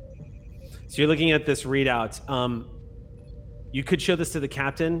 So you're looking at this readout. You could show this to the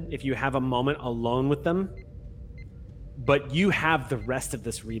captain if you have a moment alone with them, but you have the rest of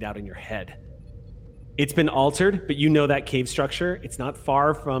this readout in your head. It's been altered, but you know that cave structure. It's not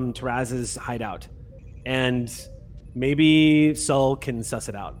far from Taraz's hideout. And maybe Sol can suss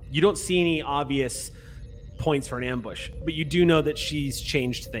it out. You don't see any obvious points for an ambush, but you do know that she's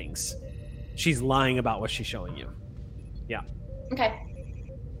changed things. She's lying about what she's showing you. Yeah. Okay.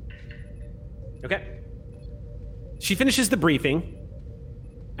 She finishes the briefing,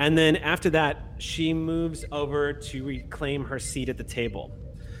 and then after that, she moves over to reclaim her seat at the table.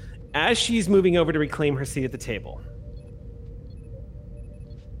 As she's moving over to reclaim her seat at the table,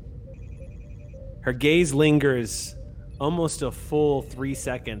 her gaze lingers almost a full 3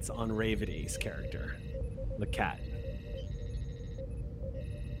 seconds on Ravety's character, the cat.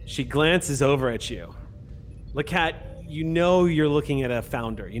 She glances over at you. Lacat, you know you're looking at a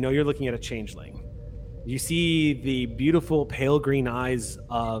founder. You know you're looking at a changeling. You see the beautiful pale green eyes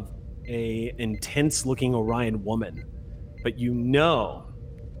of a intense-looking Orion woman. But you know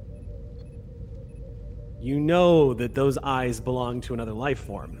that those eyes belong to another life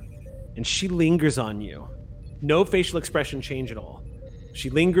form. And she lingers on you. No facial expression change at all.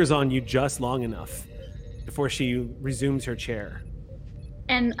 She lingers on you just long enough before she resumes her chair.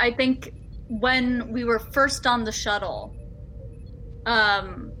 And I think when we were first on the shuttle,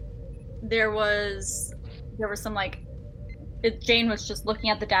 there was some Jane was just looking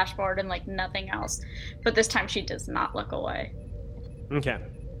at the dashboard and nothing else. But this time she does not look away. Okay.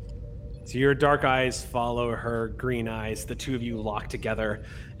 So your dark eyes follow her green eyes. The two of you lock together,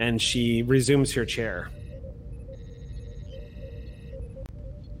 and she resumes her chair.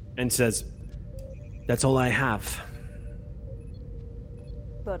 And says, "That's all I have."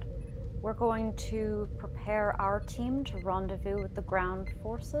 Good. We're going to prepare our team to rendezvous with the ground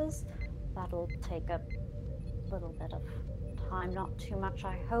forces. That'll take a little bit of time, not too much,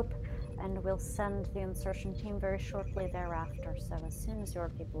 I hope, and we'll send the insertion team very shortly thereafter. So as soon as your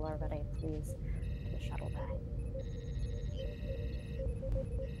people are ready, please to the shuttle bay.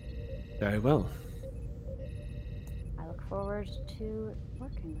 Very well. I look forward to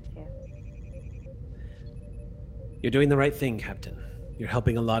working with you. You're doing the right thing, Captain. You're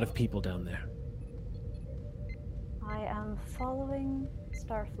helping a lot of people down there. I am following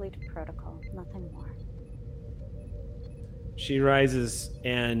Starfleet protocol, nothing more. She rises,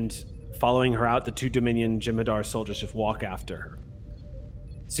 and following her out, the two Dominion Jem'Hadar soldiers just walk after her.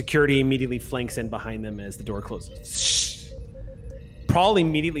 Security immediately flanks in behind them as the door closes. Shh. Prawl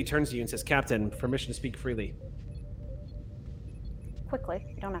immediately turns to you and says, "Captain, permission to speak freely." Quickly,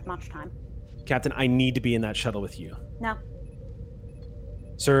 we don't have much time. "Captain, I need to be in that shuttle with you." No.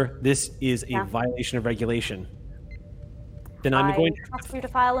 "Sir, this is a violation of regulation." "Then I'm going to trust you to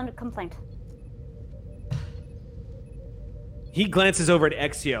file a complaint." He glances over at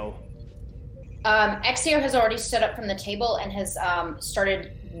Exio. Exio has already stood up from the table and has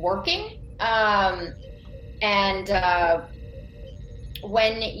started working.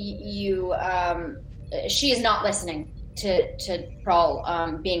 When you, she is not listening to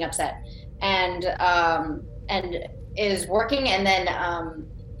Prawl being upset, and is working, and then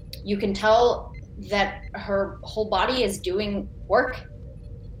you can tell that her whole body is doing work,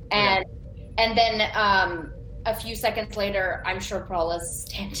 and then a few seconds later, I'm sure Prawl is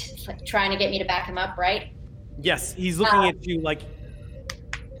trying to get me to back him up, right? Yes, he's looking at you like.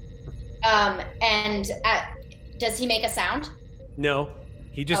 Does he make a sound? No,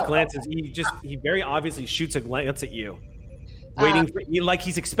 he just glances. Okay. He very obviously shoots a glance at you, waiting for you, like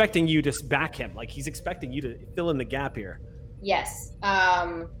he's expecting you to back him, like he's expecting you to fill in the gap here. Yes.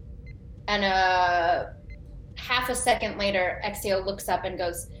 And half a second later, Exio looks up and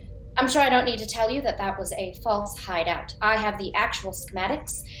goes, "I'm sure I don't need to tell you that was a false hideout. I have the actual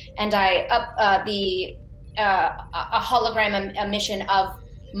schematics, and I a hologram emission of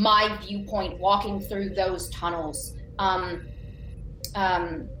my viewpoint walking through those tunnels.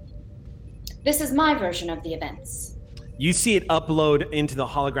 This is my version of the events." You see it upload into the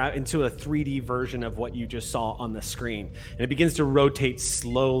hologram, into a 3D version of what you just saw on the screen, and it begins to rotate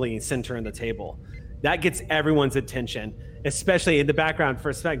slowly, center in the table. That gets everyone's attention, especially in the background for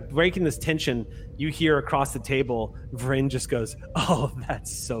a sec, breaking this tension, you hear across the table, Vryn just goes, "Oh,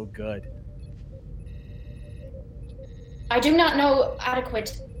 that's so good." I do not know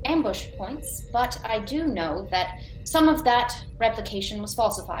adequate ambush points, but I do know that some of that replication was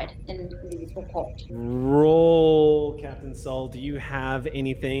falsified in the report. Roll, Captain Sol. Do you have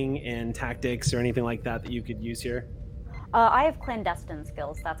anything in tactics or anything like that that you could use here? I have clandestine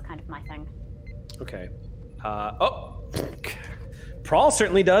skills. That's kind of my thing. Okay. Prawl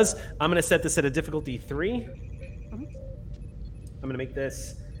certainly does. I'm going to set this at a difficulty 3. Mm-hmm. I'm going to make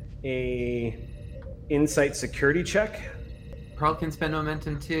this a insight security check. Prawl can spend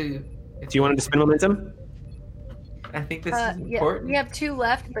momentum too. Do you want him to spend momentum? I think this is important. We have 2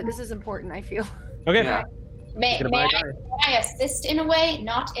 left, but this is important, I feel. Okay. Yeah. May I assist in a way,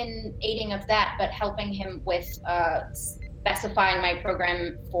 not in aiding of that, but helping him with specifying my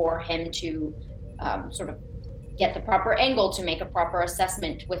program for him to sort of get the proper angle to make a proper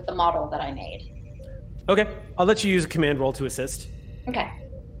assessment with the model that I made. Okay. I'll let you use a command roll to assist. Okay.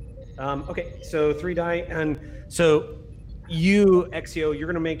 Okay. So 3 die. And so you, Exio, you're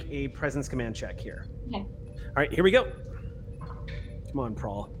going to make a presence command check here. Okay. All right. Here we go. Come on,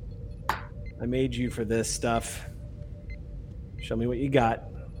 Prawl. I made you for this stuff. Show me what you got.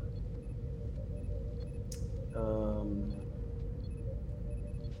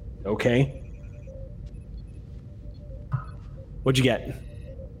 Okay. What'd you get?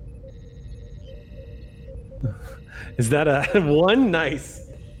 Is that a 1? Nice.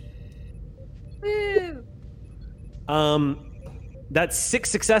 Woo! That's 6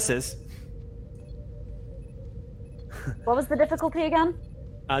 successes. What was the difficulty again?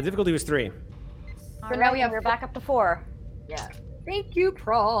 Difficulty was 3. So now we're back up to 4. Yeah. Thank you,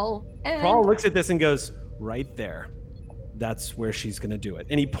 Prawl. And Prawl looks at this and goes, right there. That's where she's going to do it.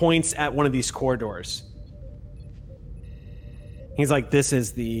 And he points at one of these corridors. He's like, this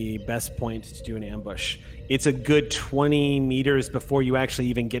is the best point to do an ambush. It's a good 20 meters before you actually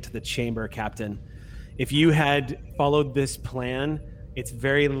even get to the chamber, Captain. If you had followed this plan, it's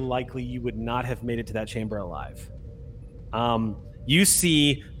very likely you would not have made it to that chamber alive. You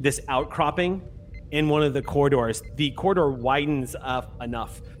see this outcropping in one of the corridors. The corridor widens up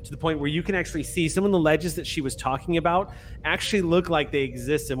enough to the point where you can actually see some of the ledges that she was talking about actually look like they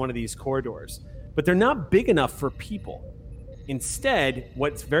exist in one of these corridors, but they're not big enough for people. Instead,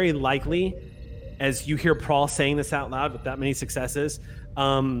 what's very likely, as you hear Prawl saying this out loud with that many successes,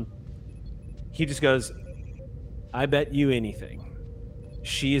 he just goes, I bet you anything.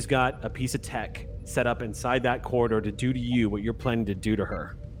 She's got a piece of tech set up inside that corridor to do to you what you're planning to do to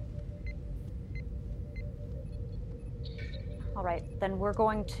her. All right, then we're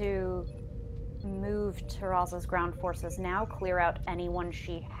going to move Taraza's ground forces now, clear out anyone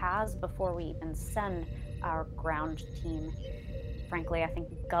she has before we even send our ground team. Frankly, I think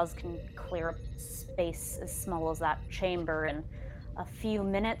Guz can clear up space as small as that chamber in a few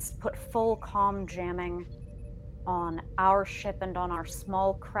minutes, put full comm jamming on our ship and on our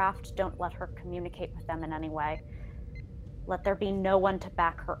small craft. Don't let her communicate with them in any way. Let there be no one to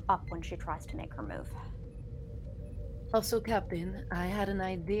back her up when she tries to make her move. Also, Captain, I had an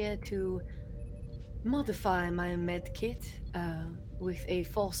idea to modify my med kit with a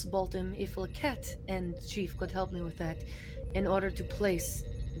false bottom ifliket, and Chief could help me with that in order to place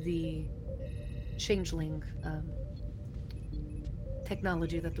the changeling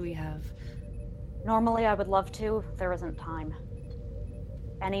technology that we have. Normally I would love to. There isn't time.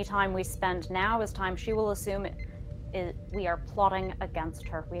 Any time we spend now is time she will assume we are plotting against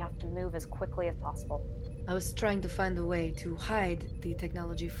her. We have to move as quickly as possible. I was trying to find a way to hide the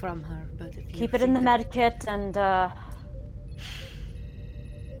technology from her, but if you keep it in the med kit, and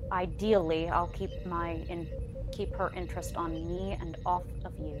ideally I'll keep her interest on me and off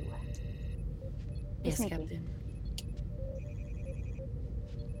of you. Yes, Sneaky. Captain.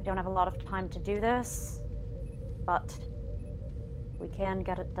 We don't have a lot of time to do this, but we can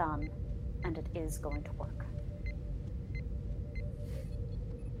get it done, and it is going to work.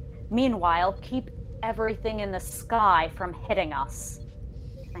 Meanwhile, keep everything in the sky from hitting us.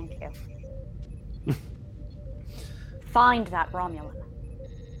 Thank you. Find that Romulan.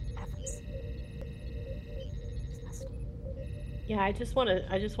 Heavens. Yeah, I just want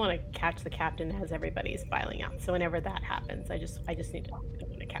to catch the captain as everybody's filing out. So whenever that happens, I just need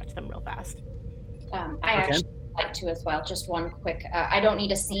to catch them real fast. I actually like to as well. Just one quick. I don't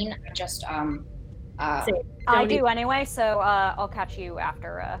need a scene. I just I do anyway. So I'll catch you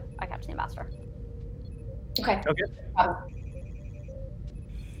after I catch the ambassador. Okay.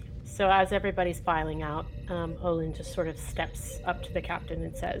 So as everybody's filing out, Olin just sort of steps up to the captain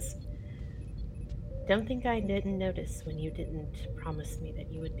and says, Don't think I didn't notice when you didn't promise me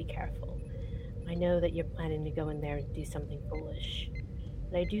that you would be careful. I know that you're planning to go in there and do something foolish,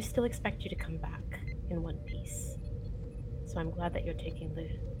 but I do still expect you to come back in one piece. So I'm glad that you're taking the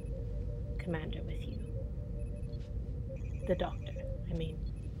commander with you. The doctor, I mean.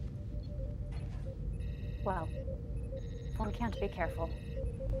 Well, if one can't be careful,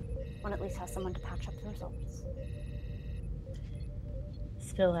 one at least has someone to patch up the results.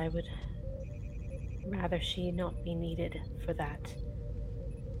 Still, I would rather she not be needed for that.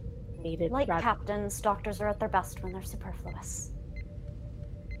 Like captains, doctors are at their best when they're superfluous.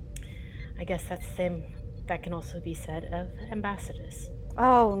 I guess that's the same. That can also be said of ambassadors.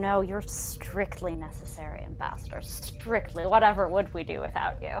 Oh no, you're strictly necessary, ambassador. Strictly. Whatever would we do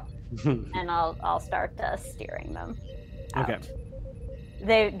without you? And I'll start steering them out. Okay.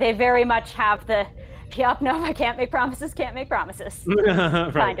 They very much have the, yep, no, I can't make promises, kind of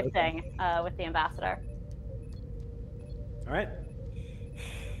thing with the ambassador. All right.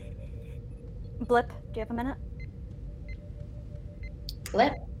 Blip, do you have a minute?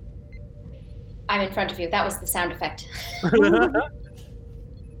 Blip? I'm in front of you. That was the sound effect.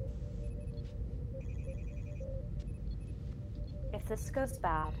 If this goes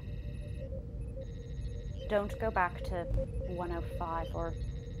bad, don't go back to 105 or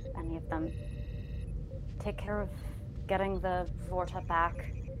any of them. Take care of getting the Vorta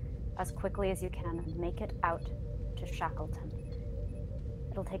back as quickly as you can and make it out to Shackleton.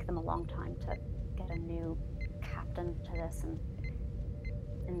 It'll take them a long time to get a new captain to this, and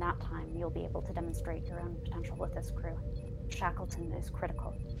in that time you'll be able to demonstrate your own potential with this crew. Shackleton is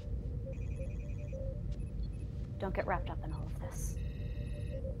critical. Don't get wrapped up in all of this.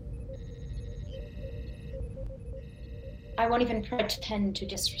 I won't even pretend to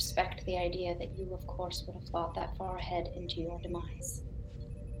disrespect the idea that you, of course, would have thought that far ahead into your demise.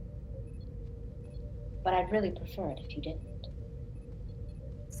 But I'd really prefer it if you didn't.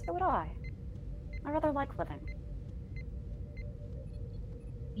 So would I. I rather like living.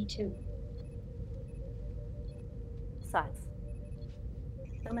 Me too. Besides,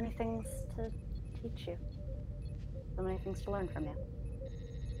 so many things to teach you. So many things to learn from you.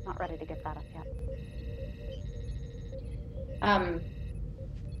 Not ready to give that up yet.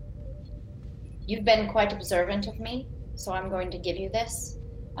 You've been quite observant of me, so I'm going to give you this.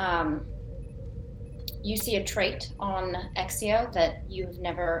 You see a trait on Exio that you've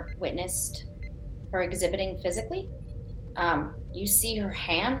never witnessed her exhibiting physically. You see her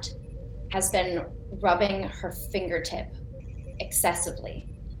hand has been rubbing her fingertip excessively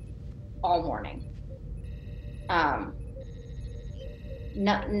all morning.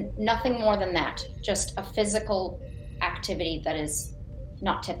 Nothing more than that. Just a physical activity that is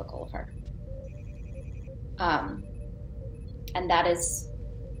not typical of her. And that is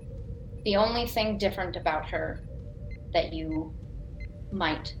the only thing different about her that you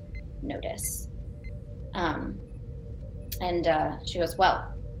might notice. And she goes,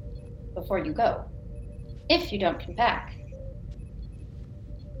 well, before you go, if you don't come back,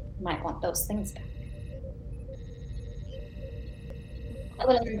 you might want those things back. A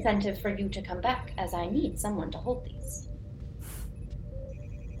little incentive for you to come back, as I need someone to hold these.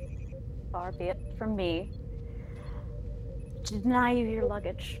 Far be it from me to deny you your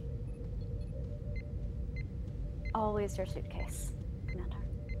luggage. Always your suitcase, Commander.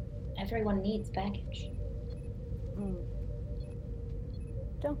 Everyone needs baggage.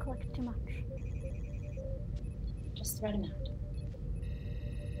 Don't collect too much. Just thread them out.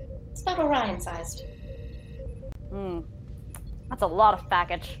 It's about Orion-sized. That's a lot of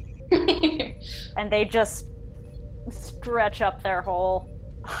baggage. And they just stretch up their whole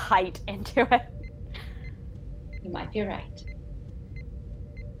height into it. You might be right.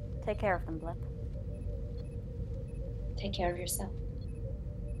 Take care of them, Blip. Take care of yourself.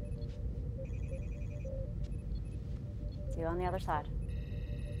 See you on the other side.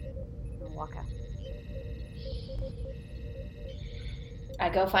 I'll walk out. I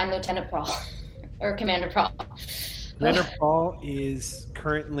go find Lieutenant Prawl. Or Commander Prawl. Commander Prawl is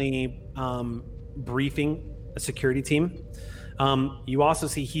currently briefing a security team. You also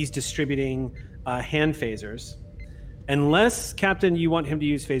see he's distributing hand phasers. Unless, Captain, you want him to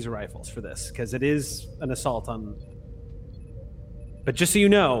use phaser rifles for this, because it is an assault on... But just so you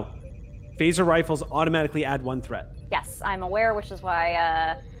know, phaser rifles automatically add 1 threat. Yes, I'm aware, which is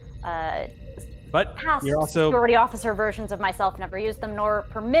why but past you're also security officer versions of myself never used them, nor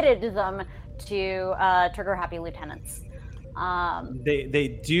permitted them to trigger-happy lieutenants.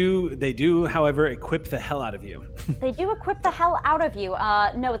 They do, however, equip the hell out of you. They do equip the hell out of you.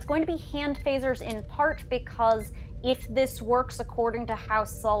 No, it's going to be hand phasers in part because if this works according to how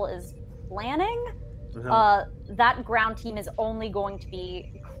Sol is planning, that ground team is only going to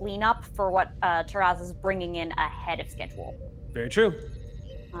be cleanup for what Taraz is bringing in ahead of schedule. Very true.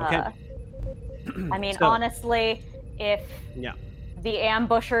 Okay. I mean, honestly, if the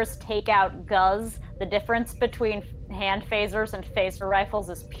ambushers take out Guz, the difference between hand phasers and phaser rifles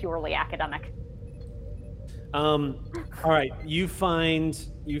is purely academic. All right, you find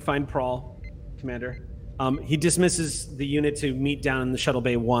Prawl, Commander. He dismisses the unit to meet down in the shuttle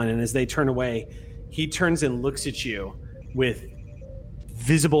bay 1, and as they turn away, he turns and looks at you with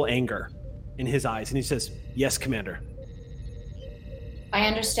visible anger in his eyes, and he says, "Yes, Commander." I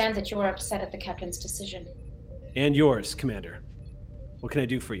understand that you are upset at the captain's decision. And yours, Commander. What can I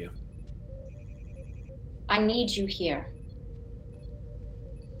do for you? I need you here.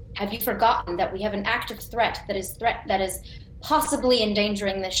 Have you forgotten that we have an active threat that is possibly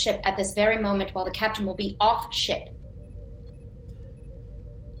endangering this ship at this very moment while the captain will be off ship?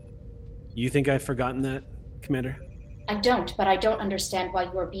 You think I've forgotten that, Commander? I don't, but I don't understand why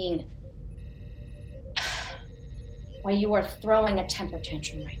you are throwing a temper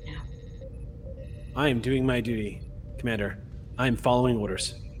tantrum right now. I am doing my duty, Commander. I am following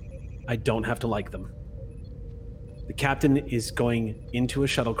orders. I don't have to like them. The captain is going into a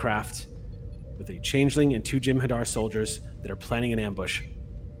shuttlecraft with a changeling and 2 Jem'Hadar soldiers that are planning an ambush.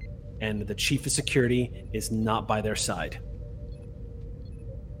 And the chief of security is not by their side.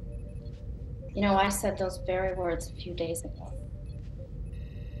 You know, I said those very words a few days ago.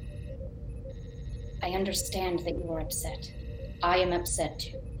 I understand that you are upset. I am upset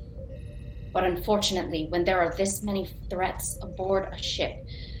too. But unfortunately, when there are this many threats aboard a ship,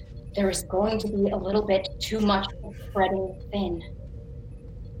 there is going to be a little bit too much spreading thin.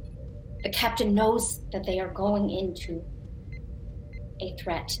 The captain knows that they are going into a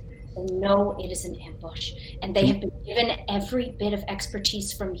threat. They know it is an ambush, and they have been given every bit of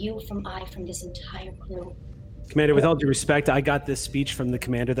expertise from you, from this entire crew. Commander, with all due respect, I got this speech from the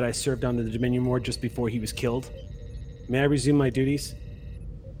commander that I served on the Dominion Ward just before he was killed. May I resume my duties?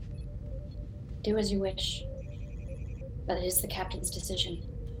 Do as you wish. But it is the captain's decision,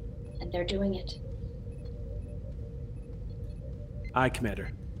 and they're doing it. Aye,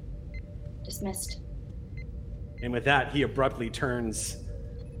 Commander. Dismissed. And with that, he abruptly turns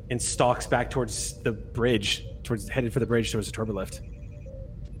and stalks back towards the bridge, headed for the bridge towards the turbolift.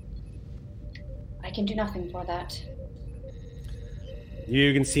 I can do nothing for that.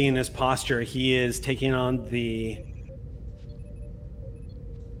 You can see in his posture, he is taking on the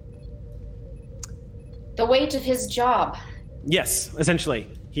weight of his job. Yes, essentially.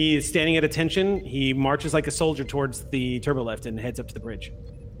 He is standing at attention. He marches like a soldier towards the turbolift and heads up to the bridge.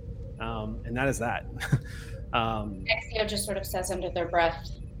 And that is that. Exio just sort of says under their breath,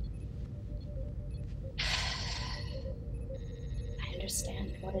 I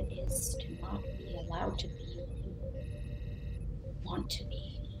understand what it is to not be allowed to be who you want to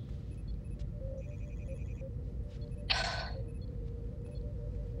be.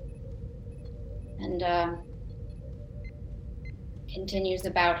 And continues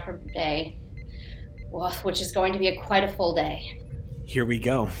about her day, which is going to be quite a full day. Here we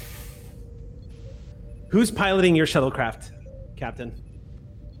go. Who's piloting your shuttlecraft, Captain?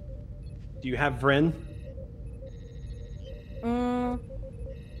 Do you have Vren?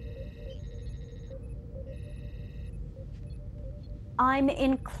 I'm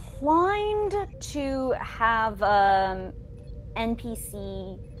inclined to have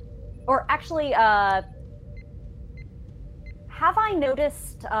NPC, or actually, have I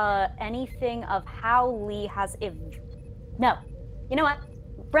noticed anything of how Lee has No. You know what?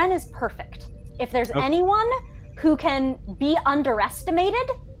 Vren is perfect. If there's anyone who can be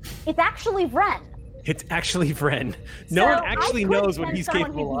underestimated, it's actually Vren. It's actually Vren. No one actually knows what he's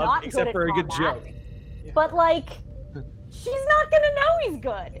capable of, except for a good joke. But, like, she's not going to know he's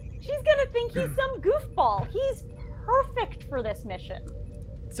good. She's going to think he's some goofball. He's perfect for this mission.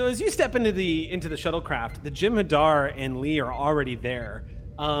 So as you step into the shuttlecraft, the Jem'Hadar and Lee are already there.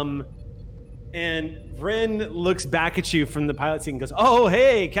 And Vren looks back at you from the pilot seat and goes, "Oh,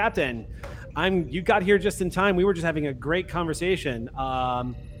 hey, Captain. You got here just in time. We were just having a great conversation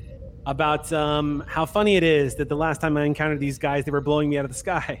about how funny it is that the last time I encountered these guys, they were blowing me out of the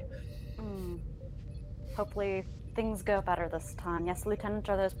sky." Hopefully things go better this time. Yes, Lieutenant,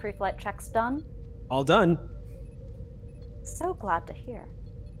 are those pre-flight checks done? All done. So glad to hear.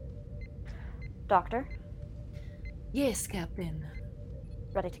 Doctor? Yes, Captain.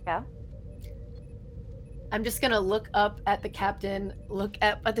 Ready to go? I'm just gonna look up at the captain, look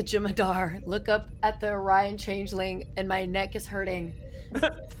up at the Jem'Hadar, look up at the Orion Changeling, and my neck is hurting.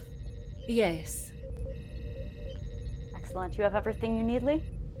 Yes. Excellent. You have everything you need, Lee?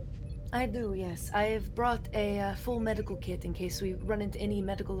 I do, yes. I've brought a full medical kit in case we run into any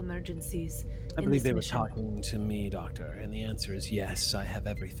medical emergencies. I believe they were talking to me, Doctor, and the answer is yes, I have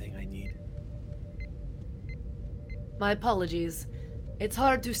everything I need. My apologies. It's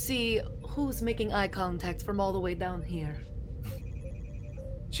hard to see who's making eye contact from all the way down here.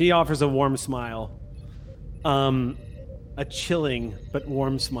 She offers a warm smile. A chilling but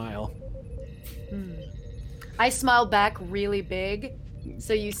warm smile. I smile back really big,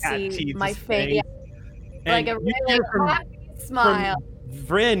 so you see my face. Yeah, like a really happy smile.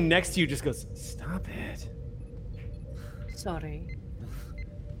 Vryn next to you just goes, "Stop it." Sorry.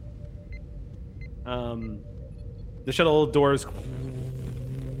 The shuttle doors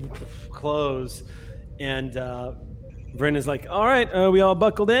close, and Vryn is like, "All right, we all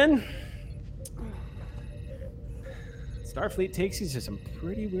buckled in." Starfleet takes you to some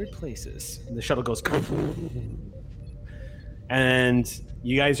pretty weird places. And the shuttle goes, and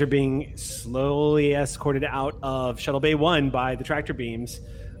you guys are being slowly escorted out of Shuttle Bay 1 by the tractor beams.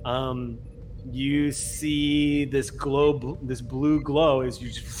 You see this glow, this blue glow as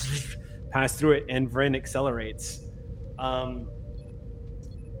you pass through it, and Vryn accelerates. As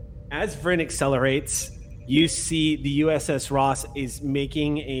Vryn accelerates, you see the USS Ross is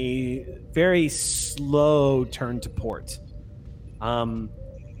making a very slow turn to port.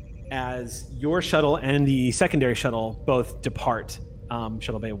 As your shuttle and the secondary shuttle both depart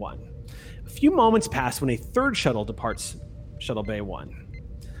Shuttle Bay 1. A few moments pass when a third shuttle departs Shuttle Bay 1.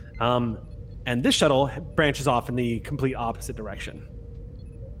 And this shuttle branches off in the complete opposite direction.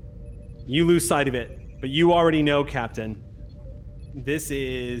 You lose sight of it, but you already know, Captain, this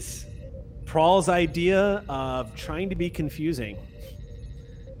is Prall's idea of trying to be confusing.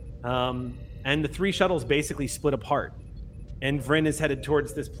 And the three shuttles basically split apart. And Vryn is headed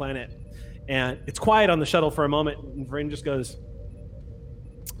towards this planet. And it's quiet on the shuttle for a moment. And Vryn just goes,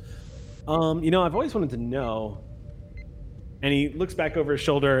 I've always wanted to know. And he looks back over his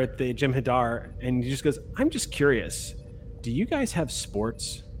shoulder at the Jem'Hadar, and he just goes, I'm just curious. Do you guys have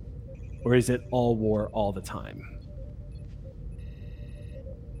sports? Or is it all war all the time?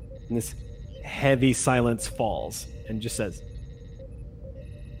 And this heavy silence falls and just says,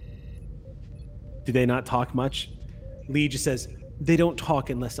 do they not talk much? Lee just says, they don't talk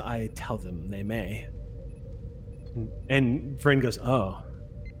unless I tell them they may. And Vryn goes, oh.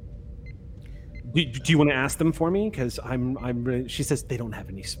 Do you want to ask them for me? Because she says they don't have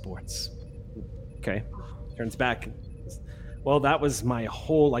any sports. Okay. Turns back. Well, that was my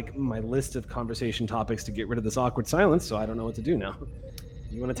whole, my list of conversation topics to get rid of this awkward silence, so I don't know what to do now.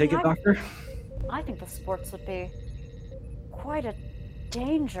 You want to take it, Doctor? I think the sports would be quite a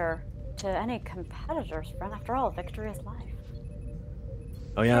danger to any competitors, friend. After all, victory is life.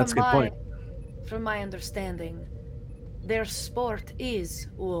 Oh yeah, that's a good point. From my understanding, their sport is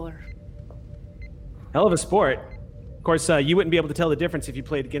war. Hell of a sport. Of course, you wouldn't be able to tell the difference if you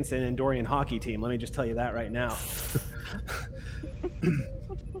played against an Andorian hockey team. Let me just tell you that right now.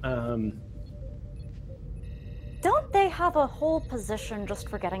 Don't they have a whole position just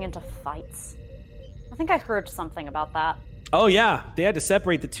for getting into fights? I think I heard something about that. Oh yeah, they had to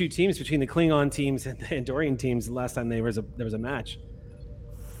separate the two teams between the Klingon teams and the Andorian teams the last time there was a match.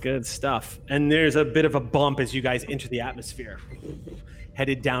 Good stuff. And there's a bit of a bump as you guys enter the atmosphere,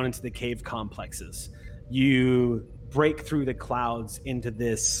 headed down into the cave complexes. You break through the clouds into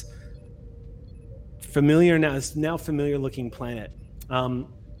this now familiar looking planet.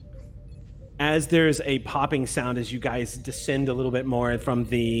 As there's a popping sound as you guys descend a little bit more from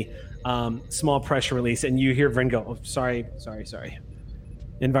the small pressure release, and you hear Vryn go, oh, sorry.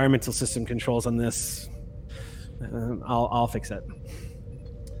 Environmental system controls on this. I'll fix it.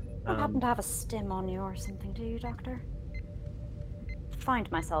 You don't happen to have a stim on you or something, do you, Doctor? I find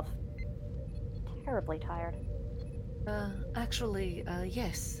myself terribly tired. Actually,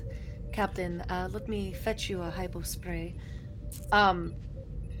 yes. Captain, let me fetch you a hypo spray. I'm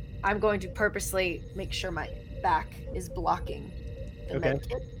going to purposely make sure my back is blocking the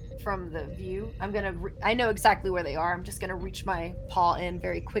medkit from the view. I know exactly where they are. I'm just gonna reach my paw in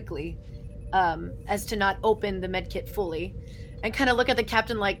very quickly, as to not open the medkit fully, and kind of look at the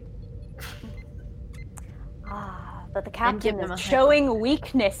captain like. But the captain is showing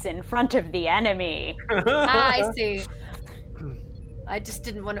weakness in front of the enemy. I see. I just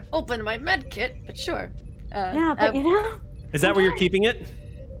didn't want to open my medkit, but sure. Yeah, but Is that where you're keeping it?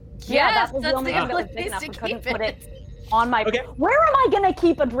 Yeah, that was the only thing that was big enough. I couldn't put it on my... Okay. Where am I going to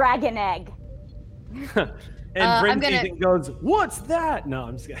keep a dragon egg? And Vryn sees it and goes, what's that? No,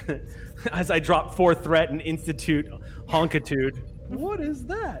 I'm just kidding. As I drop 4 threat and institute honkitude. What is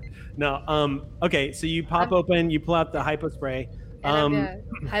that? No, okay, so you pop open, you pull out the hypo spray.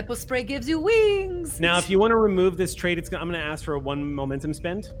 Hypospray gives you wings. Now, if you want to remove this trait, I'm going to ask for a 1 momentum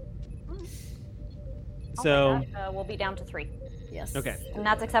spend. So we'll be down to 3. Yes. Okay. And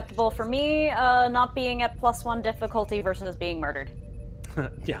that's acceptable for me, not being at +1 difficulty versus being murdered.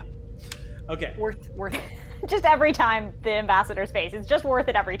 Yeah. Okay. Worth just every time the ambassador's face. It's just worth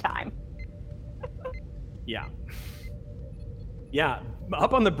it every time. Yeah. Yeah.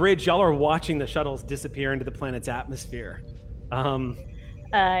 Up on the bridge, y'all are watching the shuttles disappear into the planet's atmosphere. I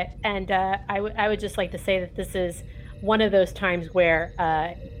would just like to say that this is one of those times where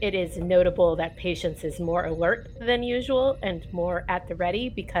it is notable that Patience is more alert than usual and more at the ready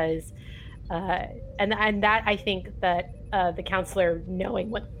because, and that I think that the counselor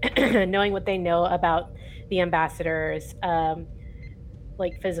knowing what they know about the ambassador's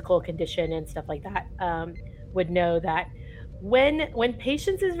like physical condition and stuff like that would know that when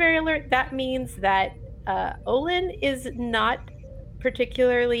Patience is very alert, that means that Olin is not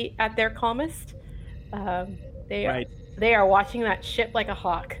particularly at their calmest. They are watching that ship like a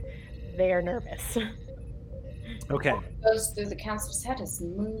hawk. They are nervous. Okay. What goes through the counselor's head is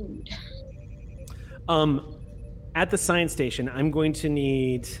mood. At the science station, I'm going to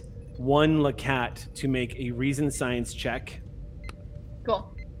need one Lacat to make a reason science check.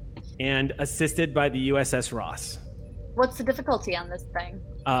 Cool. And assisted by the USS Ross. What's the difficulty on this thing?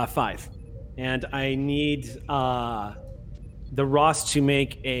 5. And I need the Ross to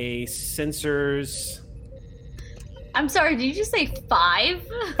make a sensors. I'm sorry, did you just say 5?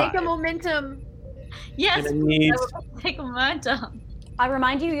 Take a momentum. Yes, And I need- take a momentum. I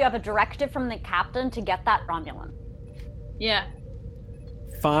remind you, you have a directive from the captain to get that Romulan. Yeah.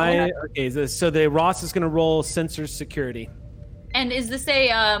 5. Okay, so the Ross is going to roll sensor security. And is this a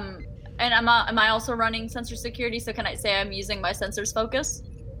and am I also running sensor security? So can I say I'm using my sensors focus?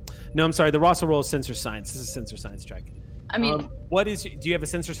 No, I'm sorry. The Ross will roll sensor science. This is a sensor science check. I mean, do you have a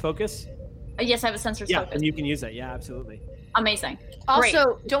sensors focus? yes, I have a sensors Yeah, focus. and you can use that. Yeah, absolutely. Amazing.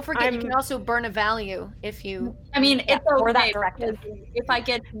 Also, don't forget you can also burn a value if you. I mean, it's okay. for that directive. If I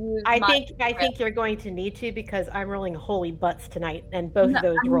get to use I my think you're going to need to because I'm rolling holy butts tonight, and both of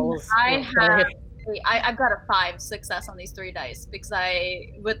those rolls. I've got a 5 success on these 3 dice because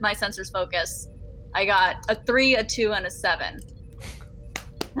with my sensors focus, I got a 3, a 2, and a 7.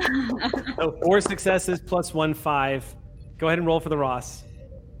 So 4 successes plus 1, 5. Go ahead and roll for the Ross.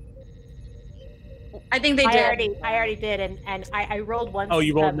 I think they did. I already did, and I rolled once. Oh,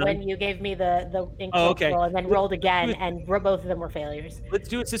 you rolled none? when you gave me the ink okay. roll, and then rolled again, and both of them were failures. Let's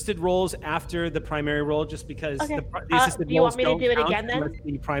do assisted rolls after the primary roll, just because Okay. the assisted do you rolls want me to don't do it count again, then? unless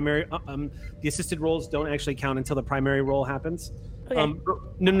the primary the assisted rolls don't actually count until the primary roll happens. Okay.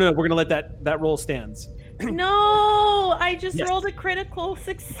 No, we're gonna let that roll stands. No, I just Yes. rolled a critical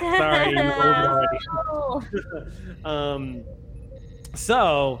success. Sorry, you're over already.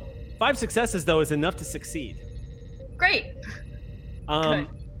 So 5 successes though is enough to succeed. Great. Good.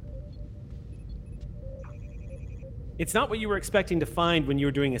 It's not what you were expecting to find when you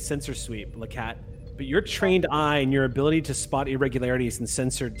were doing a sensor sweep, Lacat, but your trained eye and your ability to spot irregularities in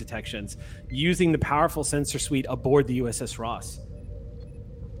sensor detections using the powerful sensor suite aboard the USS Ross.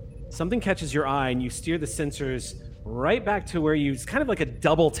 Something catches your eye and you steer the sensors right back to where it's kind of like a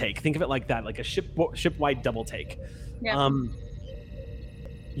double take. Think of it like that, like a ship-wide double take. Yeah.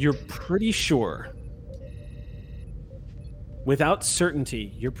 You're pretty sure, without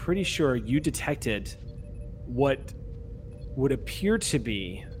certainty, you're pretty sure you detected what would appear to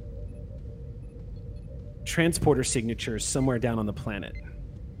be transporter signatures somewhere down on the planet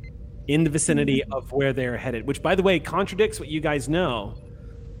in the vicinity of where they're headed, which, by the way, contradicts what you guys know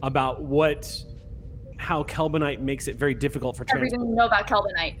about how Kelbonite makes it very difficult for transport. Everything you know about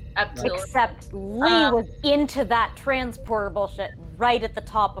Kelbonite. Absolutely. Except Lee was into that transporter bullshit right at the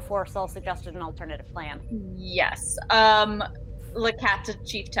top before Sol suggested an alternative plan. Yes. Lacat to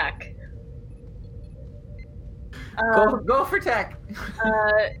Chief Tech. Go for tech.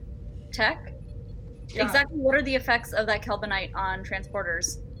 Tech? Yeah. Exactly what are the effects of that Kelbonite on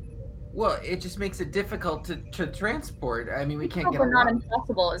transporters? Well, it just makes it difficult to transport. I mean, we can't get But not along.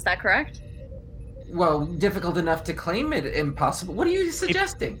 impossible, is that correct? Well, difficult enough to claim it impossible. What are you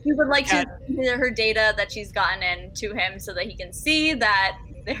suggesting? He would like to see her data that she's gotten in to him so that he can see that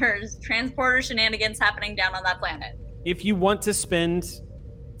there's transporter shenanigans happening down on that planet. If you want to spend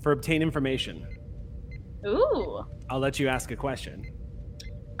for obtain information, Ooh. I'll let you ask a question.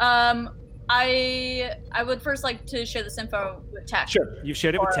 I would first like to share this info with Tech. Sure, you've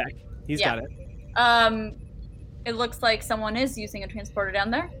shared it with Tech. He's got it. It looks like someone is using a transporter down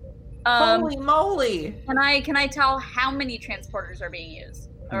there. Holy moly! Can I tell how many transporters are being used?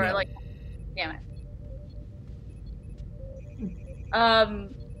 Or No. like, damn it.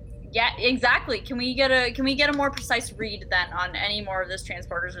 Yeah, exactly. Can we get a more precise read then on any more of this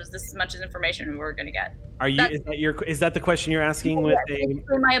transporters? Or is this as much as information we're gonna get? Is that the question you're asking? With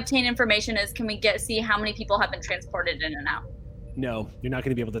my obtained information is, can we see how many people have been transported in and out? No, you're not going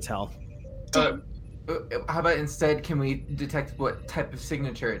to be able to tell. How about instead, can we detect what type of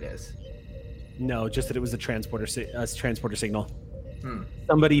signature it is? No, just that it was a transporter signal.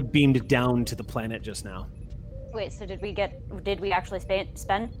 Somebody beamed down to the planet just now. Wait, so did we actually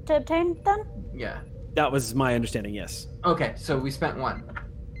spend to obtain them? Yeah. That was my understanding, yes. Okay, so we spent one.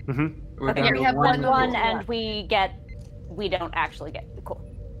 Mm-hmm. Okay, we have one and we don't actually get. Cool.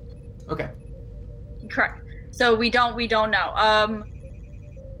 Okay. Correct. So we don't know.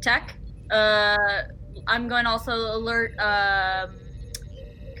 Tech, I'm going to also alert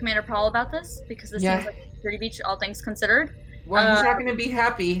Commander Paul about this, because this seems like a pretty beach, all things considered. Well, he's not going to be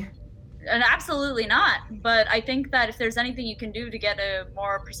happy. And absolutely not. But I think that if there's anything you can do to get a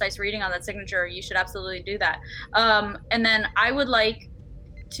more precise reading on that signature, you should absolutely do that. And then I would like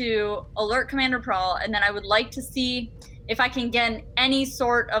to alert Commander Prawl, and then I would like to see if I can get any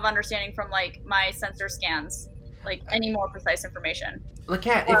sort of understanding from like my sensor scans, like any more precise information.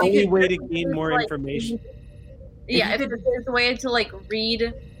 Lakat, the only way to gain more information. Yeah, if there's a way to like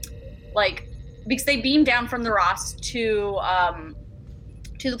read, like, because they beam down from the Ross to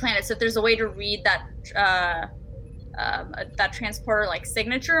the planet. So if there's a way to read that that transporter like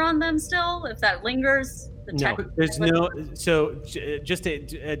signature on them still, if that lingers. No, there's no. So just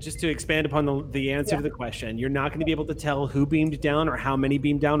to expand upon the answer to the question, you're not going to be able to tell who beamed down or how many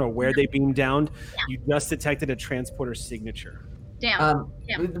beamed down or where they beamed down. Yeah. You just detected a transporter signature. Damn.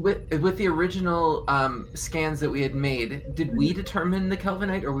 With the original scans that we had made, did we determine the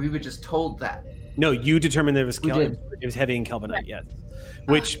Kelvinite, or we were just told that? No, you determined that it was heavy in Kelvinite, yes.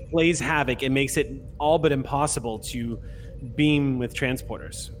 Which plays havoc and makes it all but impossible to beam with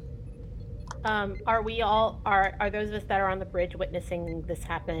transporters. Are those of us that are on the bridge witnessing this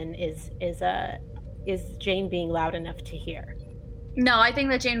happen, is Jane being loud enough to hear? No, I think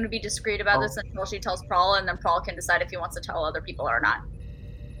that Jane would be discreet about this until she tells Prawl, and then Prawl can decide if he wants to tell other people or not.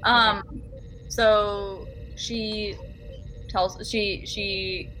 So she tells goes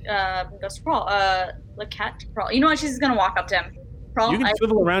to Prawl, Lakat to Prawl. You know what? She's gonna walk up to him. Prawl, you can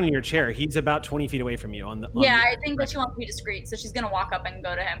swivel around in your chair. He's about 20 feet away from you. I think that she wants to be discreet, so she's gonna walk up and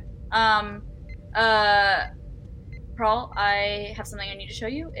go to him. Prawl, I have something I need to show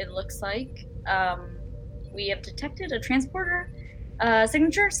you. It looks like we have detected a transporter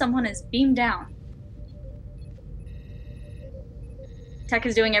signature. Someone is beamed down. Tech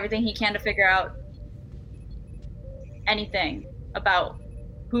is doing everything he can to figure out anything about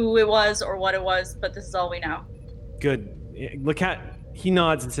who it was or what it was, but this is all we know. Good. Lakat, he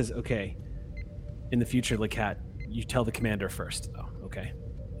nods and says, okay. In the future, Lakat, you tell the commander first, though, okay?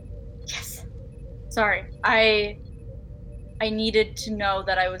 Yes. Sorry. I needed to know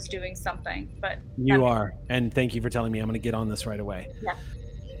that I was doing something, but... You are, and thank you for telling me. I'm going to get on this right away. Yeah.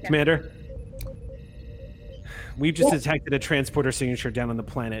 Commander, we've just detected a transporter signature down on the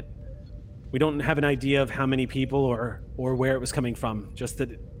planet. We don't have an idea of how many people or where it was coming from, just that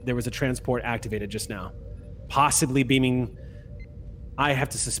there was a transport activated just now. Possibly beaming, I have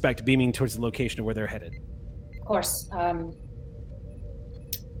to suspect, beaming towards the location of where they're headed. Of course.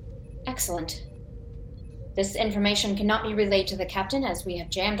 Excellent. This information cannot be relayed to the captain as we have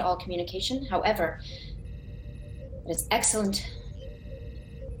jammed all communication. However, it is excellent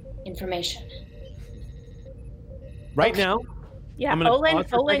information. Right now, yeah. Olin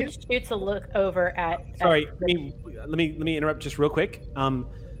shoots a look over at. Sorry, let me interrupt just real quick.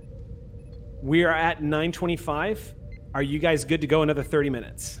 We are at 9:25. Are you guys good to go another 30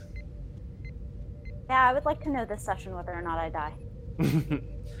 minutes? Yeah, I would like to know this session whether or not I die.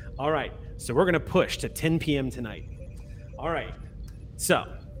 All right, so we're going to push to 10 p.m. tonight. All right, so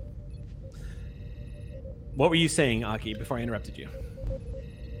what were you saying, Aki, before I interrupted you?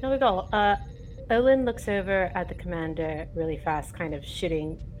 No, at all. Olin looks over at the commander really fast, kind of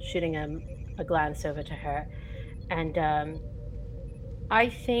shooting a glance over to her. And I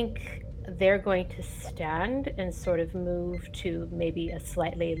think they're going to stand and sort of move to maybe a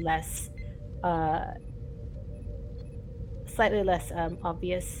slightly less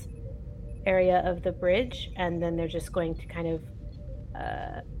obvious area of the bridge, and then they're just going to kind of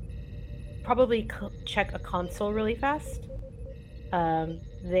probably check a console really fast.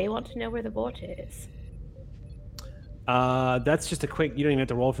 They want to know where the Vort is. That's just a quick, you don't even have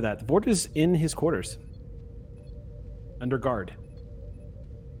to roll for that. The Vort is in his quarters, under guard.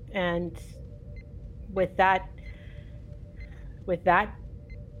 And with that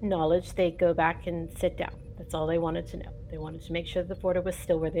knowledge, they go back and sit down. That's all they wanted to know. They wanted to make sure the border was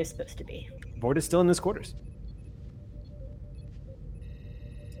still where they're supposed to be. Board is still in his quarters.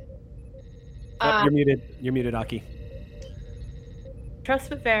 You're muted. You're muted, Aki. Trust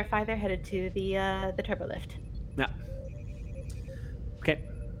but verify. They're headed to the turbo lift. Yeah. Okay.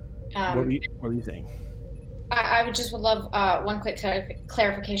 What were you saying? I would love one quick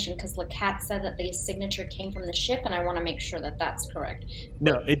clarification, because Lacat said that the signature came from the ship, and I want to make sure that that's correct.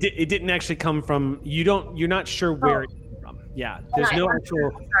 No, it didn't actually come from. You're not sure where it came from. Yeah, there's no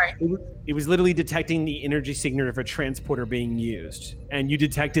actual. It was literally detecting the energy signature of a transporter being used, and you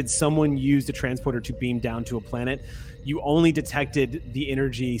detected someone used a transporter to beam down to a planet. You only detected the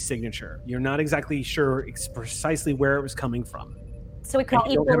energy signature. You're not exactly sure precisely where it was coming from. So it could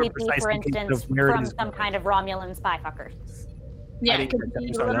equally be, for instance, from some kind of Romulan spy fuckers. Yeah,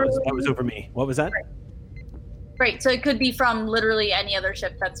 that was over me. What was that? Right. So it could be from literally any other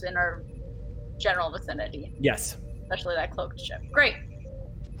ship that's in our general vicinity. Yes. Especially that cloaked ship. Great.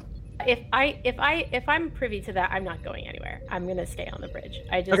 If I'm privy to that, I'm not going anywhere. I'm gonna stay on the bridge.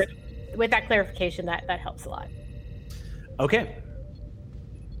 With that clarification, that helps a lot. Okay.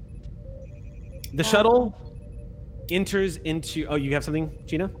 The shuttle enters into. Oh, you have something,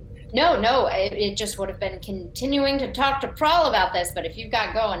 Gina? No. It just would have been continuing to talk to Prawl about this, but if you've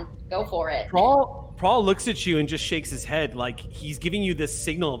got going, go for it. Prawl looks at you and just shakes his head, like he's giving you this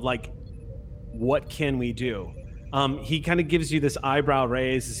signal of like, what can we do? He kind of gives you this eyebrow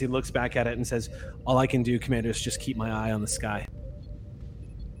raise as he looks back at it and says, all I can do, Commander, is just keep my eye on the sky.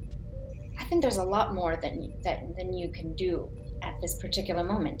 I think there's a lot more than you can do at this particular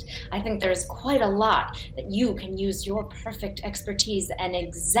moment. I think there's quite a lot that you can use your perfect expertise and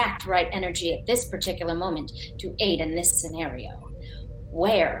exact right energy at this particular moment to aid in this scenario.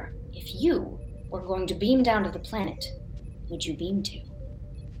 Where, if you were going to beam down to the planet, would you beam to?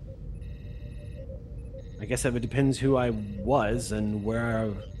 I guess that would depend who I was and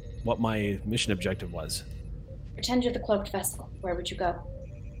what my mission objective was. Pretend you're the cloaked vessel. Where would you go?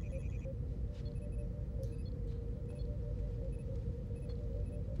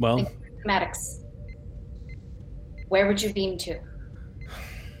 Well, Maddox, where would you beam to?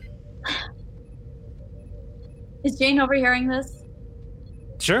 Is Jane overhearing this?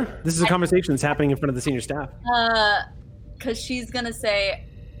 Sure. This is a conversation that's happening in front of the senior staff. Because she's gonna say,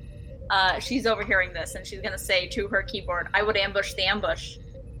 she's overhearing this, and she's gonna say to her keyboard, "I would ambush the ambush."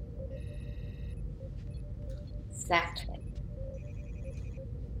 Exactly.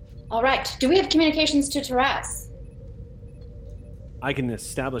 All right. Do we have communications to Taraz? I can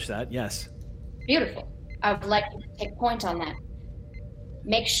establish that, yes. Beautiful. I would like you to take point on that.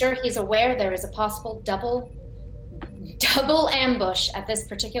 Make sure he's aware there is a possible double ambush at this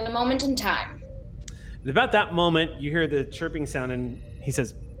particular moment in time. And about that moment, you hear the chirping sound, and he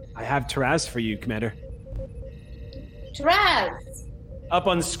says, I have Taraz for you, Commander. Taraz! Up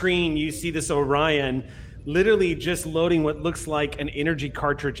on screen, you see this Orion literally just loading what looks like an energy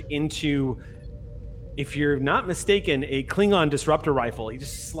cartridge into, if you're not mistaken, a Klingon disruptor rifle. He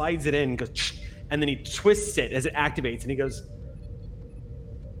just slides it in, goes, and then he twists it as it activates, and he goes,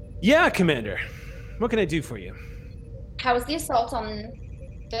 yeah, Commander, what can I do for you? How is the assault on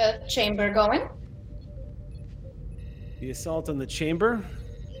the chamber going? The assault on the chamber?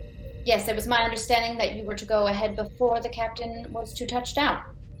 Yes, it was my understanding that you were to go ahead before the captain was to touch down.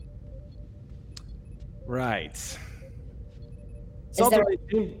 Right. Yes? The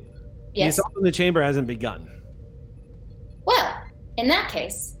assault on the chamber hasn't begun. Well, in that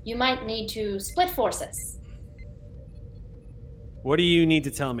case, you might need to split forces. What do you need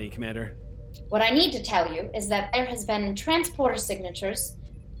to tell me, Commander? What I need to tell you is that there has been transporter signatures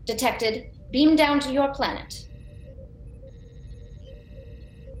detected beamed down to your planet.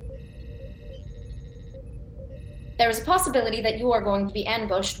 There is a possibility that you are going to be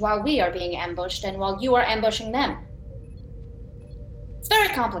ambushed while we are being ambushed and while you are ambushing them. It's very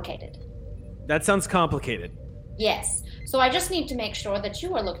complicated. That sounds complicated. Yes. So I just need to make sure that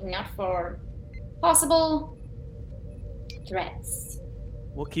you are looking out for possible threats.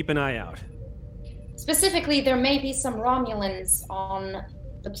 We'll keep an eye out. Specifically, there may be some Romulans on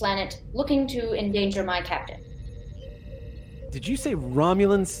the planet looking to endanger my captain. Did you say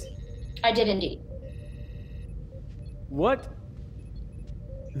Romulans? I did indeed. What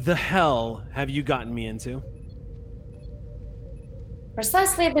the hell have you gotten me into?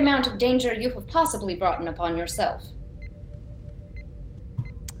 Precisely the amount of danger you have possibly brought upon yourself.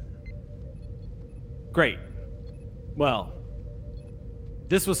 Great. Well,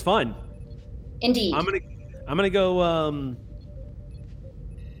 this was fun. Indeed. I'm gonna go.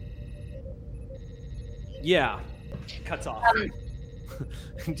 Yeah. Cuts off.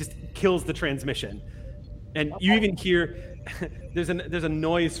 Just kills the transmission. And you even hear there's a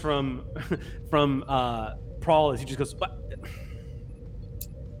noise from Prawl as he just goes, "What?"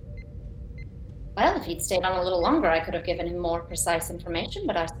 Well, if he'd stayed on a little longer, I could have given him more precise information,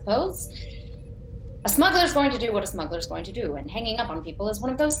 but I suppose a smuggler's going to do what a smuggler's going to do, and hanging up on people is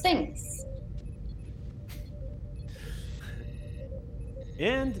one of those things.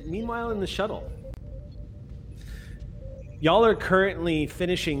 And meanwhile, in the shuttle, y'all are currently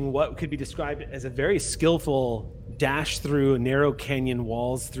finishing what could be described as a very skillful dash through narrow canyon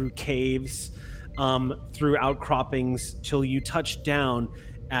walls, through caves, through outcroppings, till you touch down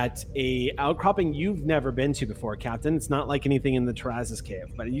at a outcropping you've never been to before, Captain. It's not like anything in the Terrazas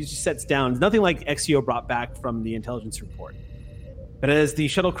cave, but it usually sets down. It's nothing like Exio brought back from the intelligence report. But as the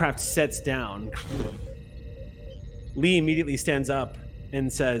shuttlecraft sets down, Lee immediately stands up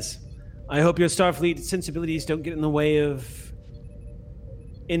and says, I hope your Starfleet sensibilities don't get in the way of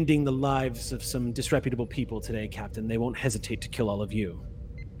ending the lives of some disreputable people today, Captain. They won't hesitate to kill all of you.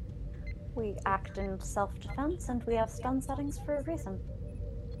 We act in self-defense, and we have stun settings for a reason.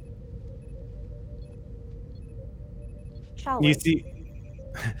 Shall we? You see,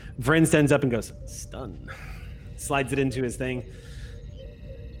 Vren stands up and goes, stun. Slides it into his thing.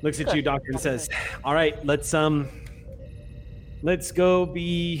 Looks at you, Doctor, and says, all right, let's go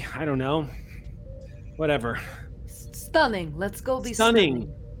be, I don't know, whatever. Stunning. Let's go be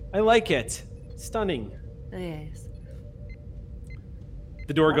stunning. I like it. Stunning. Yes.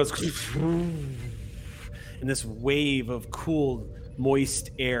 The door goes, and this wave of cool,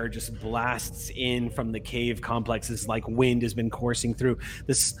 moist air just blasts in from the cave complexes like wind has been coursing through.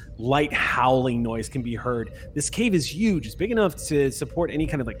 This light howling noise can be heard. This cave is huge. It's big enough to support any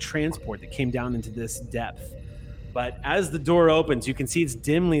kind of like transport that came down into this depth. But as the door opens, you can see it's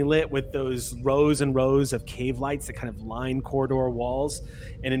dimly lit with those rows and rows of cave lights that kind of line corridor walls.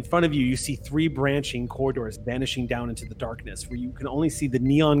 And in front of you, you see 3 branching corridors vanishing down into the darkness, where you can only see the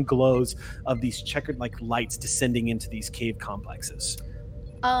neon glows of these checkered-like lights descending into these cave complexes.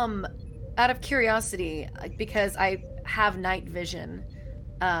 Out of curiosity, because I have night vision,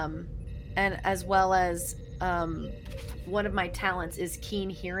 and as well as one of my talents is keen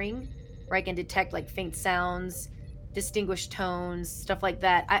hearing, where I can detect like faint sounds, distinguish tones, stuff like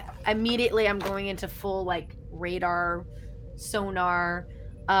that. I'm going into full like radar, sonar.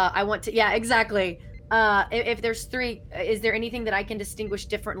 I want to, yeah, exactly. If there's 3, is there anything that I can distinguish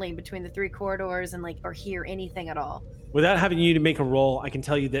differently between the 3 corridors and like, or hear anything at all? Without having you to make a roll, I can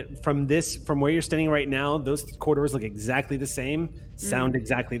tell you that from where you're standing right now, those corridors look exactly the same, sound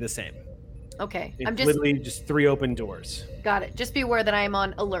exactly the same. Okay. It's literally just 3 open doors. Got it. Just be aware that I am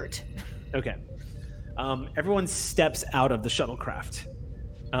on alert. Okay. Everyone steps out of the shuttlecraft.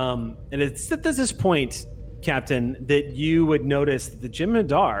 And it's at this point, Captain, that you would notice that the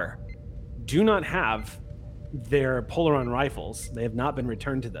Jem'Hadar do not have their Polaron rifles. They have not been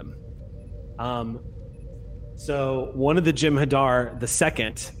returned to them. So one of the Jem'Hadar, the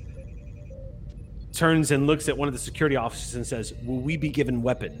second, turns and looks at one of the security officers and says, will we be given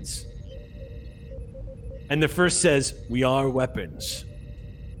weapons? And the first says, we are weapons.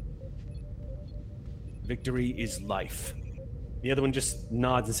 Victory is life. The other one just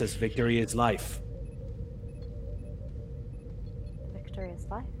nods and says, victory is life. Victory is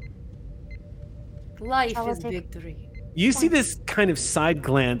life. Life is victory. You see this kind of side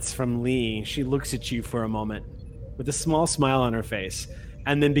glance from Lee. She looks at you for a moment with a small smile on her face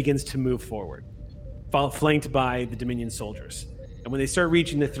and then begins to move forward, flanked by the Dominion soldiers. And when they start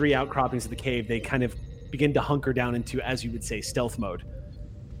reaching the 3 outcroppings of the cave, they kind of begin to hunker down into, as you would say, stealth mode.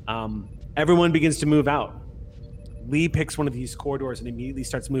 Everyone begins to move out. Lee picks one of these corridors and immediately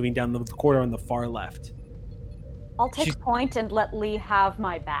starts moving down the corridor on the far left. I'll take point and let Lee have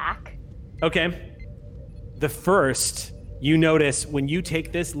my back. Okay. The first, you notice when you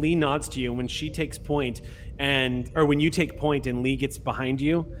take this, Lee nods to you, and when she takes point or when you take point and Lee gets behind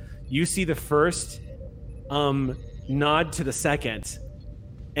you, you see the first nod to the second,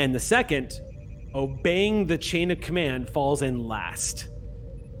 and the second, obeying the chain of command, falls in last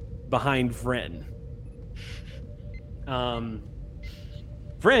behind Vren.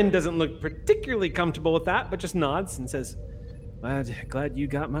 Vren doesn't look particularly comfortable with that, but just nods and says, glad you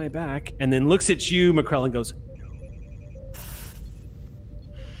got my back, and then looks at you, McCrell, and goes,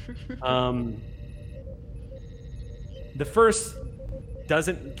 the first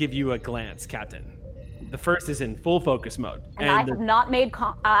doesn't give you a glance, Captain. The first is in full focus mode. And I have not made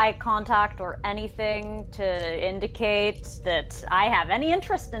eye contact or anything to indicate that I have any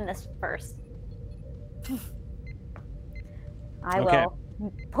interest in this first. I will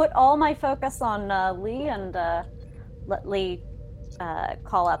put all my focus on Lee and let Lee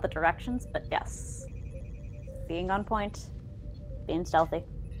call out the directions, but yes. being on point, being stealthy.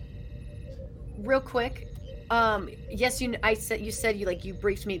 Real quick, yes, you said you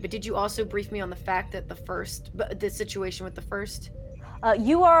briefed me, but did you also brief me on the fact that the situation with the first?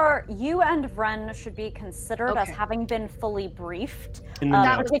 You and Vren should be considered as having been fully briefed,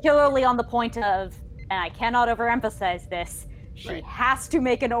 particularly on the point of, and I cannot overemphasize this, she has to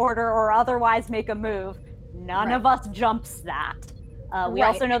make an order or otherwise make a move. None of us jumps that. We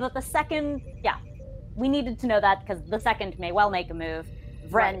also know that the second, we needed to know that because the second may well make a move.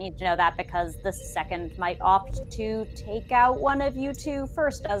 Vren needs to know that because the second might opt to take out one of you two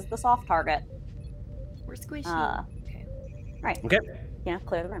first as the soft target. We're squishy. Okay. Right. Okay.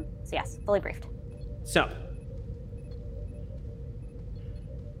 Clear the room. So yes, fully briefed. So,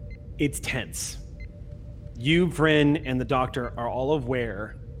 it's tense. You, Vren, and the doctor are all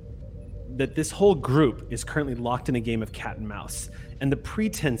aware that this whole group is currently locked in a game of cat and mouse. And the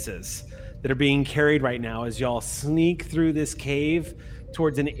pretenses that are being carried right now as y'all sneak through this cave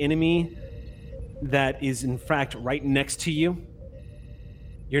towards an enemy that is in fact right next to you.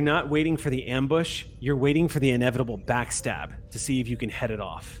 You're not waiting for the ambush, you're waiting for the inevitable backstab to see if you can head it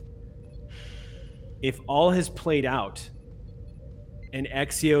off. If all has played out, and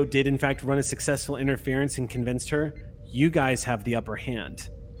Exio did in fact run a successful interference and convinced her, you guys have the upper hand.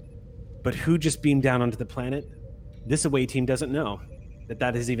 But who just beamed down onto the planet? This away team doesn't know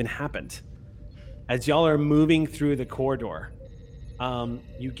that has even happened. As y'all are moving through the corridor,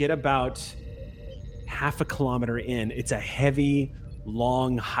 you get about half a kilometer in. It's a heavy,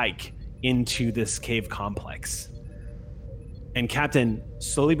 long hike into this cave complex. And Captain,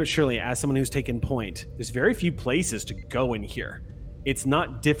 slowly but surely, as someone who's taken point, there's very few places to go in here. It's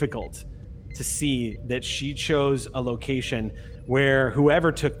not difficult to see that she chose a location where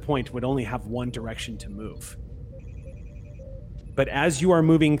whoever took point would only have one direction to move. But as you are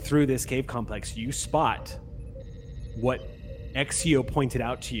moving through this cave complex, you spot what Exio pointed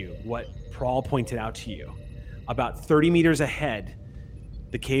out to you, what Prawl pointed out to you. About 30 meters ahead,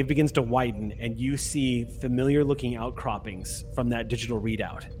 the cave begins to widen, and you see familiar-looking outcroppings from that digital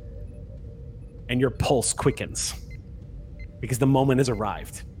readout. And your pulse quickens, because the moment has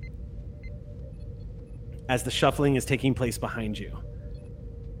arrived. As the shuffling is taking place behind you.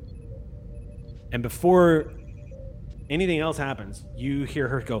 And before anything else happens, you hear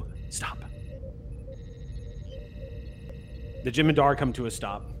her go, "Stop." The Jem'Hadar come to a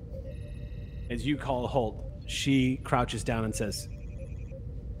stop. As you call halt, she crouches down and says,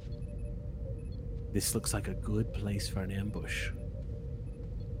 "This looks like a good place for an ambush.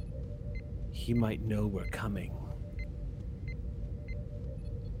 He might know we're coming."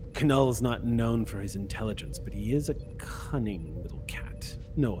 Knull's not known for his intelligence, but he is a cunning little cat.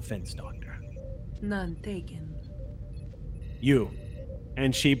 No offense, Doctor. None taken. You.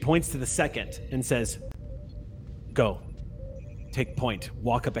 And she points to the second and says, "Go. Take point.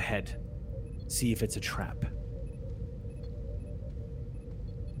 Walk up ahead. See if it's a trap."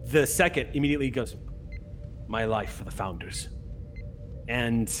 The second immediately goes, "My life for the Founders."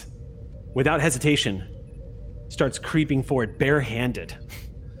 And without hesitation, starts creeping forward barehanded,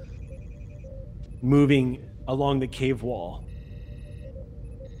 moving along the cave wall.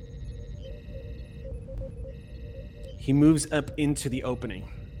 He moves up into the opening,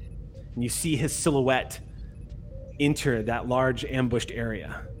 and you see his silhouette enter that large ambushed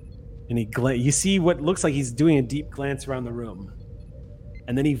area. And you see what looks like he's doing a deep glance around the room.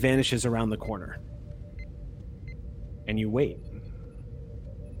 And then he vanishes around the corner. And you wait.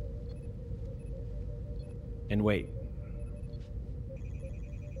 And wait.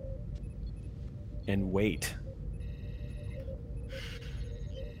 And wait.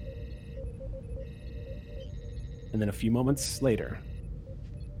 And then a few moments later,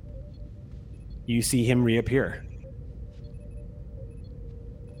 you see him reappear.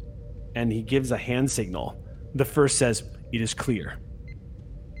 And he gives a hand signal. The first says, "It is clear."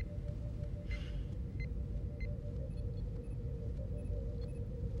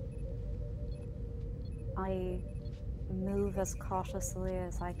 I move as cautiously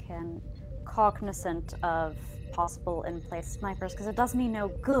as I can, cognizant of possible in-place snipers, because it does me no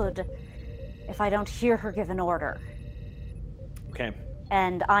good if I don't hear her give an order. Okay.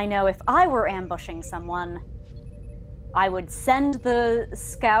 And I know if I were ambushing someone, I would send the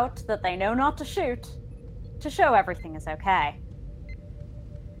scout that they know not to shoot to show everything is okay.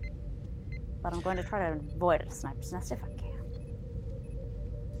 But I'm going to try to avoid a sniper's nest if I can.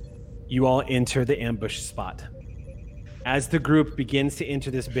 You all enter the ambush spot. As the group begins to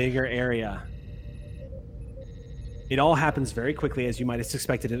enter this bigger area, it all happens very quickly, as you might have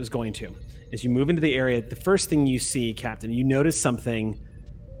suspected it was going to. As you move into the area, the first thing you see, Captain, you notice something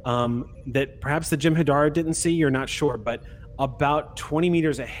that perhaps the Jem'Hadar didn't see. You're not sure, but about 20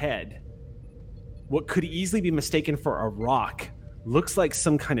 meters ahead, what could easily be mistaken for a rock looks like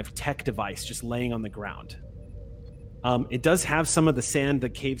some kind of tech device just laying on the ground. It does have some of the sand, the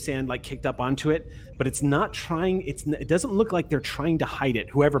cave sand, like kicked up onto it, but it's not trying. It doesn't look like they're trying to hide it.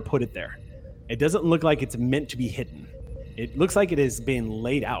 Whoever put it there, it doesn't look like it's meant to be hidden. It looks like it is being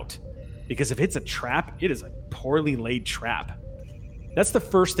laid out, because if it's a trap, it is a poorly laid trap. That's the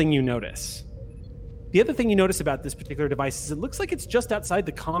first thing you notice. The other thing you notice about this particular device is it looks like it's just outside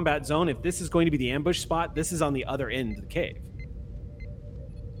the combat zone. If this is going to be the ambush spot, this is on the other end of the cave.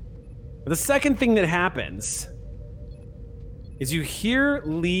 But the second thing that happens is you hear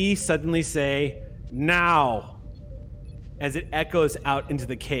Lee suddenly say, "Now," as it echoes out into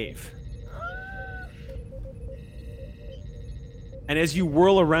the cave. And as you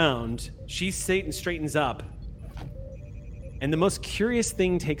whirl around, she straightens up. And the most curious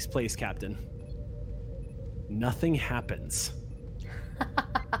thing takes place, Captain. Nothing happens.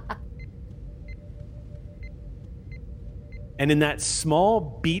 And in that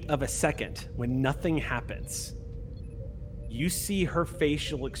small beat of a second, when nothing happens, you see her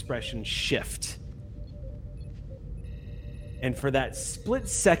facial expression shift. And for that split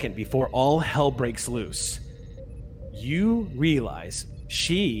second before all hell breaks loose, you realize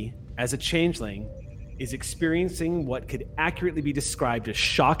she, as a changeling, is experiencing what could accurately be described as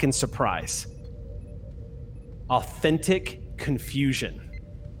shock and surprise. Authentic confusion.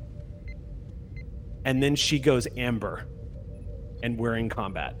 And then she goes amber, and we're in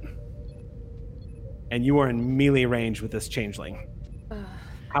combat. And you are in melee range with this changeling.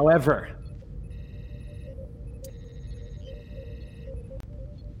 However,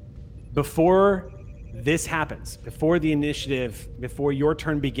 before this happens, before the initiative, before your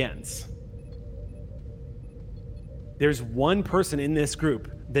turn begins, there's one person in this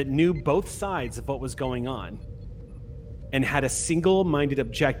group that knew both sides of what was going on and had a single-minded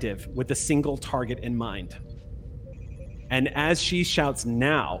objective with a single target in mind. And as she shouts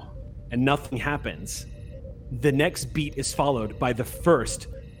 "now" and nothing happens, the next beat is followed by the first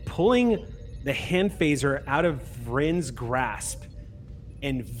pulling the hand phaser out of Vryn's grasp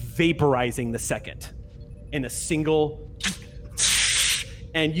and vaporizing the second in a single,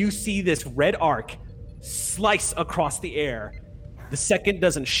 and you see this red arc slice across the air. The second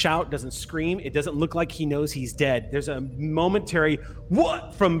doesn't shout, doesn't scream. It doesn't look like he knows he's dead. There's a momentary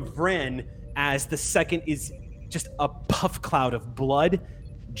 "what" from Vryn as the second is just a puff cloud of blood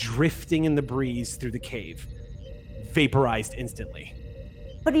drifting in the breeze through the cave, vaporized instantly.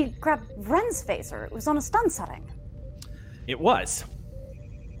 But he grabbed Vryn's phaser. It was on a stun setting. It was.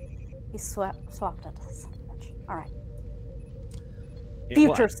 He swapped it. Son of a bitch. All right. It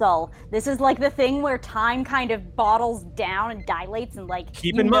Future was. Soul. This is like the thing where time kind of bottles down and dilates, and like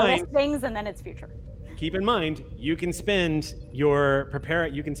Keep you in notice mind- things, and then it's future. Keep in mind, you can spend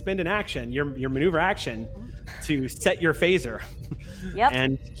you can spend an action, your maneuver action, to set your phaser. Yep.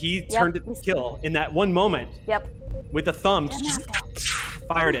 And he turned it to kill in that one moment. Yep. With the thumb, Get just knocked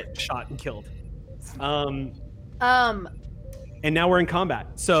fired it, shot, and killed. Um, And now we're in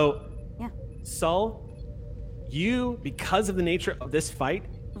combat. So, Yeah. Sol, you, because of the nature of this fight,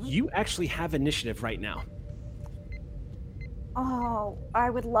 you actually have initiative right now. Oh, I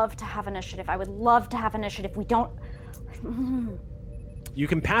would love to have initiative. I would love to have initiative. We don't. You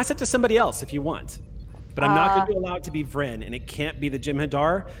can pass it to somebody else if you want, but I'm not going to allow it to be Vryn, and it can't be the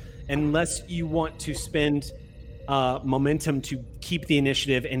Jem'Hadar unless you want to spend momentum to keep the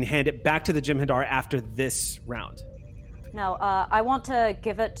initiative and hand it back to the Jem'Hadar after this round. No, I want to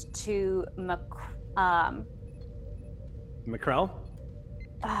give it to Macrell?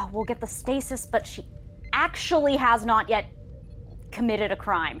 we'll get the stasis, but she actually has not yet committed a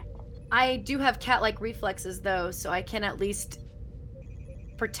crime. I do have cat-like reflexes, though, so I can at least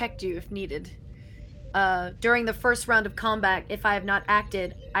protect you if needed. During the first round of combat, if I have not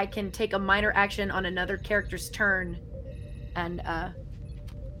acted, I can take a minor action on another character's turn and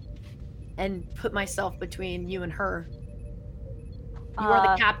put myself between you and her. You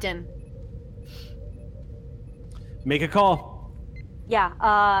are the captain. Make a call. Yeah,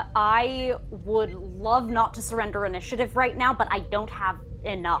 I would love not to surrender initiative right now, but I don't have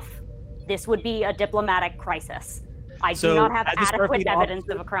enough. This would be a diplomatic crisis. I do not have adequate evidence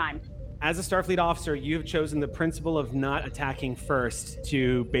of a crime. As a Starfleet officer, you have chosen the principle of not attacking first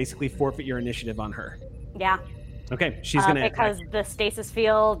to basically forfeit your initiative on her. Yeah. Okay, she's going to because the stasis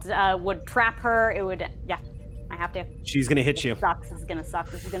field would trap her. It would, yeah, I have to. She's going to hit you. This is going to suck.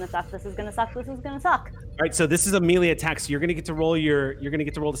 This is going to suck. This is going to suck. This is going to suck. All right, so this is a melee attack, so you're going to get to roll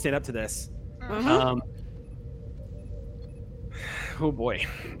to stand up to this. Mm-hmm. Oh boy.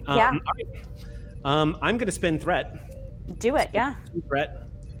 Yeah. I'm going to spend threat. Do it, yeah. Threat.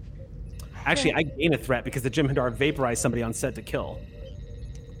 Actually, I gain a threat because the Jem'Hadar vaporized somebody on set to kill.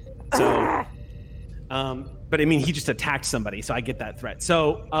 So, but I mean, he just attacked somebody, so I get that threat.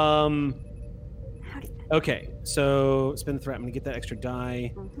 So, okay. So, spend the threat. I'm going to get that extra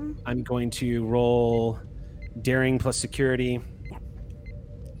die. Mm-hmm. I'm going to roll daring plus security. Yep.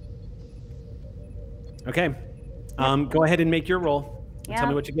 Okay. Go ahead and make your roll. Yeah. Tell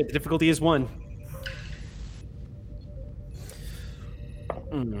me what you get. The difficulty is 1.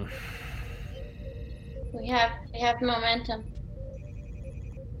 We have momentum.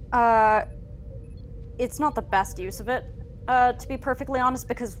 It's not the best use of it, to be perfectly honest,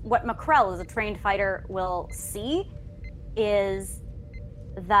 because what Macrel, as a trained fighter, will see is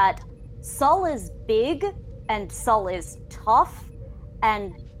that Sol is big and Sol is tough,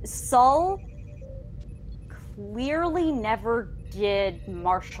 and Sol clearly never did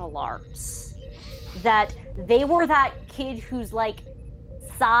martial arts. That they were that kid who's like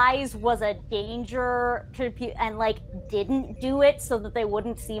size was a danger to and like didn't do it so that they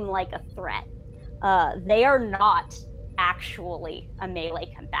wouldn't seem like a threat. They are not actually a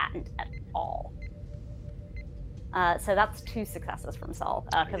melee combatant at all. So that's 2 successes from Sol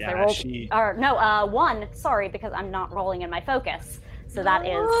because they rolled. 1. Sorry, because I'm not rolling in my focus. So that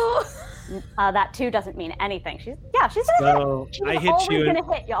is that 2 doesn't mean anything. She's gonna hit. She's always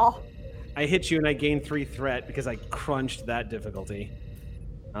gonna hit, y'all. I hit you and I gained 3 threat because I crunched that difficulty.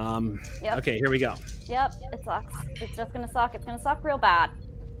 Yep. Okay, here we go. Yep, it sucks. It's just gonna suck. It's gonna suck real bad.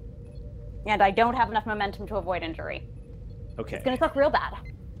 And I don't have enough momentum to avoid injury. Okay. It's gonna suck real bad.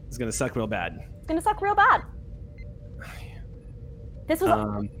 It's gonna suck real bad. It's gonna suck real bad. This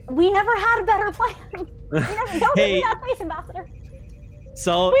was. We never had a better plan. Don't give me that face, Ambassador.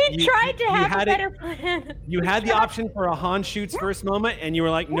 So we tried to have a better plan. You had the option for a Han shoots first moment, and you were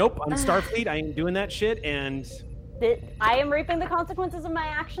like, "Nope, I'm Starfleet. I ain't doing that shit." And I am reaping the consequences of my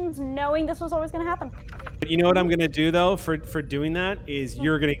actions, knowing this was always going to happen. But you know what I'm going to do though for doing that is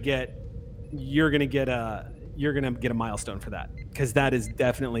you're going to get a milestone for that because that is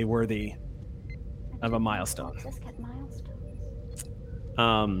definitely worthy of a milestone. Just get milestones.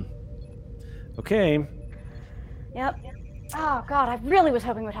 Okay. Yep. Oh God, I really was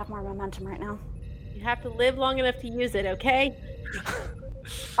hoping we'd have more momentum right now. You have to live long enough to use it, okay?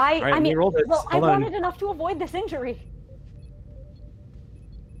 I wanted enough to avoid this injury.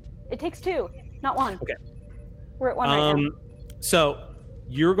 It takes 2, not 1. Okay. We're at 1 right now. So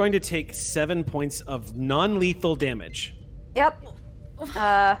you're going to take 7 points of non-lethal damage. Yep.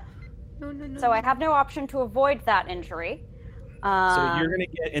 No. So I have no option to avoid that injury. So you're gonna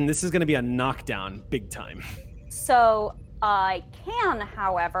get, and this is gonna be a knockdown, big time. So I can,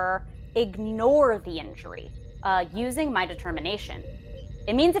 however, ignore the injury using my determination.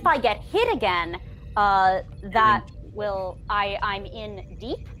 It means if I get hit again, I'm in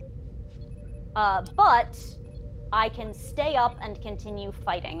deep. But I can stay up and continue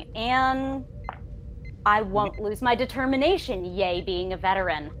fighting, and I won't lose my determination. Yay, being a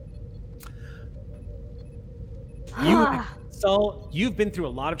veteran. So you've been through a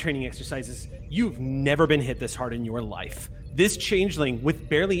lot of training exercises. You've never been hit this hard in your life. This changeling, with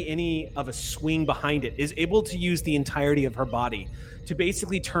barely any of a swing behind it, is able to use the entirety of her body to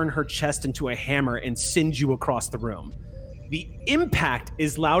basically turn her chest into a hammer and send you across the room. The impact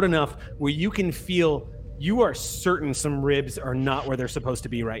is loud enough where you can feel, you are certain some ribs are not where they're supposed to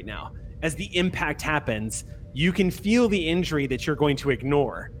be right now. As the impact happens, you can feel the injury that you're going to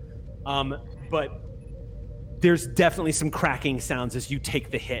ignore. But there's definitely some cracking sounds as you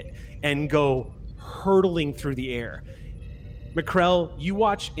take the hit and go hurtling through the air. Macrel, you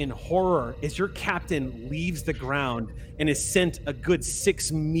watch in horror as your captain leaves the ground and is sent a good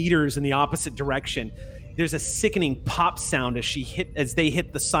 6 meters in the opposite direction. There's a sickening pop sound as they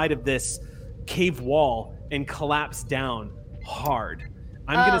hit the side of this cave wall and collapse down hard.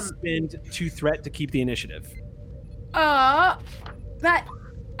 I'm going to spend 2 threat to keep the initiative.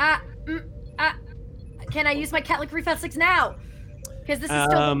 Can I use my Catlick Reflex now? Because this is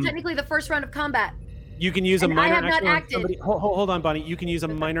still technically the first round of combat. You can use a minor action not on acted. somebody. Hold on, Bonnie. You can use a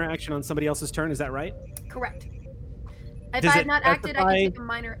minor action on somebody else's turn. Is that right? Correct. If I have not acted, I can take a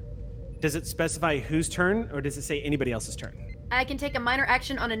minor. Does it specify whose turn, or does it say anybody else's turn? I can take a minor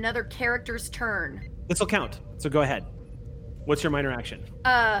action on another character's turn. This will count. So go ahead. What's your minor action?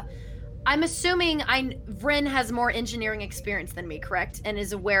 I'm assuming Vryn has more engineering experience than me, correct? And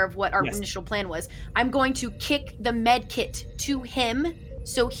is aware of what our initial plan was. I'm going to kick the med kit to him,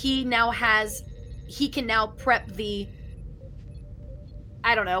 so he can now prep the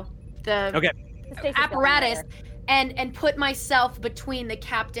apparatus and put myself between the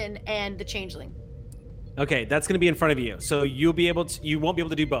captain and the changeling. Okay, that's going to be in front of you, so you won't be able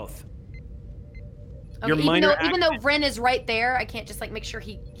to do both. Okay, even though Vryn is right there, I can't just like make sure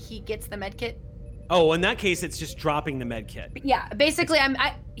he gets the med kit. Oh, in that case, it's just dropping the med kit. Yeah, basically,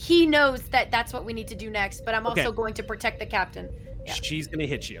 he knows that that's what we need to do next, but I'm also going to protect the captain. Yeah. She's going to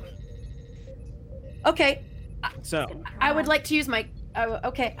hit you. Okay. So I would like to use my.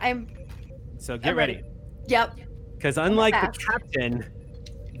 Okay, So get ready. Yep. Because unlike the captain,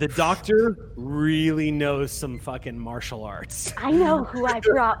 the doctor really knows some fucking martial arts. I know who I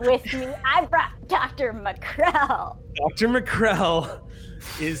brought with me. I brought Dr. McCrell. Dr. McCrell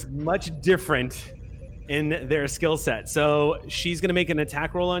is much different in their skill set. So she's going to make an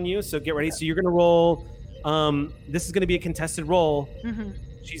attack roll on you. So get ready. So you're going to roll. This is going to be a contested roll. Mm-hmm.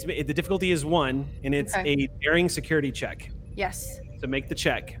 The difficulty is 1, and it's a daring security check. Yes. So make the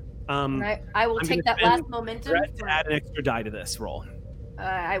check. I will take that last momentum. To add an extra die to this roll.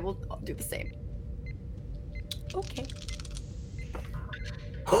 I will do the same. Okay.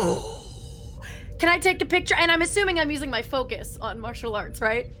 Can I take a picture? And I'm assuming I'm using my focus on martial arts,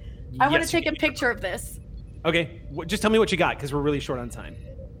 right? I want to take a picture of this. Okay. Just tell me what you got, because we're really short on time.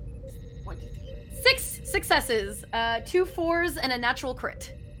 6 successes, 2 4s, and a natural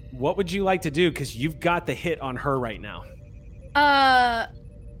crit. What would you like to do? Because you've got the hit on her right now.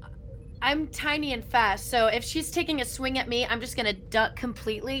 I'm tiny and fast, so if she's taking a swing at me, I'm just gonna duck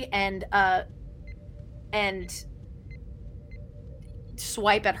completely and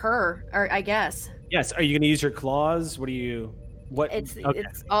swipe at her, or I guess. Yes. Are you gonna use your claws? What? It's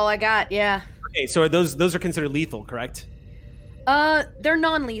all I got. Yeah. Okay. So those are considered lethal, correct? They're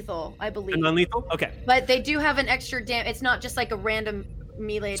non-lethal, I believe. They're non-lethal. Okay. But they do have an extra It's not just like a random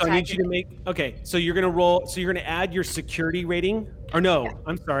melee attack. So I need you to make. Okay. So you're gonna roll. So you're gonna add your security rating. Or no, yeah.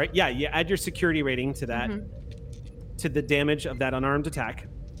 I'm sorry. Yeah, you add your security rating to that, to the damage of that unarmed attack.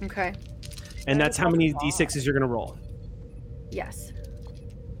 Okay. And that's how many d6s you're going to roll. Yes.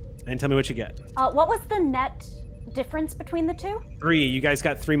 And tell me what you get. What was the net difference between the two? 3. You guys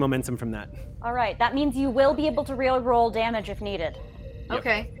got 3 momentum from that. All right. That means you will be able to re-roll damage if needed. Yep.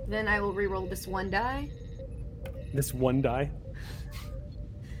 Okay. Then I will re-roll this 1 die. This 1 die?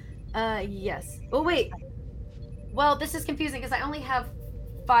 Yes. Oh, wait. Well, this is confusing because I only have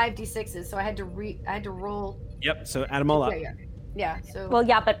 5 d6s, so I had to roll. Yep. So add them all up. Yeah. So. Well,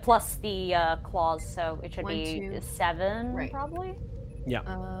 yeah, but plus the claws, so it should 1, be 2, 7, probably. Yeah.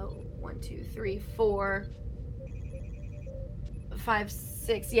 1, 2, 3, 4, 5,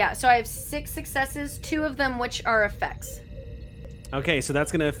 6. Yeah. So I have 6 successes, 2 of them which are effects. Okay, so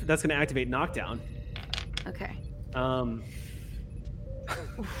that's gonna activate knockdown. Okay.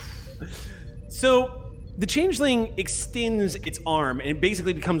 So. The changeling extends its arm and it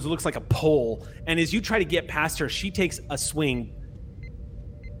basically looks like a pole. And as you try to get past her, she takes a swing.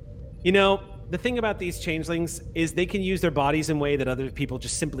 You know, the thing about these changelings is they can use their bodies in a way that other people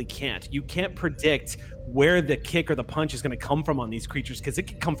just simply can't. You can't predict where the kick or the punch is going to come from on these creatures because it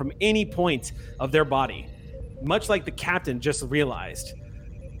can come from any point of their body, much like the captain just realized.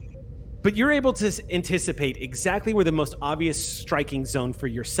 But you're able to anticipate exactly where the most obvious striking zone for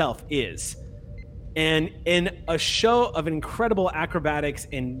yourself is. And in a show of incredible acrobatics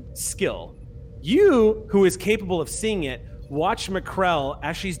and skill, you, who is capable of seeing it, watch McCrell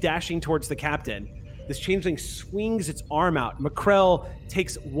as she's dashing towards the captain. This changeling swings its arm out. McCrell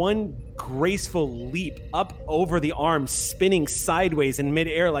takes one graceful leap up over the arm, spinning sideways in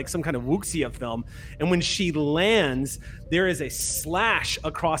midair like some kind of wuxia film. And when she lands, there is a slash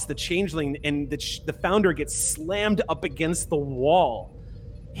across the changeling, and the founder gets slammed up against the wall,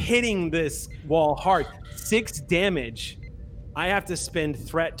 hitting this wall hard. 6 damage. I have to spend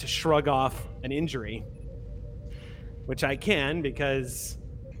threat to shrug off an injury, which I can because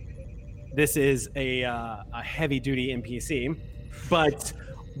this is a heavy-duty NPC. But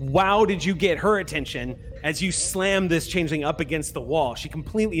wow, did you get her attention as you slam this changeling up against the wall. She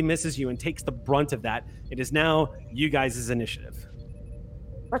completely misses you and takes the brunt of that. It is now you guys' initiative.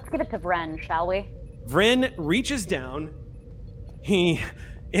 Let's give it to Vryn, shall we? Vryn reaches down. He,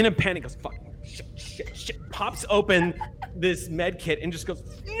 in a panic, goes, fuck, shit, pops open this med kit and just goes,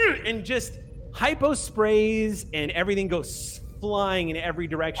 and just hypo sprays, and everything goes flying in every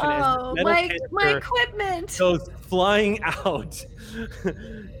direction. Oh, my equipment goes flying out.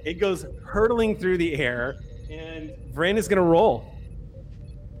 It goes hurtling through the air, and Vryn is going to roll.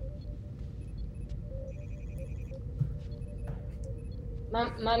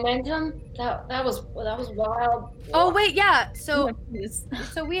 Momentum? That was wild. Oh wait, yeah. So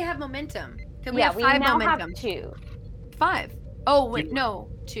we have momentum. Can we have 5 momentum? Have 2. 5. Oh wait, no.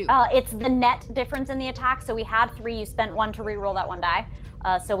 2. It's the net difference in the attack. So we had 3. You spent 1 to reroll that 1 die.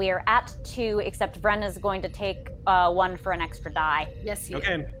 So we are at 2, except Vren is going to take 1 for an extra die. Yes, he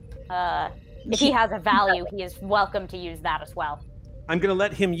Okay. If he has a value, he is welcome to use that as well. I'm going to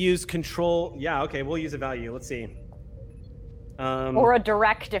let him use control. Yeah, okay, we'll use a value. Let's see. Or a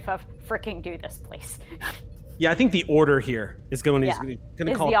directive of freaking do this, please. Yeah, I think the order here is going to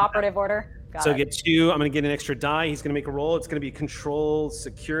Is call the operative order. Got so it. get 2. I'm going to get an extra die. He's going to make a roll. It's going to be control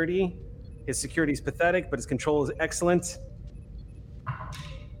security. His security is pathetic, but his control is excellent.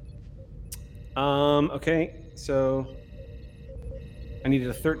 Okay, so I needed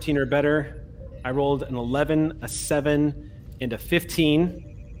a 13 or better. I rolled an 11, a 7, and a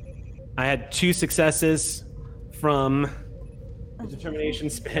 15. I had 2 successes from the determination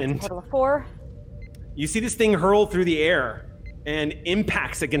spend. Total of 4. You see this thing hurl through the air and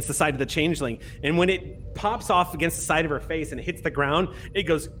impacts against the side of the changeling. And when it pops off against the side of her face and hits the ground, it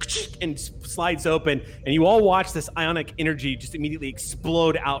goes and slides open. And you all watch this ionic energy just immediately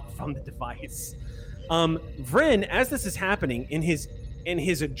explode out from the device. Vryn, as this is happening in his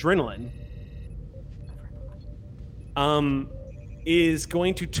adrenaline, is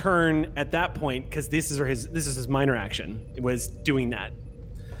going to turn at that point, because this is his minor action. It was doing that.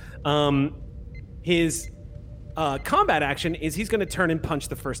 His combat action is he's going to turn and punch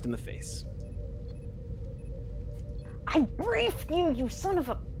the first in the face. I briefed you, you son of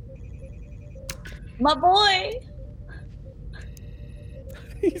a... My boy!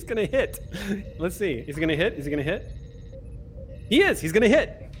 He's going to hit. Let's see. Is he going to hit? Is he going to hit? He is. He's going to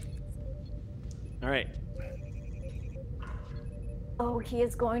hit. All right. Oh, he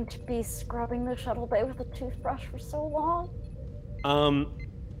is going to be scrubbing the shuttle bay with a toothbrush for so long.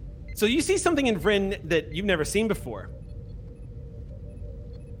 So you see something in Vryn that you've never seen before.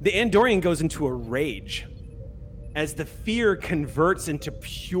 The Andorian goes into a rage as the fear converts into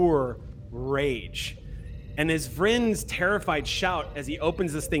pure rage. And as Vryn's terrified shout, as he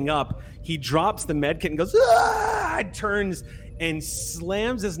opens this thing up, he drops the medkit and goes, "Ah!" Turns and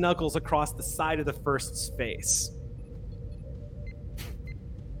slams his knuckles across the side of the first's face.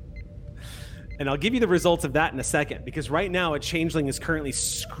 And I'll give you the results of that in a second, because right now a changeling is currently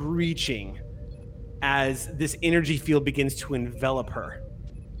screeching as this energy field begins to envelop her.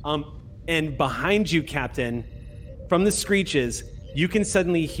 And behind you, Captain, from the screeches, you can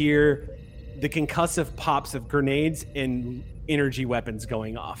suddenly hear the concussive pops of grenades and energy weapons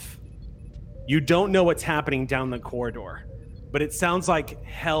going off. You don't know what's happening down the corridor, but it sounds like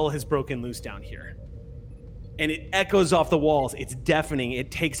hell has broken loose down here. And it echoes off the walls. It's deafening.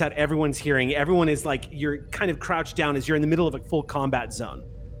 It takes out everyone's hearing. Everyone is like, you're kind of crouched down as you're in the middle of a full combat zone.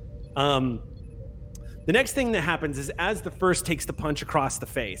 The next thing that happens is as the first takes the punch across the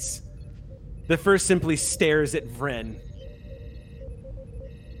face, the first simply stares at Vryn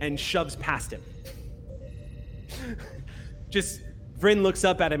and shoves past him. Just Vryn looks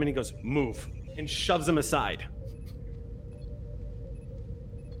up at him and he goes, "Move," and shoves him aside.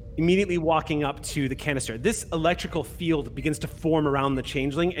 Immediately walking up to the canister, this electrical field begins to form around the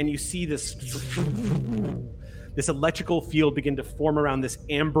changeling, and you see this electrical field begin to form around this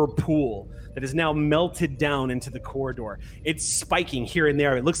amber pool that is now melted down into the corridor. It's spiking here and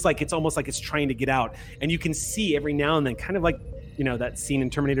there. It looks like it's almost like it's trying to get out. And you can see every now and then, kind of like, you know, that scene in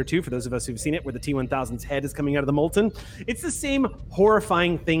Terminator 2, for those of us who've seen it, where the T-1000's head is coming out of the molten. It's the same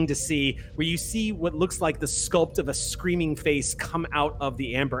horrifying thing to see, where you see what looks like the sculpt of a screaming face come out of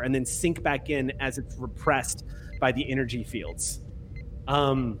the amber and then sink back in as it's repressed by the energy fields.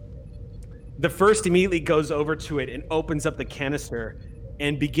 The first immediately goes over to it and opens up the canister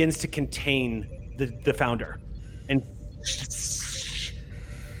and begins to contain the founder. And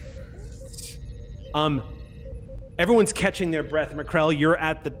everyone's catching their breath. Macrell, you're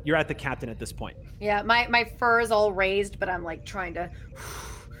at the captain at this point. Yeah, my fur is all raised, but I'm like trying to.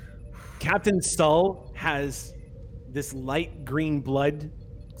 Captain Stull has this light green blood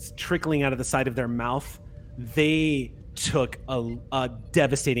trickling out of the side of their mouth. They took a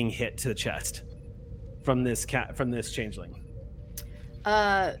devastating hit to the chest from this changeling.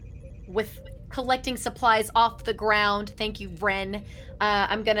 With collecting supplies off the ground, thank you, Vryn.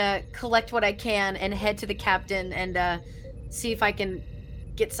 I'm gonna collect what I can and head to the captain and see if I can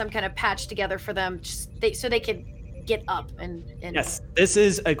get some kind of patch together for them, so they can get up and. Yes, this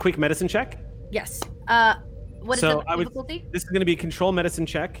is a quick medicine check. Yes. What is the difficulty? This is going to be a control medicine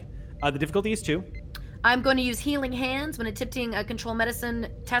check. The difficulty is 2. I'm going to use healing hands when attempting a control medicine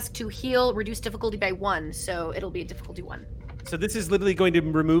test to heal, reduce difficulty by 1, so it'll be a difficulty 1. So this is literally going to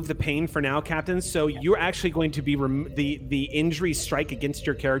remove the pain for now, Captain. So you're actually going to be the injury strike against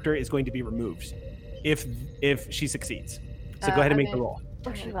your character is going to be removed if she succeeds. So go ahead and make the roll.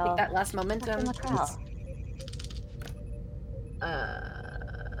 Oh, she Take will. that last momentum. Macrell.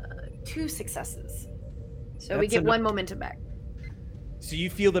 2 successes. So we That's get enough. 1 momentum back. So you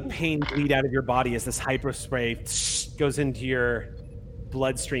feel the pain bleed out of your body as this hyper spray goes into your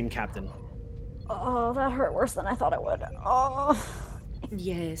bloodstream, Captain. Oh, that hurt worse than I thought it would. Oh.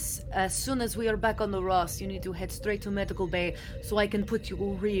 Yes, as soon as we are back on the Ross, you need to head straight to Medical Bay so I can put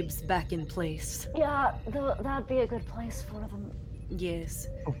your ribs back in place. Yeah, that'd be a good place for them. Yes.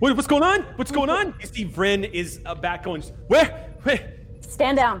 What's going on? What's going on? You see Vryn is back going, where?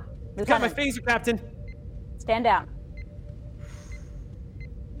 Stand down. Got my Lieutenant. phaser, Captain. Stand down.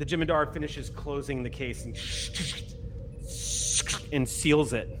 The Jem'Hadar finishes closing the case and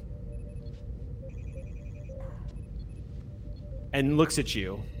seals it. And looks at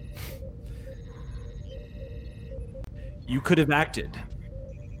you. You could have acted.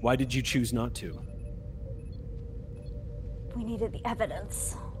 Why did you choose not to? We needed the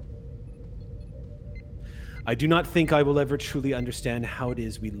evidence. I do not think I will ever truly understand how it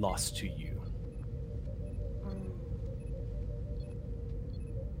is we lost to you.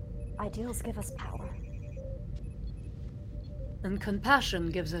 Ideals give us power. And compassion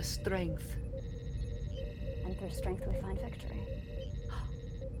gives us strength. And through strength we find victory.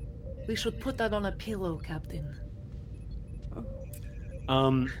 We should put that on a pillow, Captain.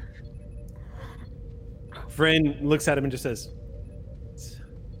 Vryn looks at him and just says,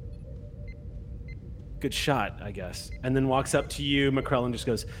 good shot, I guess. And then walks up to you, Macrell, and just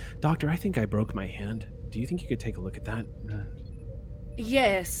goes, Doctor, I think I broke my hand. Do you think you could take a look at that?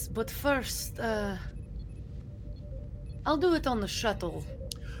 Yes, but first, I'll do it on the shuttle.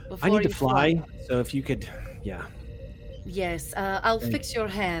 I need to you fly, so if you could, yeah. Yes, I'll fix your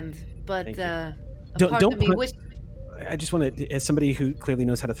hand, but Thank you. a Don't- part don't of me put- wish... I just want to, as somebody who clearly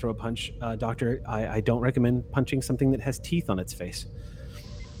knows how to throw a punch, Doctor, I don't recommend punching something that has teeth on its face.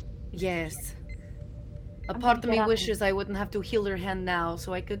 Yes. A I'm part gonna of me get up wishes I wouldn't have to heal your hand now,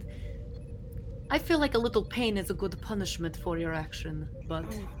 so I could... I feel like a little pain is a good punishment for your action, but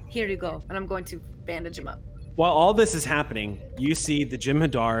here you go. And I'm going to bandage him up. While all this is happening, you see the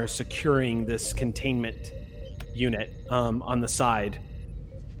Jem'Hadar securing this containment unit on the side.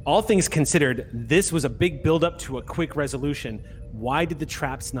 All things considered, this was a big build-up to a quick resolution. Why did the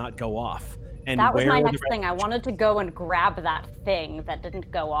traps not go off? And That was where my were the next thing. I wanted to go and grab that thing that didn't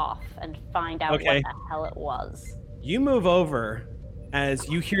go off and find out Okay. what the hell it was. You move over as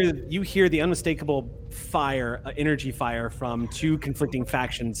you hear the unmistakable fire, energy fire from 2 conflicting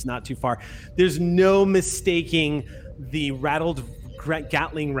factions not too far. There's no mistaking the rattled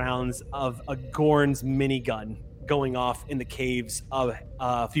Gatling rounds of a Gorn's minigun going off in the caves of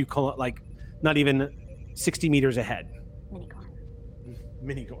a few, like, not even 60 meters ahead.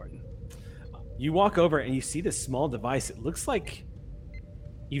 Mini Gorn. You walk over and you see this small device. It looks like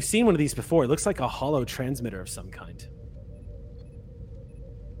you've seen one of these before. It looks like a hollow transmitter of some kind.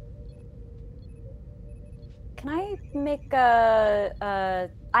 Can I make I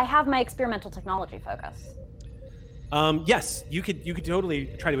have my experimental technology focus. Yes, you could totally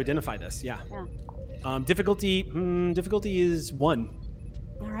try to identify this. Yeah. Difficulty is 1.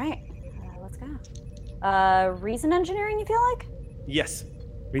 All right, let's go. Reason engineering, you feel like? Yes.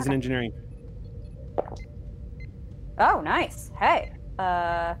 Reason engineering. Oh, nice. Hey,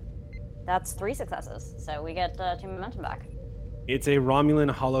 that's 3 successes, so we get 2 momentum back. It's a Romulan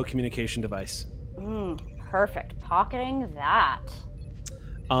hollow communication device. Perfect. Pocketing that.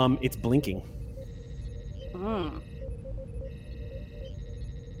 It's blinking.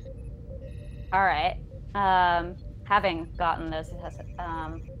 All right. Having gotten this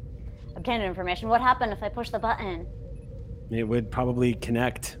obtained information, what happened if I push the button? It would probably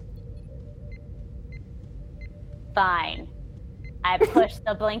connect. Fine. I push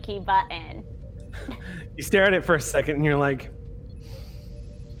the blinky button. You stare at it for a second and you're like,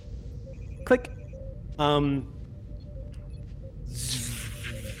 click. In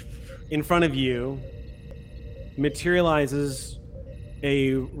front of you materializes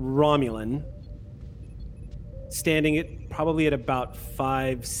a Romulan standing probably at about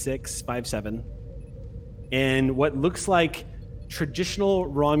 5'6", 5'7", in what looks like traditional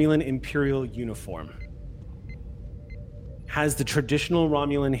Romulan Imperial uniform. Has the traditional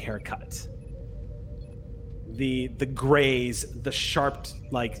Romulan haircut. The grays, the sharp,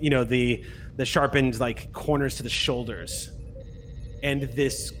 like, the sharpened, like, corners to the shoulders. And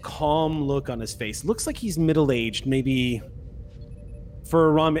this calm look on his face. Looks like he's middle-aged, maybe for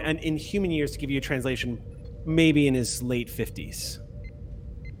a Romulan, and in human years, to give you a translation, maybe in his late 50s.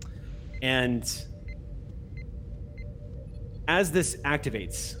 And as this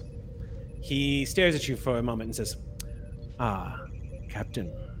activates, he stares at you for a moment and says,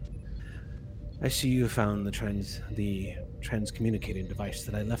 Captain, I see you found the transcommunicating device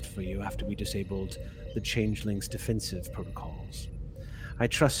that I left for you after we disabled the Changeling's defensive protocols. I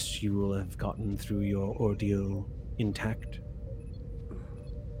trust you will have gotten through your ordeal intact.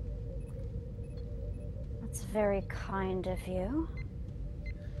 That's very kind of you.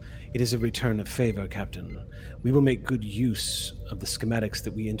 It is a return of favor, Captain. We will make good use of the schematics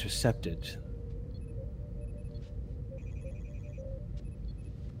that we intercepted.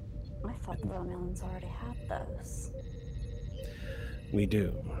 I thought the Romulans already had those. We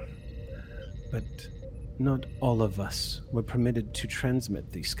do. But not all of us were permitted to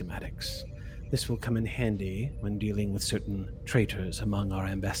transmit these schematics. This will come in handy when dealing with certain traitors among our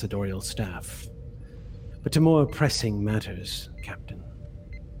ambassadorial staff. But to more pressing matters, Captain.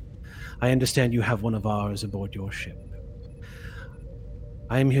 I understand you have one of ours aboard your ship.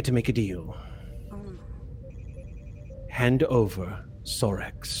 I am here to make a deal. Hand over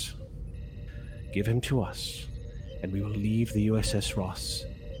Sorex. Give him to us, and we will leave the USS Ross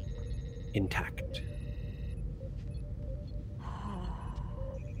intact.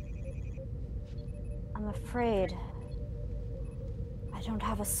 I'm afraid I don't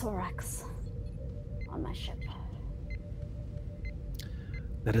have a Sorex on my ship.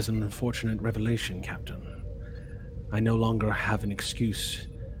 That is an unfortunate revelation, Captain. I no longer have an excuse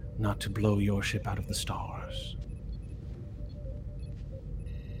not to blow your ship out of the stars.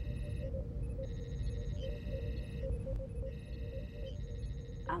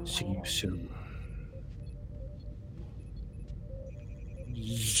 See you soon.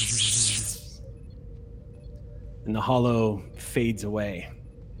 And the hollow fades away.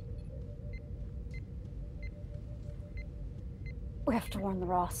 We have to warn the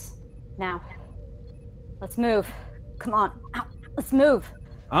Ross. Now. Let's move. Come on. Ow. Let's move.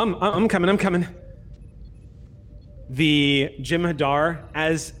 I'm coming. The Jem'Hadar,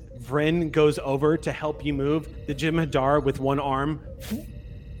 as Vryn goes over to help you move, the Jem'Hadar with one arm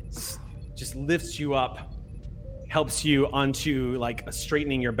just lifts you up, helps you onto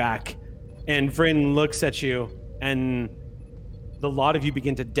straightening your back. And Vryn looks at you, and the lot of you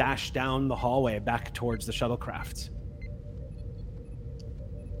begin to dash down the hallway back towards the shuttlecraft.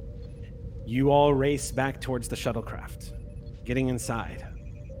 You all race back towards the shuttlecraft, getting inside.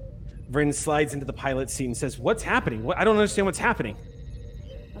 Vryn slides into the pilot's seat and says, "What's happening? I don't understand what's happening."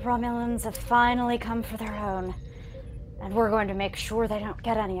 The Romulans have finally come for their own, and we're going to make sure they don't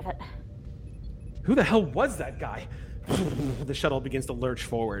get any of it. Who the hell was that guy? The shuttle begins to lurch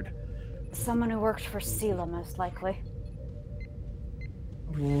forward. Someone who worked for Sela, most likely.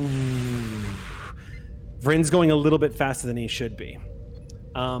 Vryn's going a little bit faster than he should be.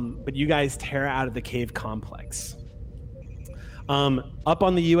 But you guys tear out of the cave complex. Up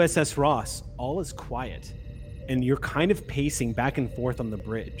on the USS Ross, all is quiet, and you're kind of pacing back and forth on the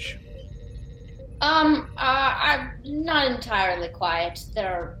bridge. I'm not entirely quiet.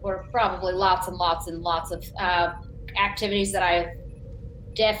 There were probably lots and lots and lots of activities that I've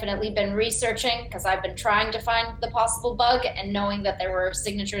definitely been researching, because I've been trying to find the possible bug, and knowing that there were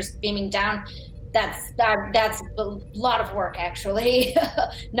signatures beaming down. That's a lot of work, actually.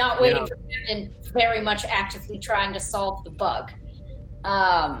 Not waiting for that, and very much actively trying to solve the bug.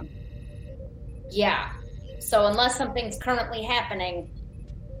 Yeah. So unless something's currently happening,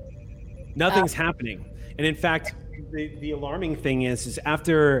 nothing's happening. And in fact, the alarming thing is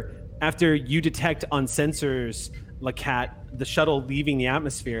after you detect on sensors, Lakat, the shuttle leaving the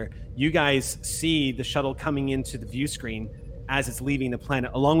atmosphere, you guys see the shuttle coming into the view screen as it's leaving the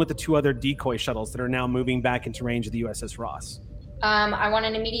planet, along with the two other decoy shuttles that are now moving back into range of the USS Ross. I want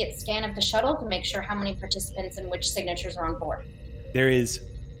an immediate scan of the shuttle to make sure how many participants and which signatures are on board. There is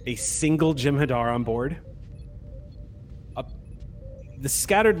a single Jem'Hadar on board. The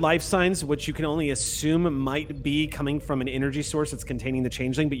scattered life signs, which you can only assume might be coming from an energy source that's containing the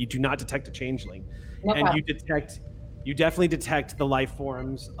changeling, but you do not detect a changeling. No and problem. You definitely detect the life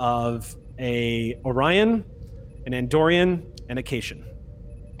forms of a Orion, an Andorian, and a Cation.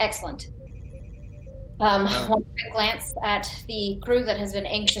 Excellent. One quick glance at the crew that has been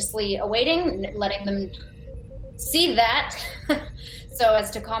anxiously awaiting, letting them see that so as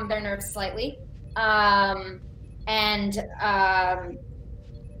to calm their nerves slightly.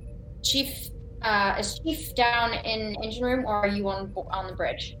 Chief, is Chief down in engine room, or are you on the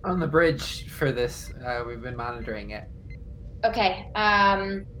bridge? On the bridge for this. We've been monitoring it. Okay.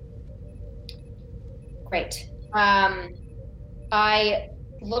 Great. I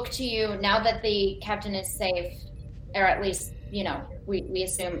look to you now that the captain is safe, or at least, we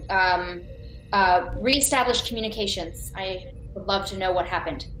assume. Reestablish communications. I would love to know what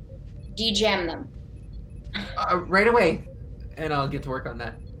happened. Dejam them. Right away. and I'll get to work on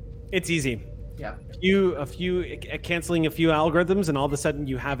that. It's easy. Yeah. Canceling a few algorithms, and all of a sudden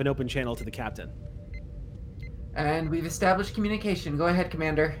you have an open channel to the captain. And we've established communication. Go ahead,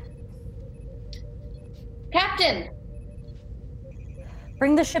 Commander. Captain!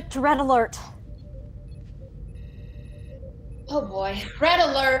 Bring the ship to red alert. Oh boy. Red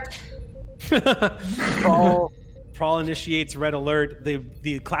alert! Prawl initiates red alert.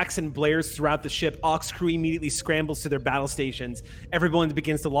 The klaxon blares throughout the ship. Ox crew immediately scrambles to their battle stations. Everyone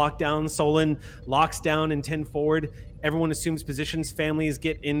begins to lock down. Solon locks down and 10 forward. Everyone assumes positions. Families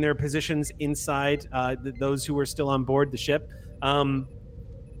get in their positions inside those who are still on board the ship.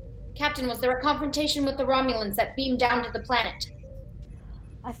 Captain, was there a confrontation with the Romulans that beamed down to the planet?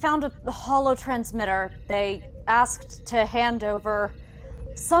 I found a holo transmitter. They asked to hand over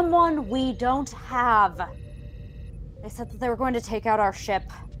someone we don't have. They said that they were going to take out our ship.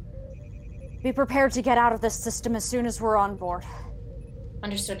 Be prepared to get out of this system as soon as we're on board.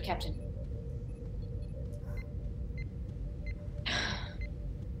 Understood, Captain.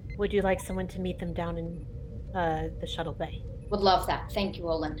 Would you like someone to meet them down in the shuttle bay? Would love that. Thank you,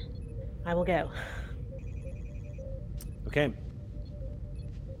 Olin. I will go. Okay.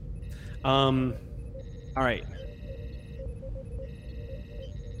 All right.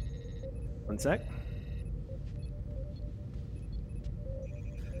 One sec.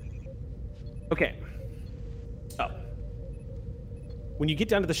 Okay. So, when you get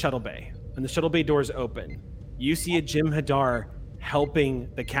down to the shuttle bay, and the shuttle bay doors open, you see a Jem'Hadar helping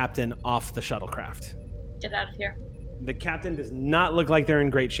the captain off the shuttlecraft. Get out of here. The captain does not look like they're in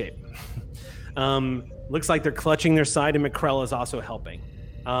great shape. Looks like they're clutching their side, and McCrell is also helping.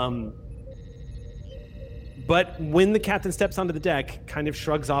 But when the captain steps onto the deck, kind of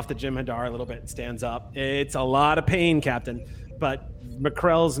shrugs off the Jem'Hadar a little bit and stands up. It's a lot of pain, Captain, but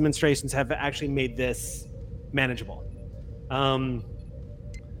McCrell's administrations have actually made this manageable.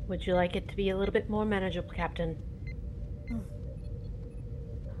 Would you like it to be a little bit more manageable, Captain?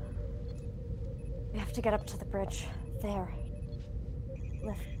 We have to get up to the bridge. There.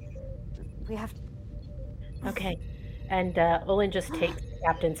 Lift. We have to... Okay. And Olin just takes the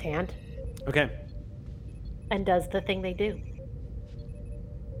captain's hand. Okay. And does the thing they do.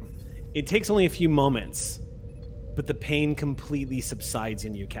 It takes only a few moments, but the pain completely subsides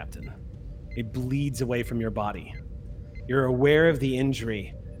in you, Captain. It bleeds away from your body. You're aware of the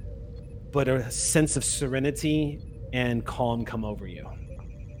injury, but a sense of serenity and calm come over you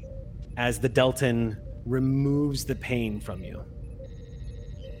as the Deltan removes the pain from you.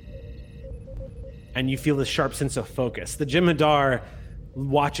 And you feel a sharp sense of focus. The Jem'Hadar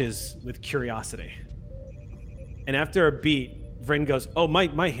watches with curiosity. And after a beat, Vryn goes, "Oh,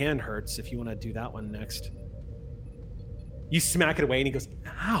 my hand hurts if you want to do that one next." You smack it away, and he goes,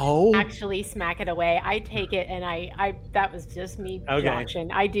 "Ow." Actually smack it away. I take it, and I that was just me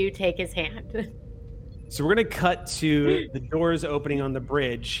watching. I do take his hand. So we're going to cut to the doors opening on the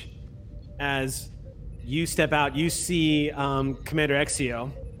bridge. As you step out, you see Commander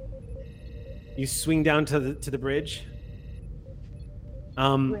Exio. You swing down to the bridge.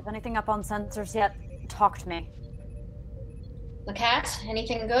 Do we have anything up on sensors yet? Talk to me. Lacat,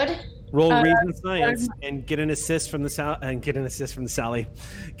 anything good? Roll reason science and get an assist from Sally.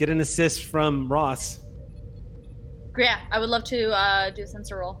 Get an assist from Ross. Yeah, I would love to do a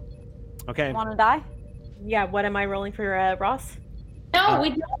sensor roll. Okay. Want to die? Yeah, what am I rolling for Ross? No, we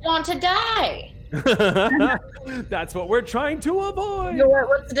don't want to die. That's what we're trying to avoid.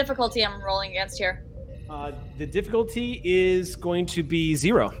 What's the difficulty I'm rolling against here? The difficulty is going to be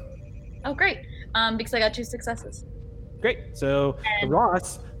 0. Oh, great. Because I got 2 successes. Great. So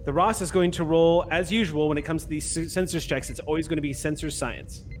the Ross is going to roll as usual when it comes to these sensors checks. It's always going to be sensor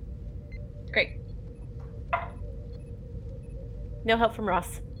science. Great. No help from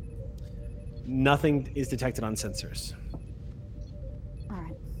Ross. Nothing is detected on sensors. All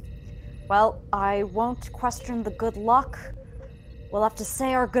right. Well, I won't question the good luck. We'll have to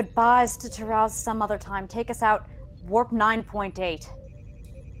say our goodbyes to Taraz some other time. Take us out. Warp 9.8.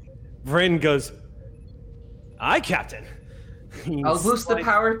 Vryn goes, "Aye, Captain." I'll boost the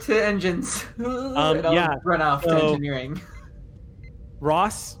power to engines. Yeah. Run off to engineering.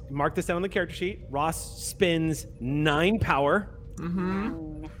 Ross, mark this down on the character sheet. Ross spins 9 power.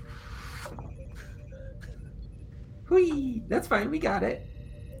 Mm-hmm. Whee! That's fine. We got it.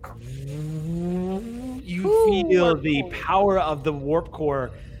 You feel the power of the warp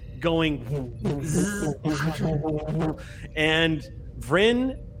core going, and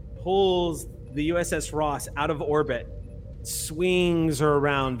Vryn pulls the USS Ross out of orbit, swings her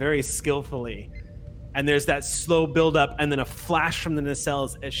around very skillfully, and there's that slow buildup and then a flash from the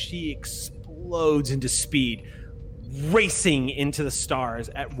nacelles as she explodes into speed. racing into the stars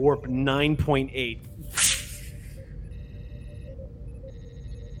at warp 9.8.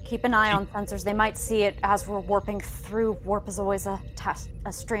 Keep an eye on sensors. They might see it as we're warping through. Warp is always a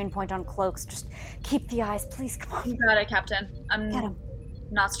strain point on cloaks. Just keep the eyes, please. Come on. You got it, Captain. I'm Get him.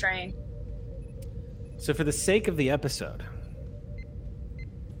 not straying. So for the sake of the episode,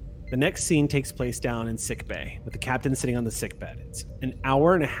 the next scene takes place down in sickbay with the captain sitting on the sickbed. It's an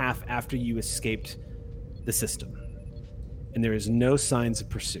hour and a half after you escaped the system, and there is no signs of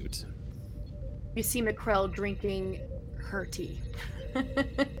pursuit. You see McCrell drinking her tea.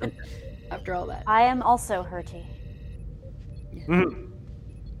 After all that. I am also hurty. Mm-hmm.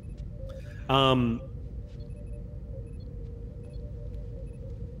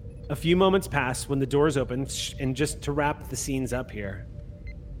 A few moments pass when the doors open, and just to wrap the scenes up here,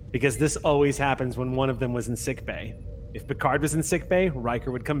 because this always happens when one of them was in sickbay. If Picard was in sickbay,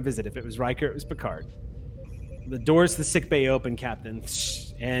 Riker would come visit. If it was Riker, it was Picard. The doors to the sickbay open, Captain,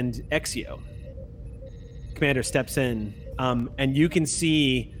 and Exio, Commander, steps in, and you can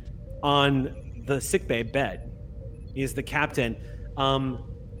see on the sickbay bed is the captain,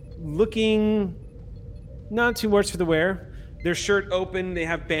 looking not too much for the wear. Their shirt open, they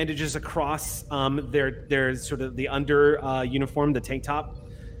have bandages across their sort of the under uniform, the tank top,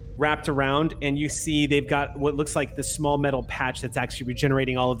 wrapped around, and you see they've got what looks like the small metal patch that's actually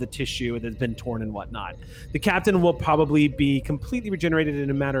regenerating all of the tissue that's been torn and whatnot. The captain will probably be completely regenerated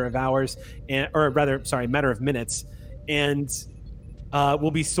in a matter of hours, matter of minutes, and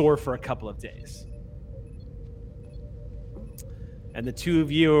will be sore for a couple of days. And the two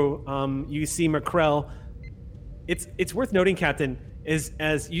of you, you see McCrell. It's worth noting, Captain, is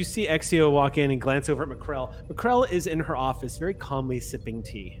as you see Exio walk in and glance over at McCrell. McCrell is in her office, very calmly sipping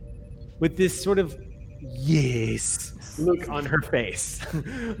tea, with this sort of yes look on her face,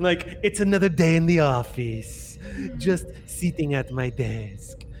 like it's another day in the office, just sitting at my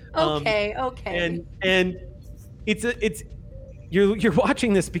desk. Okay. And it's you're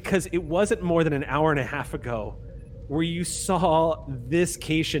watching this because it wasn't more than an hour and a half ago where you saw this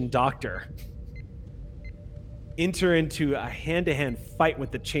Caitian doctor enter into a hand-to-hand fight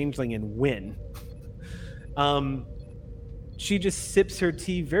with the changeling and win. She just sips her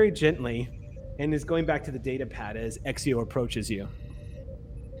tea very gently and is going back to the data pad as Exio approaches you.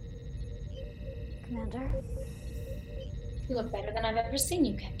 Commander? You look better than I've ever seen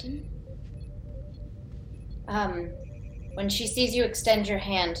you, Captain. When she sees you extend your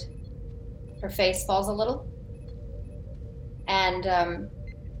hand, her face falls a little. And,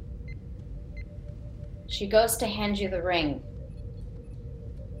 she goes to hand you the ring.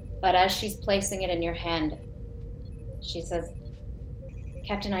 But as she's placing it in your hand, she says,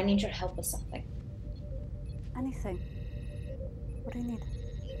 Captain, I need your help with something. Anything. What do you need?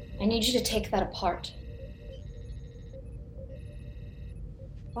 I need you to take that apart.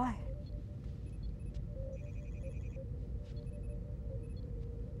 Why?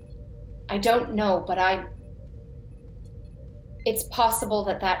 I don't know, but it's possible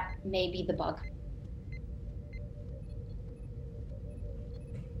that may be the bug.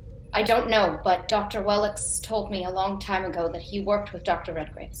 I don't know, but Dr. Wellix told me a long time ago that he worked with Dr.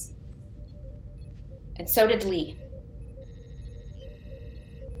 Redgraves. And so did Lee.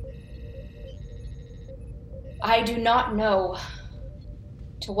 I do not know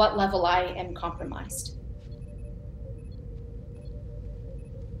to what level I am compromised.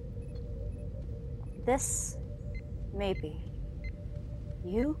 This, maybe.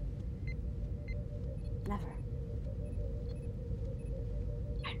 You? Never.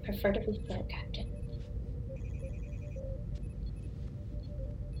 I'd prefer to be fair, Captain.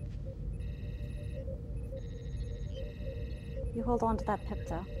 You hold on to that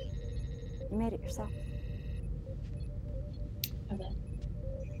Pipto. You made it yourself. I will.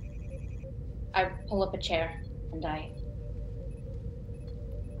 I pull up a chair and I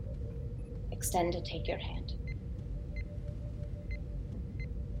extend to take your hand.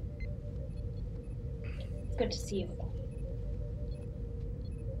 It's good to see you again.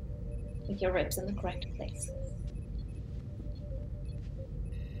 With your ribs in the correct place.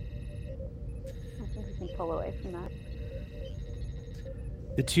 I think we can pull away from that.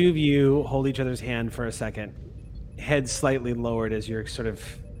 The two of you hold each other's hand for a second, head slightly lowered as you're sort of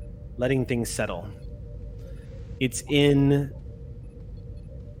letting things settle. It's in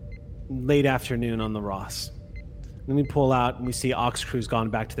late afternoon on the Ross. Then we pull out and we see Ox Crew's gone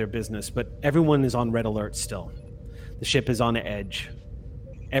back to their business, but everyone is on red alert still. The ship is on edge.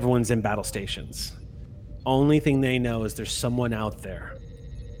 Everyone's in battle stations. Only thing they know is there's someone out there.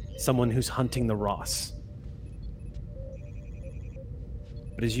 Someone who's hunting the Ross.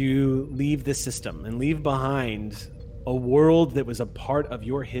 But as you leave the system and leave behind a world that was a part of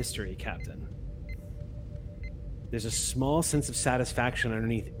your history, Captain. There's a small sense of satisfaction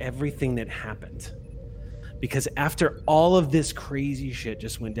underneath everything that happened. Because after all of this crazy shit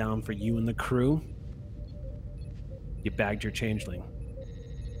just went down for you and the crew, you bagged your changeling.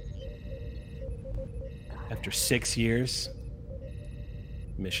 After 6 years,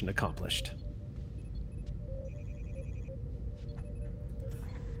 mission accomplished.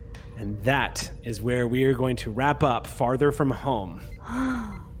 And that is where we are going to wrap up Farther From Home.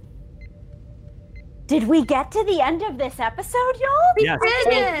 Did we get to the end of this episode, y'all? Yes.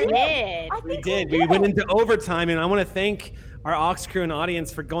 We did. We went into overtime, and I want to thank our Aux crew and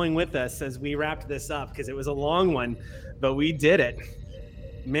audience for going with us as we wrapped this up, because it was a long one, but we did it.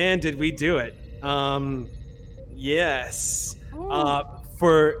 Man, did we do it. Yes. I'll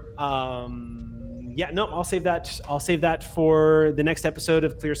save that for the next episode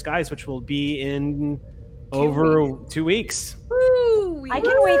of Clear Skies, which will be in over 2 weeks. I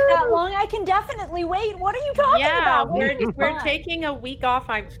can wait that long. I can definitely wait. What are you talking about? We're taking a week off.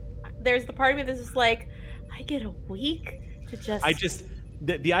 There's the part of me that's just like, I get a week to just.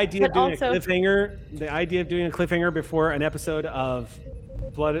 The idea of doing a cliffhanger. The idea of doing a cliffhanger before an episode of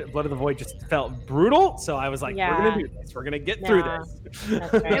Blood of the Void just felt brutal. So I was like, we're gonna do this. We're gonna get through this.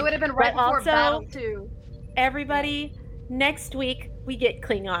 That's right. It would have been right before battle too. Everybody, next week we get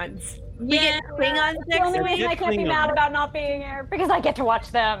Klingons. We get Klingons next week. The only reason I can't be mad about not being here, because I get to watch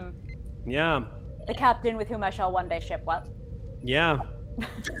them. Yeah. The captain with whom I shall one day ship what? Yeah.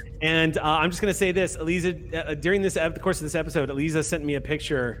 And I'm just going to say this. Eliza, during the course of this episode, Eliza sent me a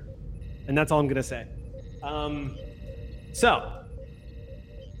picture, and that's all I'm going to say. So,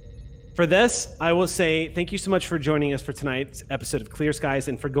 for this, I will say thank you so much for joining us for tonight's episode of Clear Skies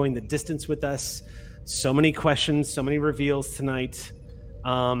and for going the distance with us. So many questions, so many reveals tonight.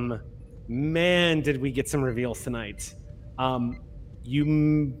 Man, did we get some reveals tonight.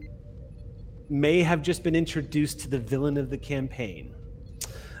 You may have just been introduced to the villain of the campaign.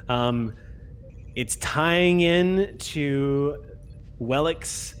 It's tying in to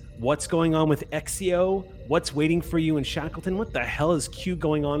Wellix, what's going on with Exio, what's waiting for you in Shackleton, what the hell is Q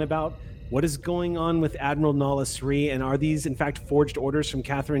going on about, what is going on with Admiral Nala Sri, and are these in fact forged orders from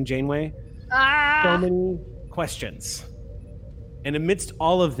Catherine Janeway? So many questions. And amidst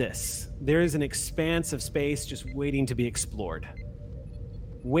all of this, there is an expanse of space just waiting to be explored.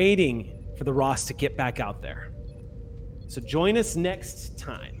 Waiting for the Ross to get back out there. So join us next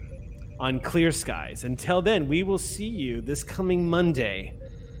time on Clear Skies. Until then, we will see you this coming Monday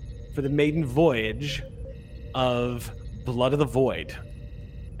for the maiden voyage of Blood of the Void.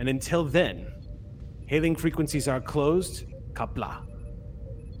 And until then, hailing frequencies are closed. Kapla.